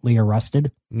recently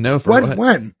arrested? No, for what?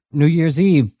 When? New Year's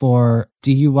Eve for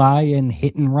DUI and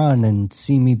hit and run in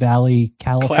Simi Valley,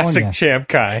 California. Classic Champ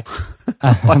Kai.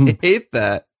 I hate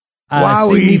that.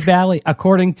 Simi Valley,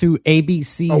 according to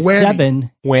ABC 7.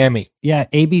 Whammy. Yeah,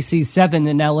 ABC 7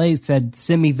 in LA said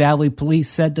Simi Valley police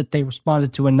said that they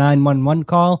responded to a 911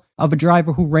 call of a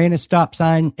driver who ran a stop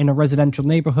sign in a residential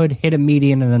neighborhood, hit a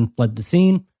median, and then fled the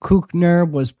scene. Kuchner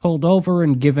was pulled over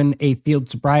and given a field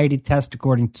sobriety test,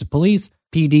 according to police.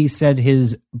 PD said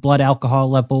his blood alcohol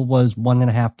level was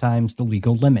 1.5 times the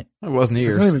legal limit. It wasn't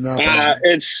yours. I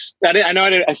said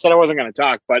I wasn't going to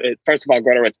talk, but first of all,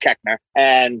 Gordo, it's Keckner.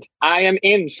 And I am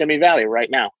in Simi Valley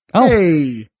right now. Oh,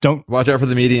 hey. Don't watch out for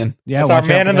the median. Yeah, it's our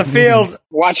man in the field.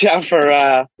 Watch out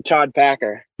for Todd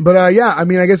Packer. But I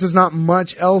guess there's not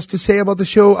much else to say about the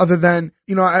show other than,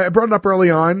 I brought it up early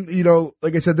on,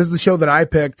 like I said, this is the show that I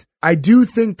picked. I do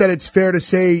think that it's fair to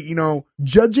say,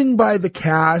 judging by the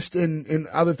cast and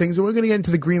other things, and we're going to get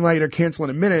into the green light or cancel in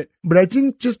a minute, but I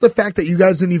think just the fact that you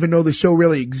guys didn't even know the show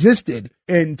really existed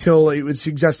until it was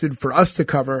suggested for us to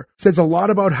cover says a lot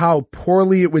about how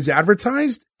poorly it was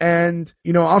advertised. And,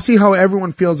 I'll see how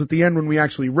everyone feels at the end when we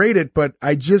actually rate it, but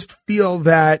I just feel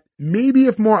that maybe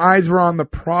if more eyes were on the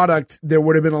product, there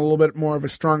would have been a little bit more of a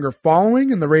stronger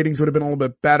following and the ratings would have been a little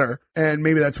bit better. And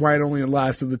maybe that's why it only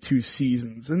lasted the 2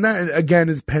 seasons. And that, again,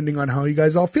 is depending on how you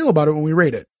guys all feel about it when we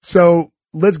rate it. So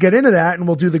let's get into that, and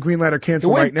we'll do the green light or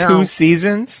cancel right now. 2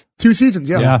 seasons? 2 seasons,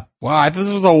 yeah. Wow, I thought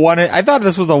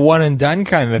this was a one and done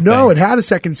kind of thing. No, it had a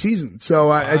second season, so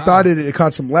I thought it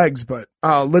caught some legs. But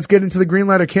let's get into the green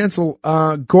light or cancel.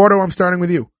 Gordo, I'm starting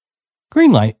with you.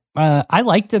 Green light. I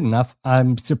liked it enough.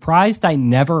 I'm surprised I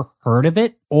never heard of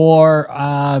it,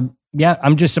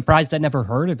 I'm just surprised I never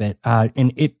heard of it.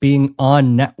 And it being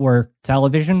on network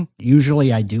television,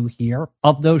 usually I do hear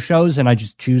of those shows and I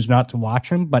just choose not to watch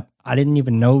them, but I didn't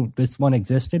even know this one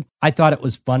existed. I thought it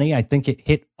was funny. I think it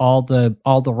hit all the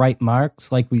right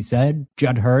marks, like we said.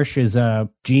 Judd Hirsch is a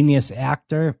genius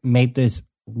actor, made this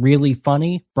really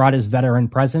funny, brought his veteran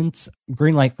presence.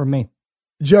 Green light from me.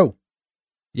 Joe.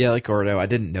 Yeah, like Gordo, I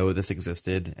didn't know this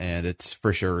existed, and it's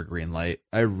for sure a green light.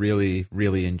 I really,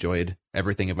 really enjoyed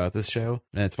everything about this show,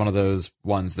 and it's one of those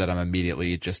ones that I'm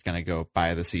immediately just going to go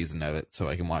buy the season of it so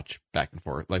I can watch back and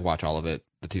forth, watch all of it,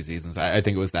 the 2 seasons. I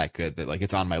think it was that good that,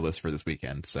 it's on my list for this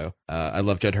weekend. So I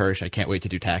love Judd Hirsch. I can't wait to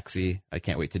do Taxi. I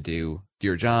can't wait to do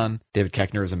Dear John. David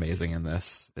Koechner is amazing in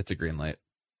this. It's a green light.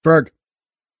 Ferg.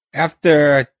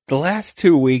 After the last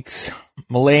 2 weeks,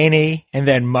 Mulaney and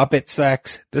then Muppet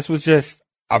sex, this was just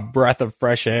a breath of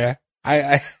fresh air.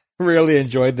 I really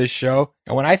enjoyed this show.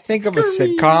 And when I think of a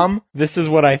sitcom, this is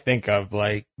what I think of.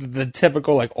 The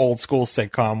typical old school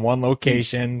sitcom, one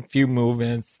location, few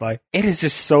movements. It is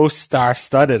just so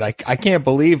star-studded. I can't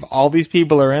believe all these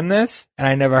people are in this and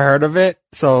I never heard of it.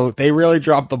 So they really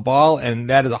dropped the ball, and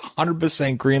that is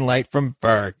 100% green light from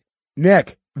Ferg.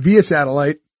 Nick, via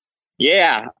satellite.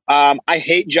 Yeah. I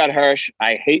hate Judd Hirsch.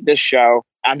 I hate this show.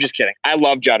 I'm just kidding. I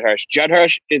love Judd Hirsch. Judd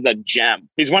Hirsch is a gem.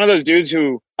 He's one of those dudes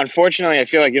who, unfortunately, I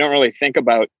feel like you don't really think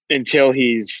about until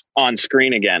he's on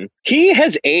screen again. He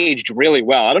has aged really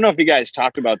well. I don't know if you guys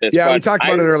talked about this. Yeah, we talked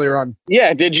about it earlier on.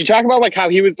 Yeah, did you talk about how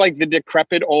he was the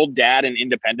decrepit old dad in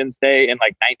Independence Day in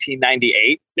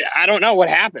 1998? I don't know what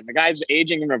happened. The guy's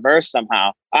aging in reverse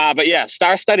somehow. But yeah,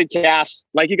 star-studded cast.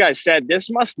 Like you guys said, this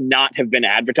must not have been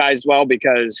advertised well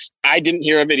because I didn't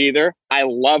hear of it either. I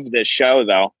love this show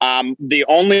though. The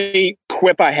only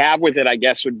quip I have with it, I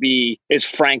guess, is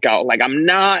Franco. Like, I'm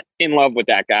not in love with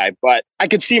that guy, but I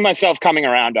could see myself coming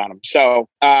around on him. So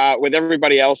with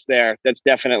everybody else there, that's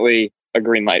definitely a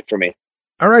green light for me.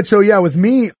 All right. So yeah, with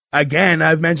me, again,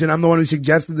 I've mentioned I'm the one who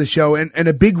suggested the show. And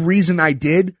a big reason I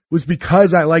did was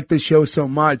because I like this show so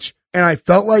much. And I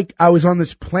felt like I was on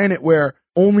this planet where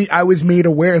only I was made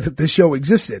aware that the show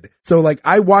existed. So like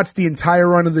I watched the entire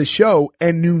run of the show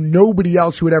and knew nobody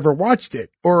else who had ever watched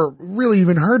it or really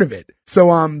even heard of it. So,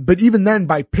 but even then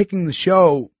by picking the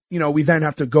show, you know, we then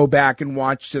have to go back and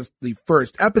watch just the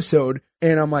first episode.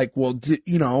 And I'm like, well,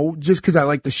 you know, just because I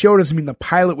like the show doesn't mean the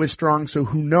pilot was strong. So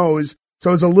who knows? So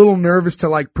I was a little nervous to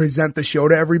like present the show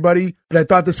to everybody, but I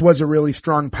thought this was a really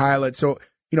strong pilot. So,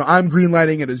 you know, I'm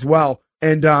greenlighting it as well.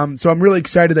 And so I'm really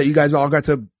excited that you guys all got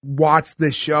to watch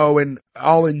this show and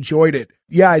all enjoyed it.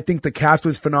 Yeah, I think the cast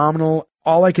was phenomenal.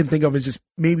 All I can think of is just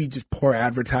maybe just poor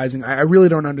advertising. I really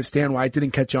don't understand why it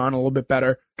didn't catch on a little bit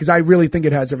better because I really think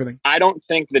it has everything. I don't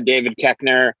think the David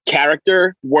Koechner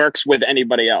character works with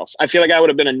anybody else. I feel like I would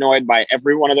have been annoyed by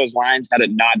every one of those lines had it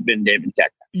not been David Koechner.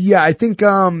 Yeah, I think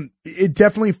it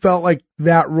definitely felt like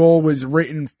that role was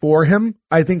written for him.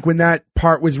 I think when that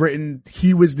part was written,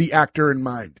 he was the actor in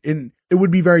mind. And it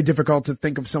would be very difficult to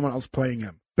think of someone else playing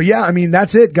him. But yeah, I mean,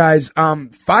 that's it, guys.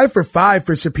 5 for 5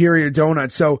 for Superior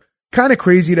Donut. So kind of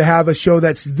crazy to have a show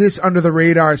that's this under the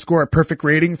radar score a perfect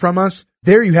rating from us.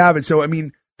 There you have it. So, I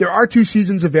mean, there are 2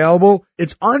 seasons available.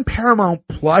 It's on Paramount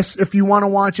Plus if you want to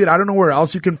watch it. I don't know where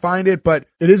else you can find it, but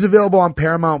it is available on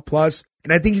Paramount Plus.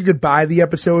 And I think you could buy the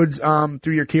episodes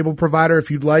through your cable provider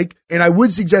if you'd like. And I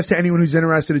would suggest to anyone who's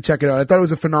interested to check it out. I thought it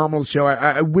was a phenomenal show.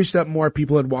 I wish that more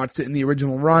people had watched it in the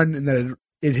original run and that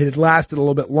it had lasted a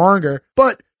little bit longer.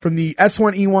 But from the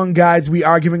S1E1 guides, we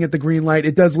are giving it the green light.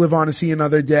 It does live on to see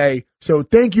another day. So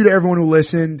thank you to everyone who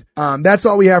listened. That's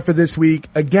all we have for this week.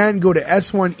 Again, go to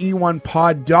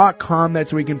s1e1pod.com.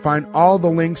 That's where you can find all the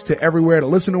links to everywhere to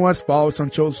listen to us, follow us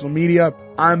on social media.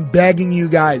 I'm begging you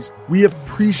guys. We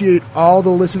appreciate all the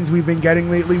listens we've been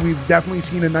getting lately. We've definitely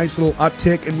seen a nice little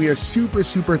uptick and we are super,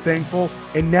 super thankful.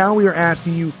 And now we are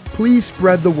asking you, please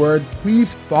spread the word.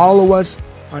 Please follow us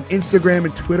on Instagram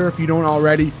and Twitter if you don't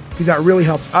already, because that really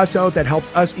helps us out. That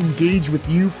helps us engage with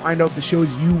you, find out the shows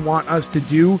you want us to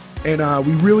do. And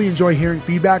we really enjoy hearing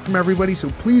feedback from everybody. So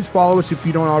please follow us if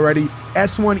you don't already.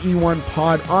 S1E1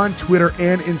 Pod on Twitter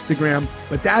and Instagram.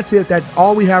 But that's it. That's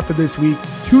all we have for this week.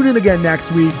 Tune in again next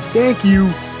week. Thank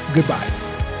you. Goodbye.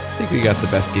 I think we got the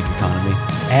best gig economy.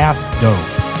 Ass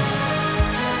dope.